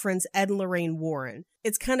directly reference Ed and Lorraine Warren.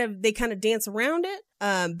 They kind of dance around it,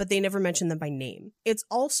 but they never mention them by name. It's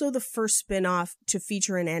also the first spin-off to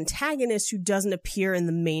feature an antagonist who doesn't appear in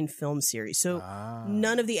the main film series. So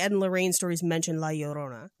none of the Ed and Lorraine stories mention La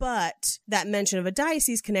Llorona. But that mention of a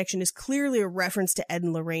diocese connection is clearly a reference to Ed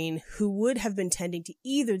and Lorraine, who would have been tending to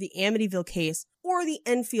either the Amityville case or the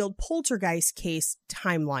Enfield poltergeist case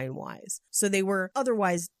timeline-wise. So they were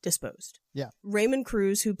otherwise disposed. Yeah. Raymond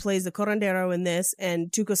Cruz, who plays the curandero in this,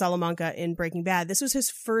 and Tuco Salamanca in Breaking Bad, this was his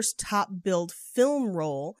first top-billed film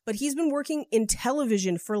role, but he's been working in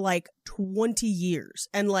television for like 20 years.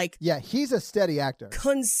 And yeah, he's a steady actor.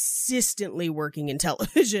 Consistently working in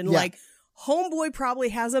television. Yeah. Like, homeboy probably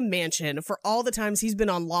has a mansion for all the times he's been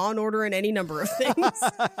on Law and Order and any number of things.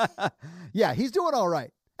 Yeah, he's doing all right.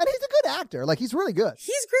 And he's a good actor. Like, he's really good.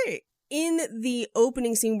 He's great. In the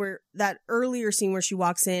opening scene that earlier scene where she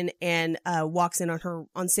walks in on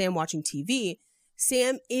Sam watching TV,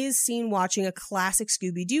 Sam is seen watching a classic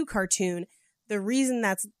Scooby-Doo cartoon. The reason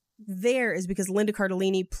that's there is because Linda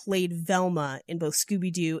Cardellini played Velma in both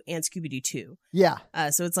Scooby-Doo and Scooby-Doo 2. Yeah.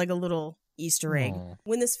 So it's like a little Easter egg.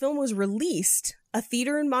 When this film was released, a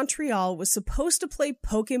theater in Montreal was supposed to play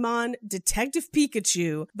Pokemon Detective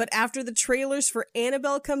Pikachu, but after the trailers for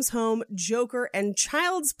Annabelle Comes Home, Joker, and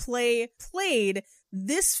Child's Play played,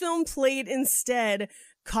 this film played instead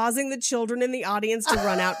causing the children in the audience to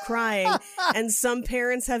run out crying, and some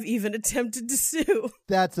parents have even attempted to sue.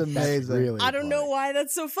 That's amazing. That's really I don't know funny. why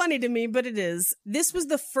that's so funny to me, but it is. This was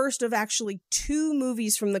the first of actually 2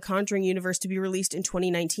 movies from the Conjuring universe to be released in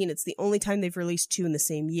 2019. It's the only time they've released 2 in the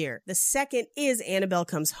same year. The second is Annabelle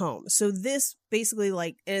Comes Home. So this basically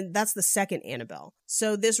and that's the second Annabelle.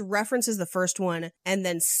 So this references the first one and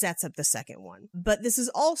then sets up the second one. But this is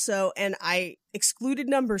also, and I excluded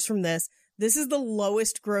numbers from this is the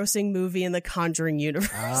lowest grossing movie in the Conjuring universe.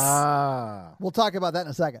 Ah. We'll talk about that in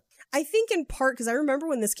a second. I think in part because I remember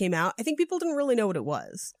when this came out, I think people didn't really know what it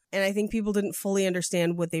was. And I think people didn't fully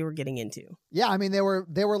understand what they were getting into. Yeah, I mean, they were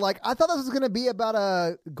like, I thought this was going to be about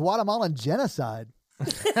a Guatemalan genocide.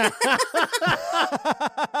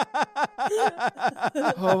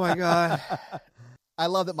 Oh my God. I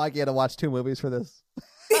love that Mikey had to watch 2 movies for this.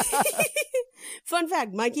 Fun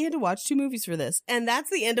fact, Mikey had to watch 2 movies for this. And that's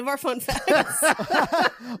the end of our fun facts.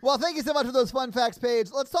 Well, thank you so much for those fun facts, Paige.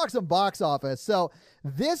 Let's talk some box office. So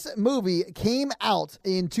this movie came out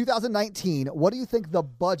in 2019. What do you think the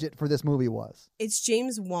budget for this movie was? It's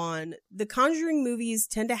James Wan. The Conjuring movies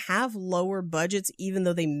tend to have lower budgets even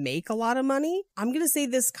though they make a lot of money. I'm going to say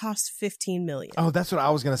this cost $15 million. Oh, that's what I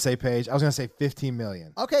was going to say, Paige. I was going to say $15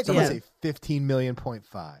 million. Okay, So cool. I'm going to say $15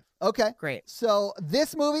 million.5. Okay. Great. So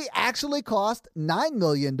this movie actually cost $9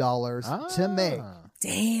 million to make.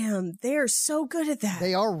 Damn, they're so good at that.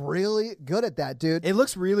 They are really good at that, dude. It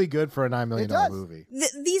looks really good for a $9 million does. movie.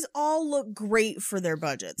 These all look great for their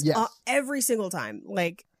budgets. Yes. Every single time.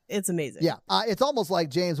 Like, it's amazing. Yeah, it's almost like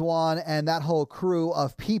James Wan and that whole crew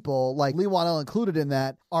of people, like Lee Wanell included in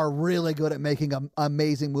that, are really good at making an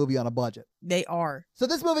amazing movie on a budget. They are. So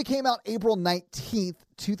this movie came out April 19th,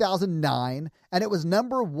 2009, and it was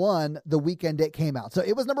number 1 the weekend it came out. So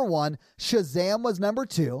it was number 1. Shazam was number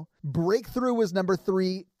 2. Breakthrough was number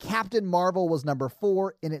 3. Captain Marvel was number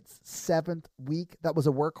 4 in its 7th week. That was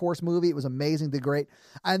a workhorse movie. It was amazing, did great.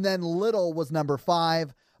 And then Little was number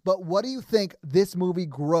 5. But what do you think this movie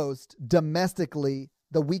grossed domestically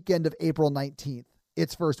the weekend of April 19th?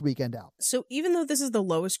 Its first weekend out. So even though this is the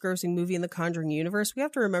lowest grossing movie in the Conjuring universe, we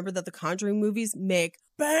have to remember that the Conjuring movies make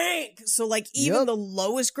bank. So like even the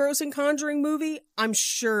lowest grossing Conjuring movie, I'm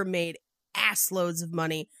sure made ass loads of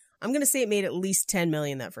money. I'm going to say it made at least $10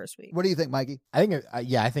 million that first week. What do you think, Mikey? I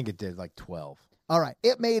think it did like 12. All right.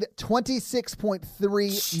 It made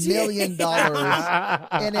 $26.3 million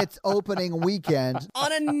in its opening weekend.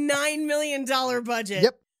 On a $9 million budget.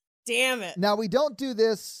 Yep. Damn it. Now, we don't do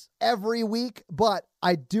this every week, but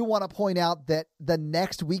I do want to point out that the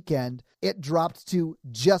next weekend, it dropped to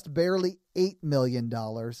just barely $8 million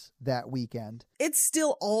that weekend. It's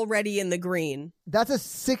still already in the green. That's a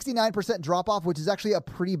 69% drop off, which is actually a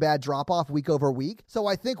pretty bad drop off week over week. So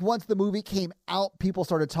I think once the movie came out, people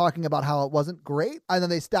started talking about how it wasn't great, and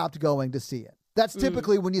then they stopped going to see it. That's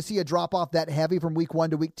typically when you see a drop off that heavy from week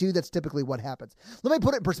 1 to week 2. That's typically what happens. Let me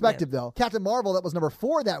put it in perspective, though. Captain Marvel, that was number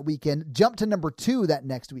 4 that weekend, jumped to number 2 that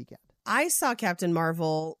next weekend. I saw Captain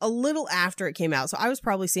Marvel a little after it came out. So I was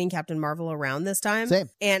probably seeing Captain Marvel around this time. Same.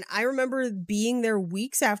 And I remember being there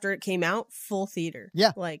weeks after it came out, full theater.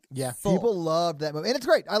 Yeah. Full. People loved that movie. And it's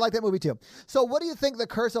great. I like that movie too. So what do you think The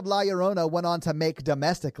Curse of La Llorona went on to make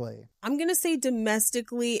domestically? I'm going to say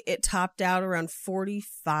domestically, it topped out around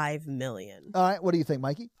 $45 million. All right. What do you think,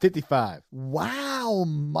 Mikey? 55. Wow,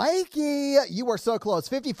 Mikey. You were so close.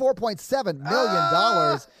 $54.7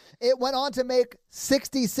 million. It went on to make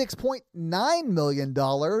 $66.9 million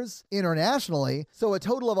internationally. So a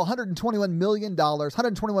total of $121 million,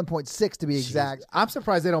 $121.6 to be exact. Jeez. I'm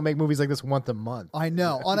surprised they don't make movies like this once a month. I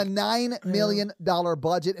know. On a $9 million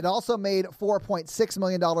budget. It also made $4.6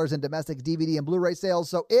 million in domestic DVD and Blu-ray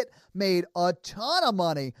sales. So it made a ton of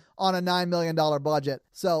money on a $9 million budget.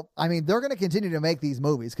 So, I mean, they're going to continue to make these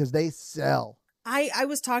movies because they sell. I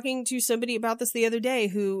was talking to somebody about this the other day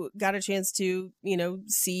who got a chance to,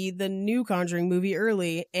 see the new Conjuring movie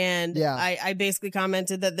early. And I basically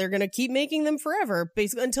commented that they're going to keep making them forever,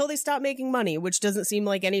 basically until they stop making money, which doesn't seem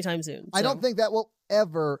like anytime soon. I don't think that will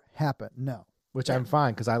ever happen. No. Which I'm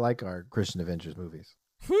fine because I like our Christian Avengers movies.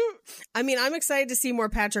 I mean, I'm excited to see more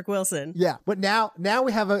Patrick Wilson. Yeah. But now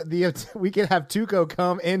we have we can have Tuco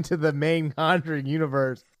come into the main Conjuring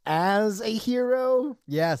universe as a hero.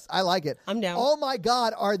 Yes, I like it. I'm down. Oh my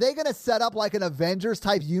God, are they going to set up like an Avengers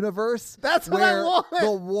type universe? That's what I want.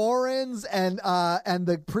 The Warrens and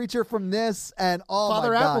the preacher from this and Father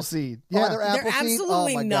my God. Appleseed. Yeah. Yeah. Father They're Appleseed.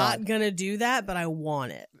 absolutely oh my not God. going to do that, but I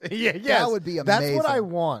want it. Yes. That would be amazing. That's what I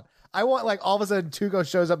want. I want like all of a sudden Tuco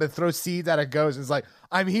shows up and throws seeds at a ghost and is like,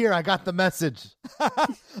 I'm here, I got the message.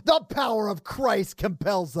 The power of Christ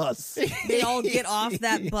compels us. They all get off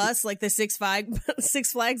that bus, like the Six Flags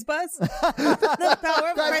bus. The power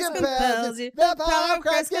of Christ compels you. The power of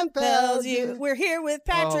Christ compels you. We're here with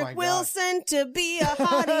Patrick Wilson to be a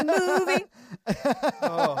hottie movie.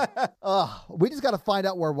 We just got to find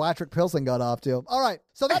out where Patrick Pilson got off to. All right,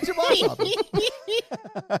 so that's your box office.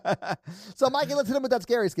 So, Mikey, let's hit him with that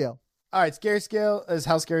scary scale. All right, scary scale is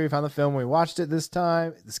how scary we found the film when we watched it this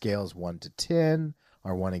time. The scale is 1 to 10.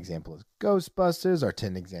 Our 1 example is Ghostbusters. Our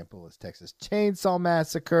 10 example is Texas Chainsaw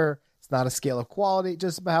Massacre. It's not a scale of quality,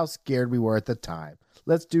 just about how scared we were at the time.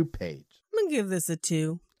 Let's do Paige. I'm going to give this a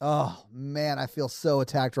 2. Oh, man, I feel so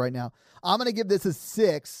attacked right now. I'm going to give this a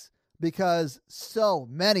 6 because so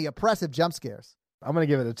many oppressive jump scares. I'm going to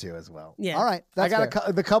give it a 2 as well. Yeah. All right. That's I got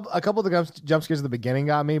a couple of the jump scares at the beginning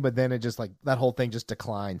got me, but then it just like that whole thing just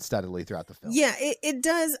declined steadily throughout the film. Yeah, it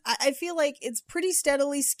does. I feel like it's pretty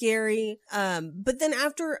steadily scary. But then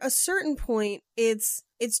after a certain point, it's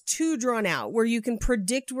too drawn out where you can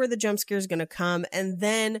predict where the jump scare is going to come. And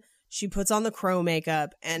then she puts on the crow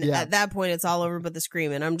makeup. And at that point, it's all over but the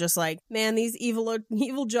screaming. I'm just like, man, these evil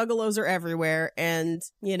juggalos are everywhere. And,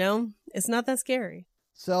 you know, it's not that scary.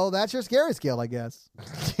 So that's your scary scale, I guess.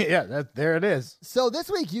 Yeah, there it is. So this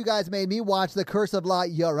week, you guys made me watch The Curse of La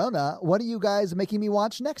Llorona. What are you guys making me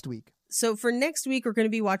watch next week? So for next week, we're going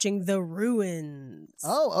to be watching The Ruins.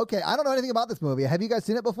 Oh, okay. I don't know anything about this movie. Have you guys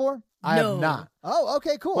seen it before? I have not. Oh,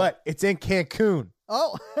 okay, cool. But it's in Cancun.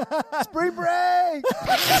 Oh, spring break.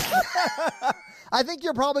 I think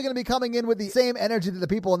you're probably going to be coming in with the same energy that the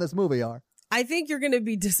people in this movie are. I think you're going to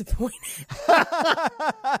be disappointed.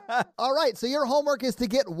 All right, so your homework is to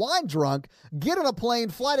get wine drunk, get on a plane,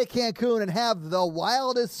 fly to Cancun, and have the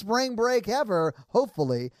wildest spring break ever,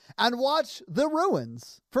 hopefully, and watch The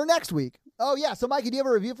Ruins for next week. Oh, yeah, so Mikey, do you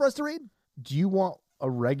have a review for us to read? Do you want a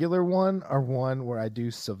regular one or one where I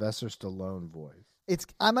do Sylvester Stallone voice?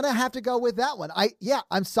 I'm going to have to go with that one.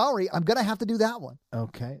 I'm sorry. I'm going to have to do that one.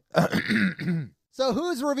 Okay. So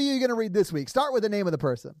whose review are you going to read this week? Start with the name of the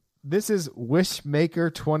person. This is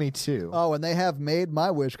Wishmaker22. Oh, and they have made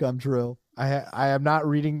my wish come true. I am not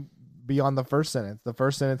reading beyond the first sentence. The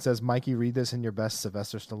first sentence says, Mikey, read this in your best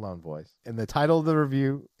Sylvester Stallone voice. And the title of the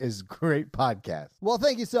review is Great Podcast. Well,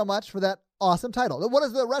 thank you so much for that awesome title. What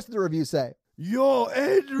does the rest of the review say? Yo,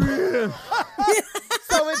 Adrian!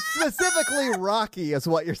 So it's specifically Rocky is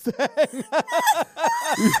what you're saying.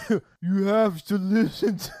 You have to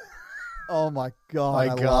listen to... Oh my God!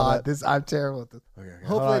 My God, I'm terrible at this. Okay,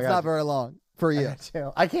 Hopefully, it's not very long for you.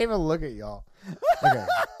 I can't even look at y'all. Okay.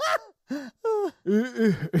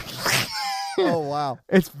 Oh wow,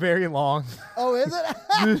 it's very long. Oh, is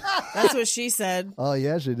it? That's what she said. Oh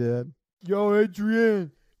yeah, she did. Yo,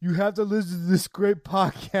 Adrian, you have to listen to this great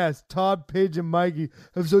podcast. Todd, Paige, and Mikey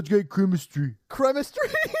have such great chemistry. Chemistry.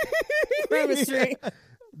 Chemistry.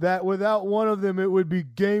 That without one of them, it would be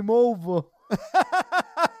game over.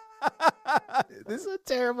 This is a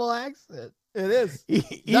terrible accent. It is.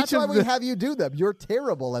 That's why we have you do them. You're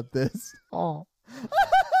terrible at this. Oh.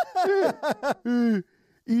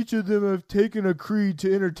 Each of them have taken a creed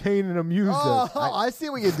to entertain and amuse us. I see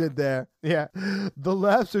what you did there. Yeah. The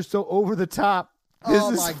laughs are so over the top. This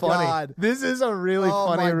is my funny. God. This is a really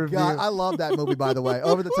funny review. God. I love that movie, by the way.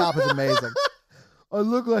 Over the Top is amazing. I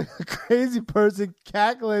look like a crazy person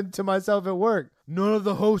cackling to myself at work. None of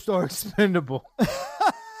the hosts are expendable.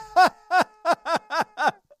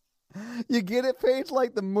 You get it, Paige,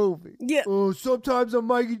 like the movie. Yeah. Oh, sometimes a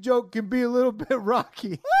Mikey joke can be a little bit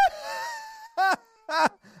rocky.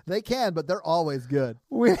 They can, but they're always good.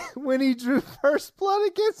 When he drew first blood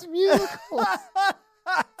against musicals.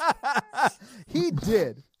 He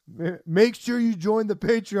did. Make sure you join the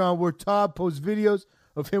Patreon where Todd posts videos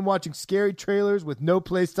of him watching scary trailers with no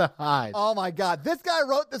place to hide. Oh my God. This guy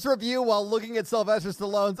wrote this review while looking at Sylvester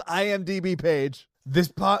Stallone's IMDb page. This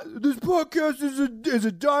podcast is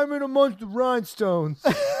a diamond amongst the rhinestones.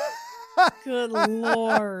 Good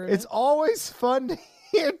Lord. It's always fun to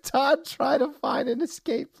hear Todd try to find an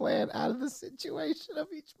escape plan out of the situation of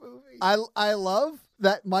each movie. I love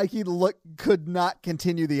that Mikey could not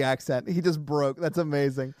continue the accent. He just broke. That's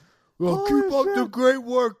amazing. Well, keep up the great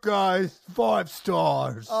work, guys. 5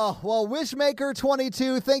 stars. Oh, well,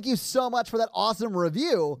 Wishmaker22, thank you so much for that awesome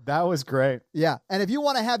review. That was great. Yeah. And if you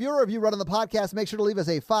want to have your review read on the podcast, make sure to leave us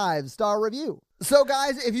a 5-star review. So,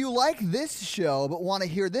 guys, if you like this show but want to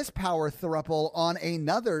hear this power throuple on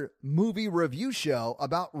another movie review show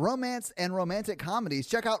about romance and romantic comedies,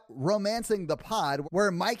 check out Romancing the Pod, where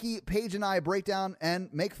Mikey, Paige, and I break down and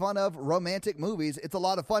make fun of romantic movies. It's a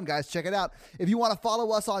lot of fun, guys. Check it out. If you want to follow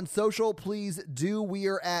us on social, please do. We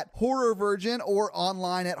are at Horror Virgin or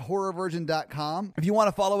online at horrorvirgin.com. If you want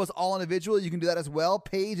to follow us all individually, you can do that as well.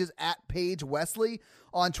 Paige is at Paige Wesley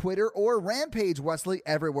on Twitter, or Rampage Wesley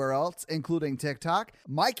everywhere else, including TikTok.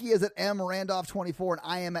 Mikey is at mrandolph24, and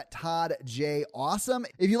I am at Todd J. Awesome.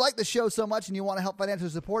 If you like the show so much and you want to help financially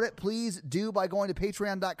support it, please do by going to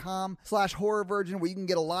patreon.com/horrorvirgin, where you can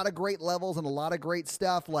get a lot of great levels and a lot of great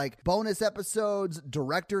stuff like bonus episodes,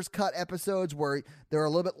 director's cut episodes where they're a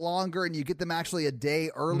little bit longer and you get them actually a day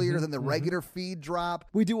earlier than the regular feed drop.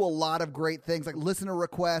 We do a lot of great things like listener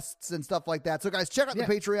requests and stuff like that. So guys, check out the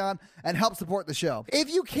Patreon and help support the show.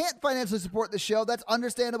 If you can't financially support the show, that's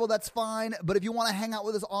understandable. That's fine. But if you want to hang out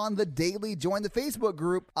with us on the daily, join the Facebook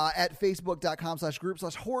group at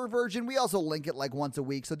facebook.com/group/horrorvirgin. We also link it like once a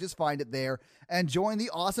week, so just find it there and join the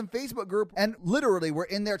awesome Facebook group. And literally, we're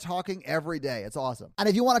in there talking every day. It's awesome. And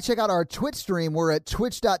if you want to check out our Twitch stream, we're at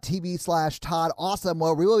twitch.tv/ToddAwesome,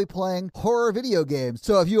 where we will be playing horror video games.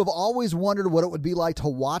 So if you have always wondered what it would be like to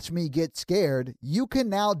watch me get scared, you can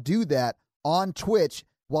now do that on Twitch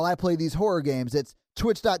while I play these horror games. It's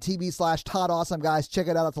twitch.tv/ToddAwesome, guys. Check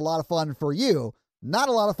it out. It's a lot of fun for you. Not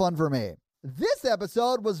a lot of fun for me. This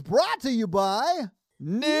episode was brought to you by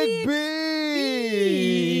Nick B.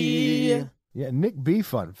 Yeah, Nick B,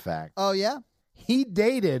 fun fact. Oh, yeah? He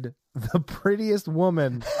dated the prettiest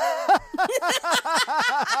woman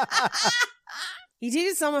He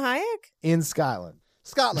dated Salma Hayek? in Scotland.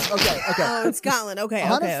 Scotland. Okay. Oh, in Scotland. Okay.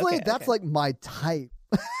 Honestly, okay, that's like my type.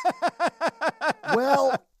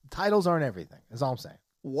 Well, titles aren't everything, is all I'm saying.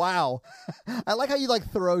 Wow. I like how you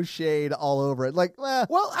like throw shade all over it. Like,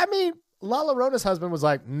 Well, I mean, Llorona's husband was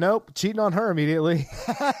like, nope, cheating on her immediately.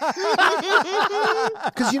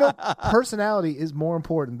 Because, personality is more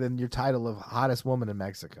important than your title of hottest woman in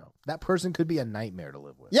Mexico. That person could be a nightmare to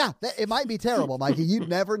live with. yeah, it might be terrible, Mikey. You'd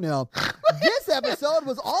never know. This episode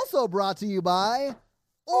was also brought to you by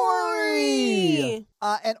Ori.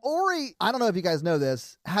 And Ori, I don't know if you guys know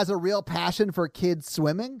this, has a real passion for kids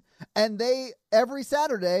swimming. And they, every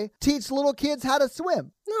Saturday, teach little kids how to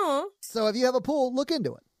swim. Aw. So if you have a pool, look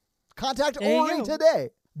into it. Contact There you Ori go.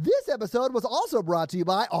 today. This episode was also brought to you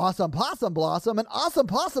by Awesome Possum Blossom. And Awesome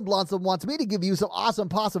Possum Blossom wants me to give you some awesome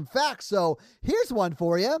possum facts. So here's one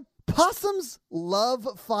for you. Possums love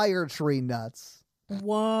fire tree nuts.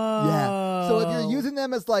 Whoa. Yeah. So if you're using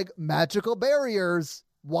them as like magical barriers,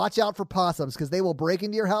 watch out for possums because they will break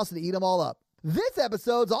into your house and eat them all up. This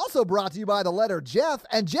episode's also brought to you by the letter Jeff,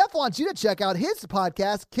 and Jeff wants you to check out his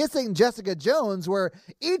podcast, Kissing Jessica Jones, where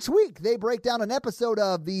each week they break down an episode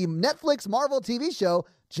of the Netflix Marvel TV show,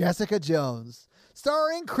 Jessica Jones,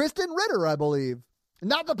 starring Kristen Ritter, I believe.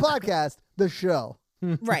 Not the podcast, the show.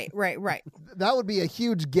 Right. That would be a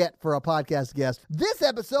huge get for a podcast guest. This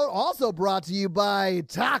episode also brought to you by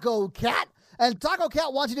Taco Cat. And Taco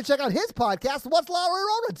Cat wants you to check out his podcast, What's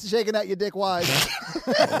Llorona Shaking at You Dickwise?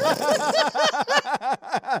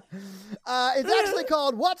 It's actually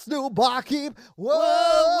called What's New Barkeep?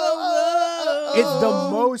 Whoa. It's the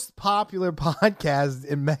most popular podcast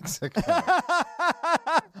in Mexico.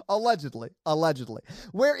 Allegedly.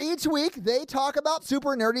 Where each week they talk about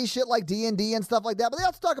super nerdy shit like D&D and stuff like that, but they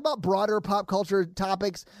also talk about broader pop culture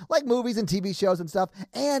topics like movies and TV shows and stuff,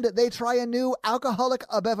 and they try a new alcoholic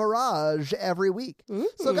beverage every week.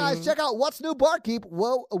 So guys, check out What's New Barkeep.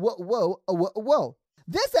 Whoa.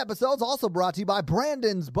 This episode's also brought to you by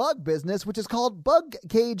Brandon's Bug Business, which is called Bug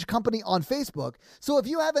Cage Company on Facebook. So if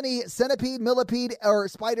you have any centipede, millipede, or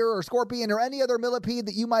spider, or scorpion, or any other millipede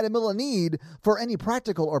that you might have need for any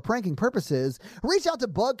practical or pranking purposes, reach out to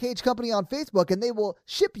Bug Cage Company on Facebook and they will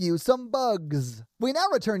ship you some bugs. We now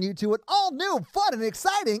return you to an all-new, fun, and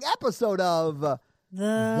exciting episode of The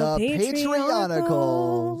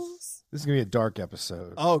Patreonicals. This is going to be a dark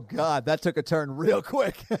episode. Oh, God, that took a turn real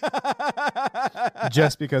quick.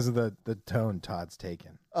 Just because of the tone Todd's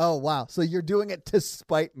taken. Oh, wow. So you're doing it to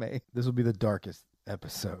spite me. This will be the darkest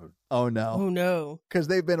episode. Oh, no. Oh, no. Because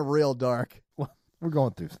they've been real dark. Well, we're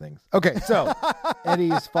going through things. Okay, so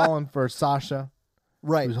Eddie is falling for Sasha.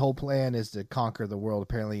 Right. Whose whole plan is to conquer the world,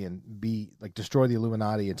 apparently, and destroy the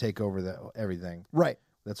Illuminati and take over everything. Right.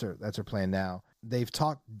 That's her plan now. They've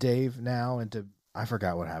talked Dave now into... I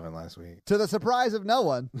forgot what happened last week. To the surprise of no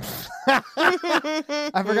one.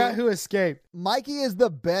 I forgot who escaped. Mikey is the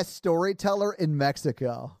best storyteller in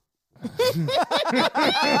Mexico.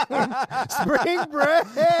 Spring break!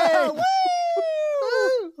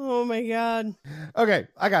 Oh Oh my God. Okay,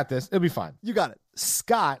 I got this. It'll be fine. You got it.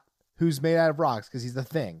 Scott, who's made out of rocks because he's the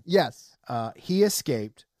thing. Yes. He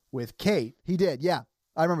escaped with Kate. He did. Yeah.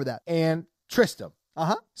 I remember that. And Tristram.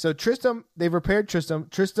 Uh-huh. So Tristram, they've repaired Tristram.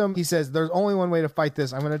 Tristram, he says, there's only one way to fight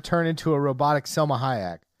this. I'm going to turn into a robotic Selma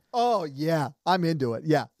Hayek. Oh, yeah. I'm into it.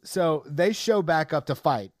 Yeah. So they show back up to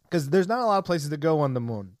fight because there's not a lot of places to go on the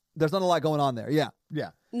moon. There's not a lot going on there. Yeah. Yeah.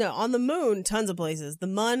 No, on the moon, tons of places. The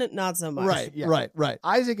Mun, not so much. Right. Yeah. Right.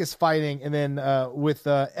 Isaac is fighting and then with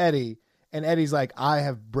Eddie, and Eddie's like, I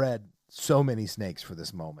have bred so many snakes for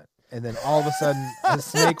this moment. And then all of a sudden, a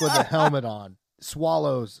snake with a helmet on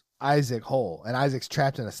swallows Isaac whole, and Isaac's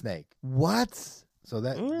trapped in a snake. What? So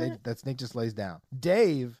that snake just lays down.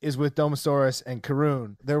 Dave is with Domosaurus and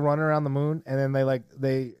Karun. They're running around the moon, and then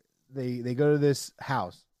they go to this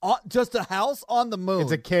house. Just a house on the moon.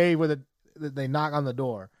 It's a cave they knock on the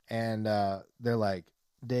door, and they're like,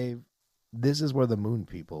 Dave, this is where the moon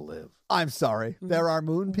people live. I'm sorry. There are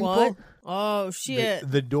moon people? What? Oh,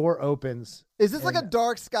 shit. The door opens. Is this like a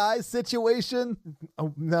Dark Skies situation?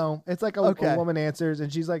 Oh, no. It's like a woman answers,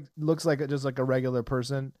 and she's like, looks like just like a regular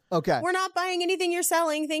person. Okay. We're not buying anything you're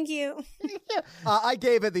selling. Thank you. I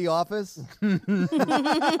gave it The Office.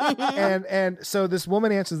 and so this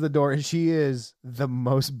woman answers the door, and she is the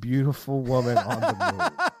most beautiful woman on the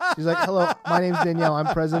moon. She's like, hello, my name's Danielle. I'm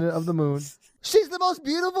president of the moon. She's the most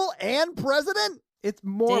beautiful and president? It's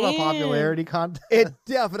more of a popularity contest. It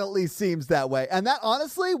definitely seems that way. And that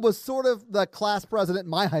honestly was sort of the class president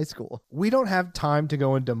in my high school. We don't have time to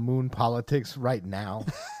go into moon politics right now.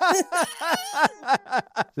 It's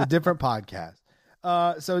a different podcast.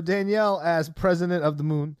 So Danielle, as president of the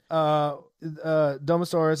moon,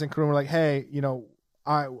 Domosaurus and Karun were like, hey,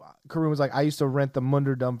 Karun was like, I used to rent the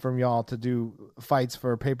Munderdom from y'all to do fights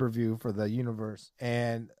for pay-per-view for the universe.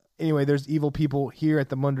 And anyway, there's evil people here at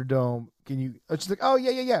the Munderdome. Can you? She's like, oh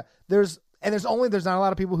yeah. There's not a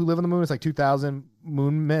lot of people who live on the moon. It's like 2,000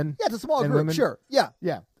 moon men. Yeah, it's a small group. Women. Sure. Yeah.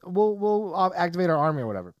 We'll activate our army or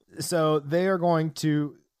whatever. So they are going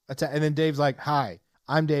to attack. And then Dave's like, hi,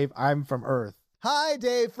 I'm Dave. I'm from Earth. Hi,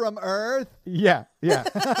 Dave from Earth. Yeah.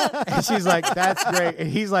 And she's like, that's great. And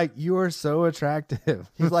he's like, you're so attractive.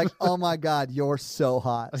 He's like, oh my God, you're so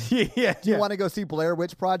hot. Yeah. Do you want to go see Blair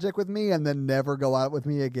Witch Project with me and then never go out with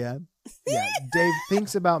me again? Yeah. Dave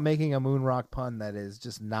thinks about making a moon rock pun that is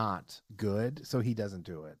just not good, so he doesn't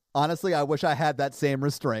do it. Honestly, I wish I had that same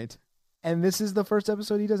restraint. And this is the first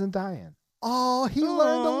episode he doesn't die in. Oh, he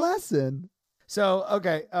learned a lesson. So,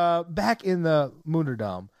 okay, back in the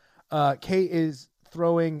Moonderdome, Kate is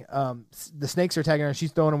throwing, the snakes are attacking her.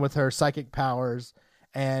 She's throwing them with her psychic powers,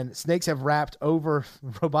 and snakes have wrapped over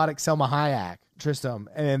robotic Selma Hayek, Tristram,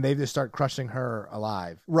 and they just start crushing her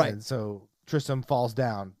alive. Right. And so Tristram falls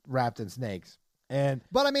down, wrapped in snakes.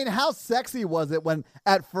 But I mean, how sexy was it when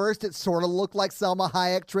at first it sort of looked like Selma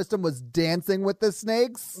Hayek Tristram was dancing with the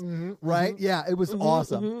snakes? Mm-hmm, right? Mm-hmm. Yeah, it was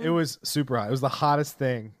awesome. Mm-hmm. It was super hot. It was the hottest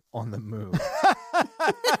thing on the moon.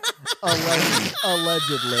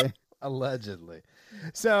 Allegedly.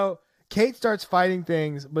 So Kate starts fighting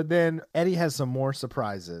things, but then Eddie has some more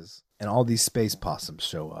surprises, and all these space possums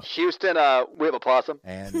show up. Houston, we have a possum.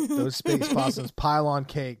 And those space possums pile on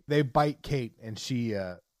Kate. They bite Kate, and she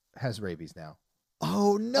has rabies now.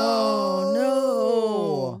 Oh, no. Oh,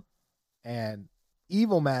 no. And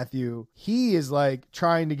evil Matthew, he is like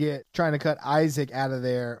trying to cut Isaac out of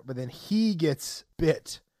there, but then he gets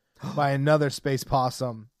bit by another space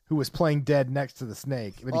possum who was playing dead next to the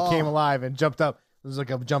snake. But he came alive and jumped up. It was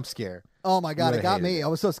like a jump scare. Oh my God, it got me. I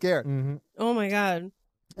was so scared. Mm-hmm. Oh my God.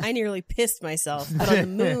 I nearly pissed myself. But on the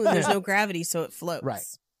moon, there's no gravity, so it floats. Right.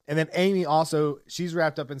 And then Amy also, she's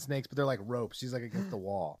wrapped up in snakes, but they're like ropes. She's like against the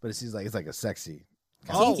wall. But it's like a sexy.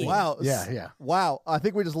 Oh, Kinky. wow. Yeah. Wow. I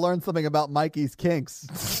think we just learned something about Mikey's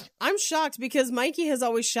kinks. I'm shocked because Mikey has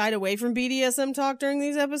always shied away from BDSM talk during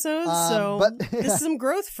these episodes. This is some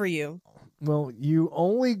growth for you. Well, you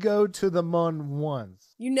only go to the Mun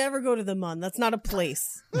once. You never go to the Mun. That's not a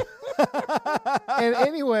place. And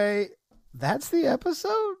anyway, that's the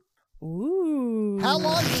episode. Ooh. How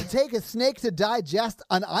long does it take a snake to digest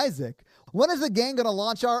an Isaac? When is the gang going to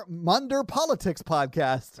launch our Munder Politics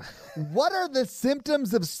podcast? What are the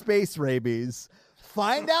symptoms of space rabies?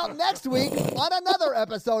 Find out next week on another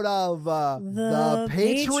episode of the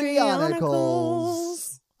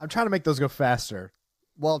Patreonicals. I'm trying to make those go faster.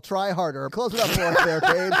 Well, try harder. Close it up for us there,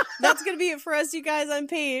 Paige. That's going to be it for us, you guys. I'm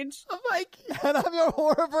Paige. I'm Mike. And I'm your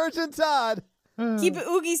horror virgin, Todd. Keep it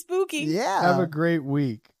oogie spooky. Yeah. Have a great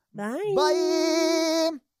week. Bye.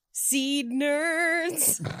 Bye. Seed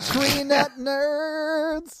nerds. Tree nut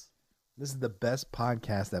nerds. This is the best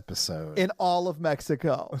podcast episode. in all of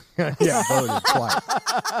Mexico. Yeah, voted twice.